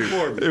working out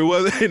for me. It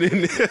wasn't.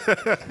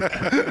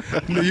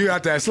 You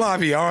got that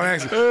sloppy. All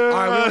right, we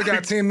only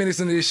got 10 minutes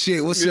into this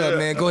shit. What's up,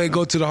 man? Go ahead,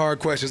 go to the hard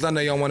questions. I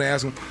know y'all want to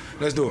ask them.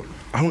 Let's do it.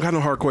 I don't got no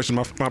hard question.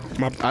 My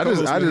I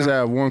just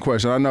have one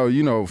question. I know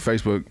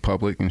Facebook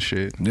public and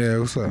shit. Yeah,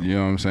 what's up? You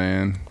know what I'm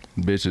saying?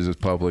 Bitches is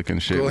public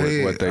and shit. Go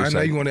ahead. What they I say.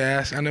 know you want to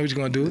ask. I know what you're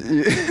gonna do.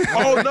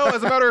 Oh no!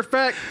 As a matter of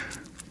fact,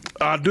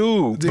 I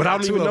do, but I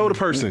don't even know the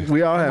person.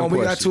 We all have.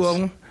 We got two of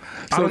them.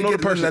 I don't know the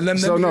person. Let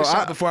me get a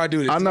shot before I do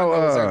this. I know.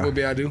 What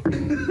I do?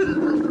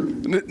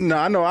 No,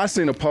 I know. I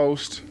seen a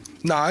post.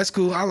 Nah, it's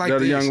cool. I like that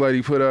this. a young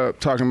lady put up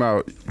talking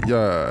about. I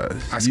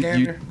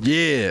scammed her.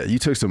 Yeah, you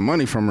took some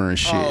money from her and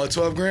shit. Oh,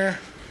 12 grand.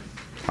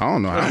 I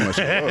don't know how much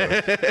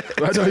it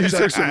was. I know you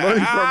took some money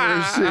from her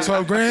and shit.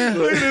 12 grand.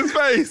 Look at his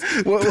face.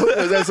 What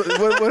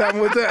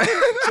happened with that?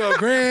 12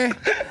 grand.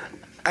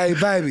 Hey,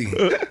 baby,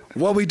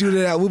 what we do to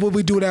that? What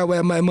we do with that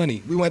with my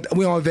money?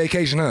 We on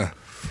vacation, huh?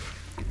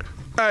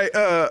 Hey,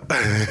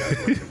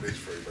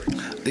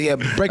 yeah,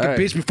 break a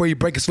bitch before you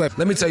break a sweat.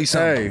 Let me tell you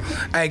something.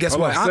 Hey, guess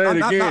what? Say it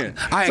again.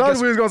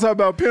 Told we was gonna talk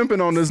about pimping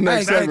on this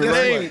next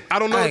segment. I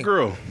don't know the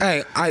girl.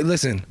 Hey,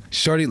 listen,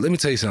 shorty. Let me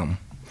tell you something.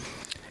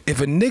 If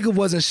a nigga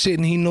wasn't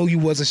shitting, he knew you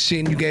wasn't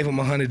shitting. You gave him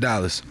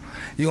 $100.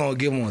 You gonna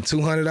give him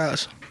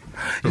 $200?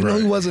 You know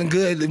he wasn't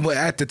good, but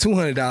at the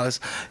 $200,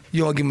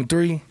 you gonna give him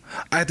 $3.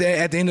 At the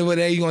end of the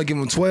day, you gonna give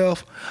him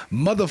 $12.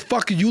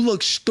 Motherfucker, you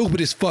look stupid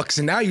as fuck.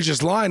 So now you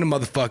just lying to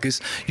motherfuckers.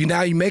 You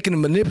making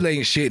them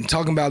manipulating shit and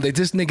talking about that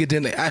this nigga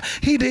didn't.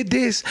 He did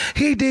this.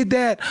 He did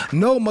that.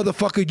 No,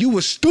 motherfucker, you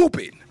was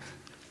stupid.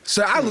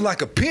 So I look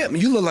like a pimp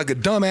and you look like a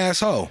dumb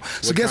asshole.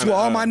 So guess what?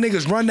 All my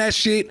niggas run that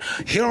shit,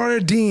 hit on her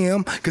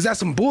DM, because that's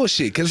some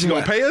bullshit. She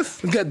gonna pay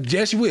us?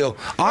 Yes, you will.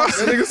 That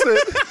nigga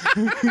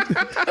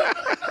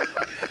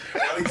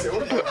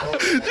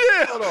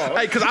Yeah.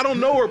 Hey, because I don't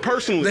know her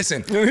personally.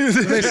 Listen. We're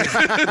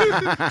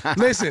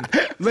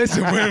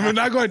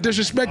not going to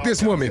disrespect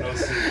this woman.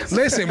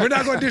 Listen, we're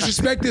not going to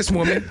disrespect this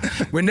woman.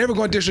 We're never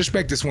going to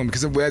disrespect this woman,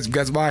 because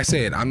that's why I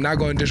said I'm not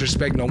going to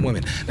disrespect no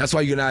woman. That's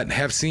why you not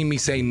have seen me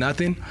say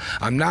nothing.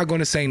 I'm not going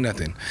to say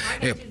nothing. Why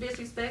can't you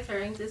disrespect her?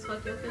 Ain't this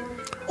fuck your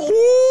feelings?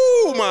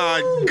 Oh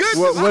my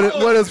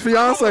goodness! What his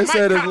fiance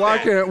said is, why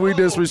can't we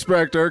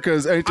disrespect her?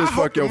 Because ain't this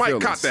fuck your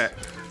feelings? I caught that.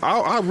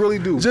 I really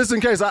do. Just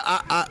in case,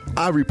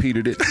 I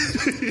repeated it.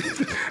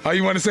 Oh,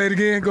 you want to say it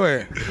again? Go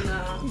ahead.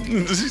 No.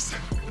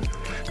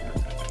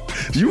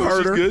 You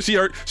heard her. Good. She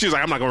heard. She was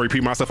like, I'm not gonna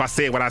repeat myself. I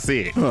said what I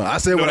said. I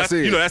said what I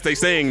said. You know, that's they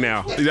saying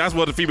now. That's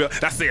what the female.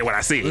 I said what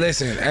I said.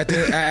 Listen, at the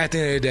end of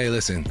the day,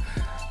 listen.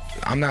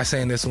 I'm not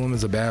saying this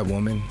woman's a bad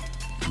woman.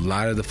 A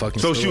lot of the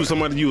fucking. So she was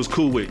somebody you was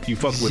cool with. You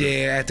fuck with.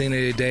 Yeah, at the end of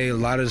the day, a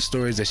lot of the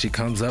stories that she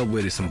comes up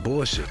with is some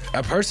bullshit.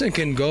 A person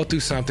can go through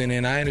something,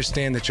 and I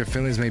understand that your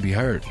feelings may be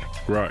hurt.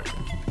 Right.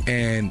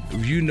 And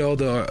you know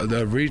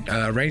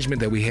the arrangement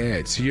that we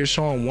had. So you're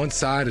showing one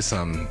side of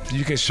something.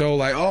 You can show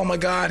like, oh my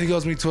God, he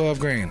owes me 12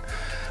 grand.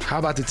 How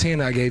about the 10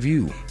 I gave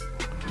you?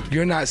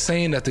 You're not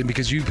saying nothing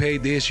because you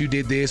paid this, you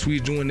did this, we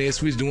was doing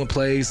this, we was doing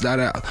plays,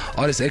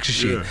 all this extra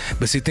shit. Yeah.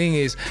 But the thing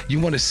is, you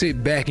want to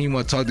sit back and you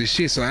want to talk this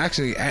shit. So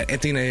actually, at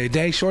the end of the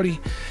day, shorty,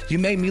 you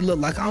made me look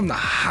like I'm the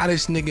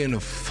hottest nigga in the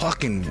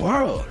fucking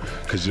world.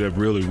 Because that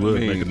really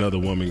would make another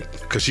woman,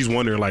 because she's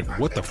wondering like,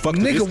 what the fuck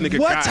did nigga, this nigga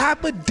what got?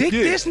 type of dick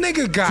this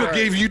nigga got? To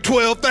give you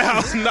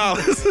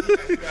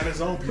 $12,000. Got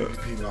his own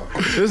PPP loan.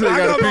 This nigga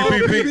got a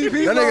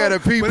PPP. That nigga got a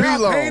PP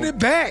loan. Paying it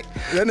back.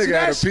 That nigga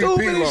got a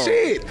PP loan.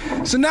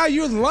 Shit. So now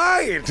you're lying.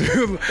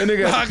 That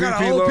nigga got a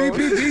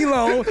PPP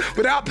loan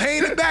without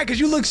paying it back because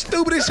you look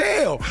stupid as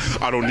hell.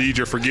 I don't need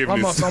your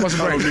forgiveness. I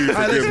don't need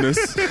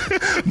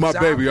forgiveness. My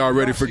baby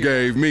already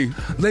forgave me.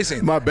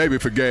 Listen. My baby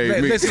forgave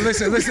me.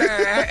 Listen.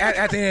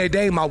 At the end of the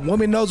day, my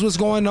woman knows what's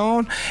going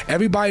on.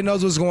 Everybody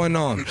knows what's going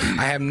on.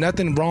 I have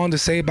nothing wrong to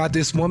say about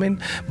this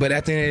woman, but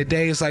at the end of the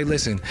day, it's like,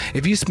 listen,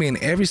 if you spend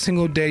every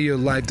single day of your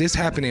life, this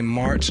happened in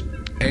March,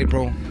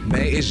 April,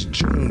 May, it's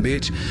June,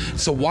 bitch.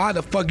 So why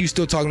the fuck you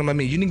still talking about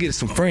me? You need to get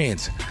some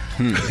friends.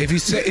 If you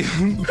say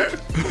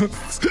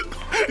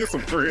get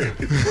some friends.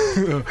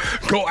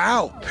 Go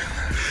out.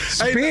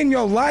 Spend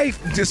your life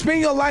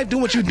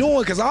doing what you're doing,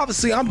 because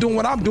obviously I'm doing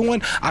what I'm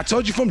doing. I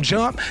told you from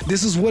jump,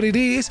 this is what it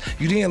is.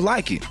 You didn't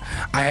like it.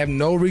 I have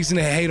no reason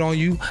to hate on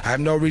you. I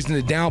have no reason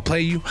to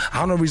downplay you. I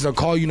have no reason to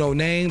call you no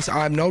names.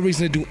 I have no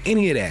reason to do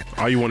any of that.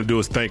 All you want to do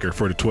is thank her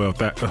for the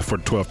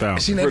 $12,000.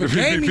 She never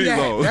gave me that.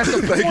 Loan. That's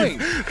the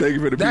point. Thank you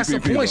for the That's PPP the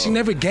point. loan. She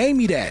never gave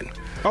me that.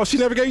 Oh, she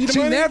never gave you the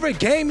money? She never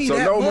gave me so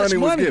that no much money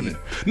was given.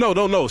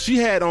 No. She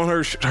had on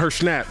her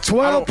snap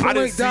 12 I point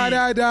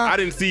I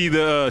didn't see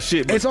the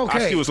shit. But it's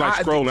okay. She was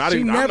like scrolling.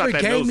 She never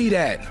gave me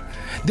that.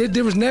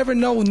 There was never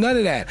none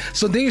of that.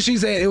 So then she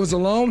said it was a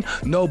loan.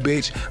 No,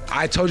 bitch.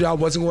 I told you I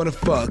wasn't going to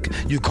fuck.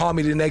 You called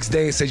me the next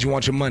day and said you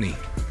want your money.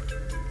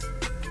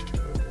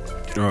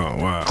 Oh,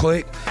 wow.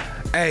 Click.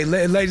 Hey,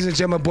 ladies and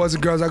gentlemen, boys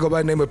and girls, I go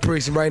by the name of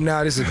Priest, and right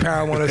now this is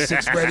Power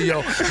 106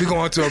 Radio. We're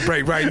going to a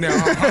break right now.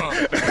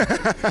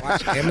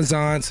 Watch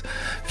Amazon's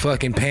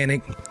fucking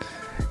Panic.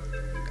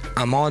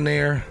 I'm on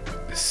there,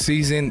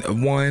 season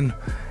 1,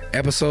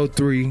 episode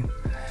 3.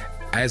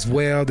 As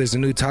well, there's a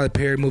new Tyler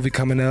Perry movie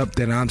coming up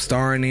that I'm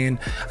starring in.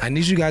 I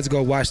need you guys to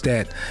go watch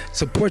that.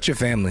 Support your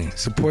family,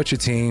 support your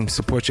team,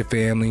 support your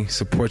family,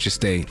 support your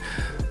state.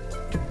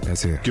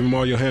 That's it. Give them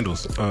all your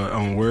handles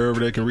on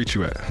wherever they can reach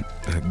you at.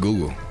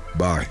 Google.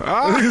 Bye.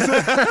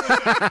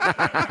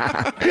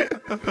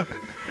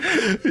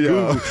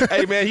 Yo.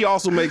 Hey man, he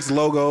also makes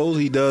logos.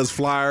 He does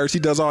flyers. He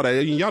does all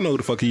that. Y'all know who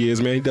the fuck he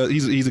is, man.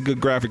 He's a good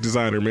graphic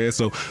designer, man.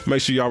 So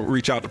make sure y'all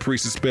reach out to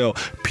Priest. It's spelled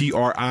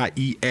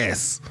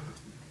P-R-I-E-S.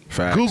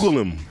 Facts. Google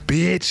him,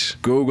 bitch.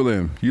 Google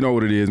him. You know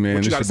what it is, man.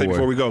 What you This gotta say your boy.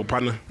 before we go,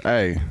 partner?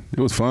 Hey, it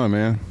was fun,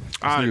 man.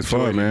 This nigga's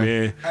fun,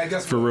 man.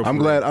 For real. I'm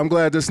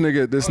glad this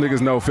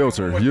nigga's no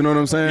filter. You know what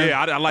I'm saying? Yeah,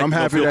 I like. I'm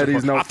happy that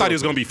he's no. I thought he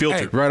was gonna be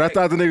filtered. Right, I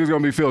thought the nigga was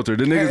gonna be filtered.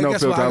 The nigga's no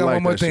guess filter. what? I I got like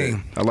one more that shit.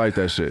 thing. I like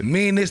that shit.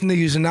 Me and this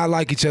nigga should not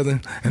like each other,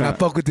 and I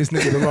fuck with this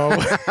nigga the long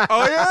way.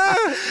 Oh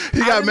yeah, he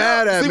got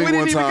mad at me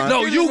one time.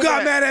 No, you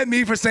got mad at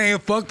me for saying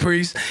fuck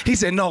Priest. He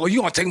said, no, you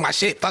gonna take my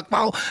shit, fuck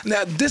Paul.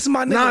 Now this is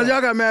my nigga. Nah, y'all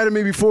got mad at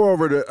me before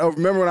over the.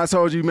 Remember when I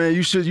told you, man,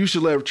 you should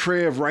let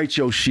Trev write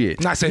your shit.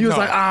 And I said, you was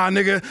no. like,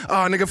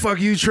 nigga, fuck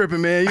you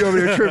tripping, man. You over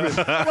there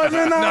tripping. I'm like,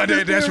 man, No,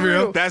 that's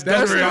real. That's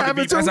real.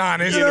 That's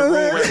honest.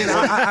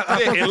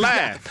 And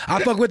laugh.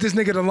 I fuck with this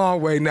nigga the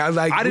long way now.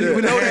 Like I didn't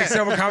even know that.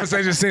 Several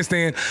conversations since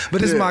then, but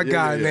this is my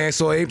guy, man.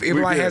 So if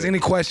anybody has any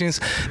questions,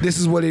 this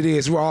is what it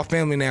is. We're all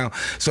family now.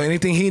 So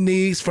anything he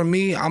needs from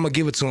me, I'm gonna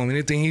give it to him.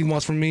 Anything he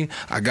wants from me,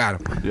 I got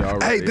him.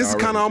 Hey, this is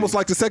kind of almost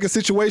like the second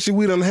situation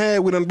we done had.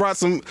 We done brought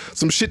some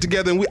shit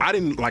together, and I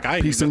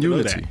ain't peace and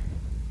unity.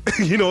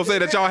 You know what I'm saying?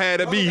 That y'all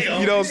had at me.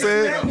 You know what I'm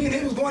saying? Me and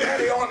him was going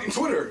at it on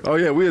Twitter. Oh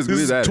yeah, we was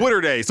This is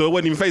Twitter days, so it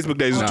wasn't even Facebook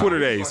days. It was Twitter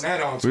days.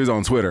 We was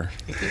on Twitter.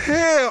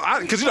 Hell,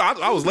 because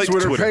I was late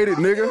Twitter to Twitter. paid it,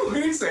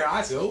 nigga. He said,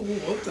 I said, oh,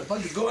 what the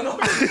fuck is going on?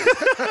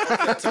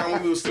 That time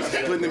when we was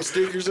splitting them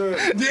stickers up.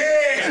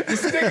 Yeah, the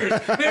stickers.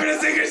 Remember the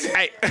stickers?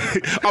 Hey,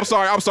 I'm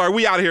sorry.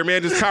 We out of here,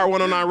 man. This is Power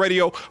 109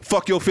 Radio.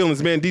 Fuck your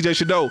feelings, man. DJ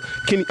Shadow,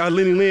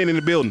 Lenny Lynn in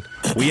the building.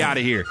 We out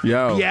of here.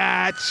 Yo.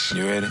 Yatch.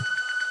 You ready?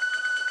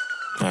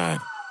 All right.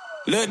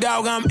 Little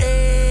dog, I'm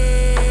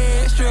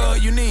extra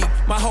unique.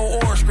 My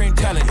whole aura screen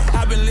talent.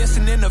 I've been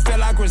listening to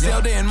Fela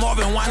Griselda and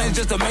Marvin Winans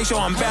just to make sure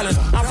I'm balanced.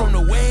 I'm from the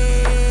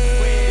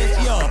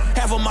West, yeah.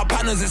 Half of my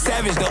partners is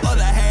savage. The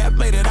other half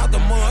made it out the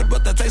mud,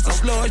 but the taste of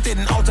sludge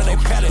didn't alter their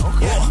palate.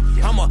 Yeah.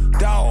 I'm a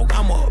dog,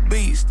 I'm a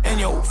beast, and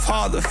your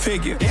father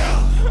figure.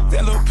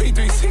 That little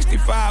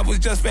P365 was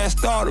just fast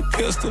starter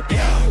pistol.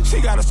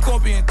 She got a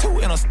scorpion too,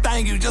 and a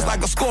sting you just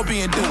like a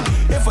scorpion do.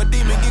 If a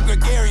demon get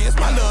gregarious,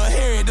 my little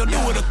Harry, they'll do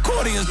what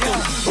accordions do.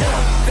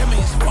 That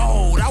means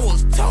bold. I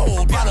was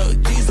told by the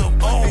G's of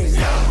old.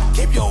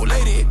 Keep your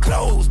lady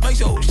close, make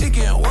sure she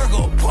can work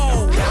a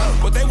pole.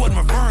 But they wasn't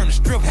referring to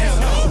strippers.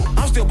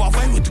 I'm still by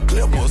fame with the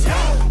Clippers.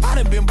 I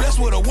done been blessed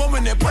with a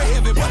woman that pray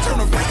heavy, but turn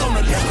the freak on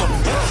the liquor.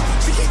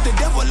 She kick the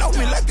devil off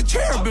me like a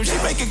cherubim. She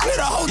make it clear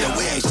to hold that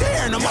we ain't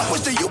sharing them. I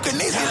push the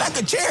euthanasia like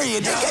a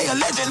chariot. They gay a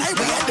legend, hey,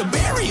 we had to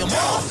bury him.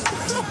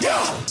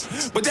 Yeah,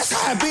 but that's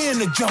how I be in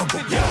the jungle.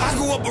 I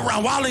grew up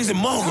around wildlings and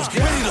mongrels,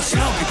 ready to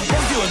slump you.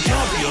 First you a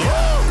junkie.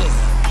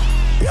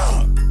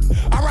 Yeah.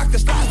 I rock the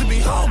stars to be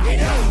humble.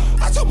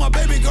 I told my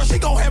baby girl she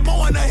gon' have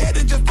more in her head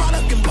than just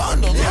product and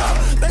bundles.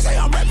 They say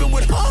I'm rapping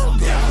with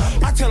hunger.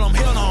 I tell them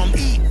hell no, I'm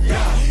eating.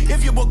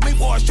 If you book me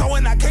for a show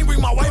and I can't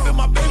bring my wife and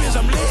my babies,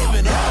 I'm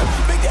leaving.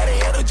 Big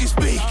Daddy energy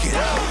speaking.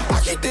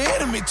 I keep the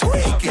enemy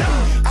tweaking.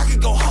 I can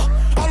go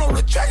all on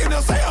the track and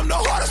they'll say I'm the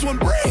hardest one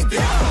breathing.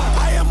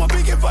 I am a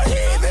beacon for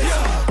heathen.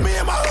 Me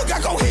and my hood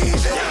got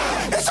cohesion.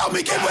 It's on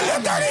me, keep a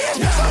little 30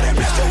 inch. So they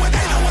bless you when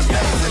they know what's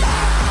blazing.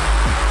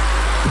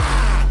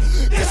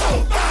 It's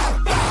on bye,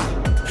 bye.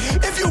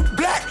 If you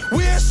black,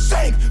 we'll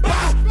sing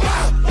bye,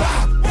 bye,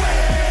 bye.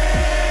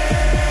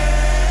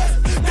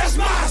 That's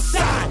my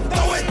side.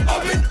 Throw it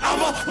up and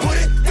I'ma put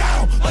it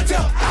down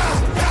until I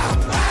die.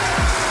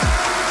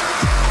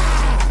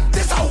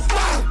 This on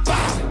bye,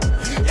 bye.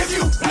 If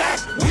you black,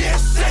 we'll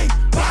sing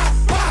bye,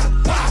 bye,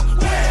 bye.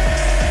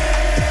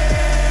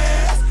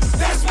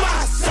 That's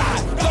my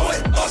side. Throw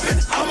it up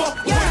and I'ma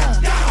put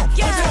it down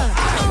until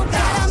I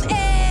die. I'm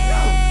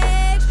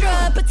extra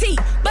petite.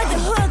 But the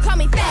hood call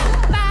me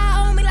fat.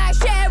 Fire on me like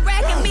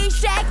Shadrach and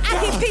Meshach. I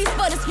keep peace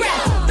for the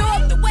scrap. Throw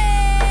up the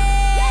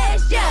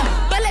West,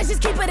 yeah. But let's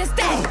just keep it a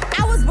stack.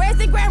 I was raised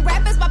in Grand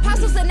Rapids. My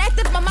pops was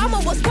inactive. My mama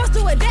was forced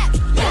to adapt.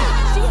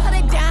 Yeah. She held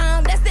it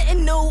down. That's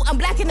nothing new. I'm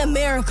black in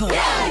America.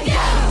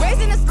 Yeah.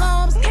 Raised in the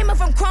slums. Came up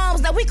from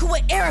crumbs. Now we cool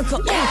with Erica.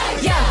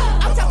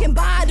 Yeah. I'm talking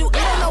Badu. I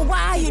don't know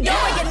why you don't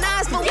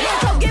recognize. But we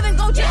ain't so give and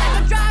go. Just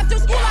like a drive through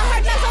school. I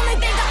heard that's the only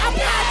thing I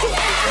apply to.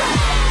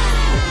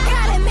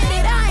 Gotta admit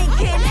it, I ain't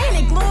kidding. Ain't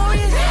it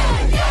glorious?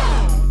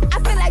 I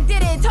feel like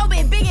Diddy,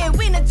 Toby, Big and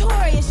we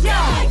notorious, yo.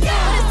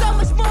 But it's so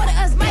much more to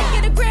us. Might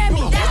get a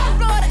Grammy, that's the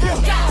floor to us.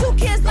 Got 2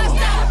 kids,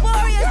 lifestyle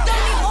warriors.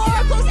 Don't need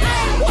oracles, I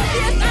ain't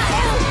Morpheus, I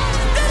am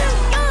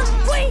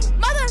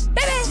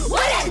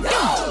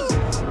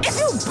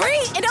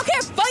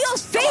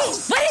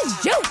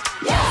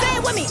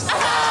with me.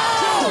 Uh-huh.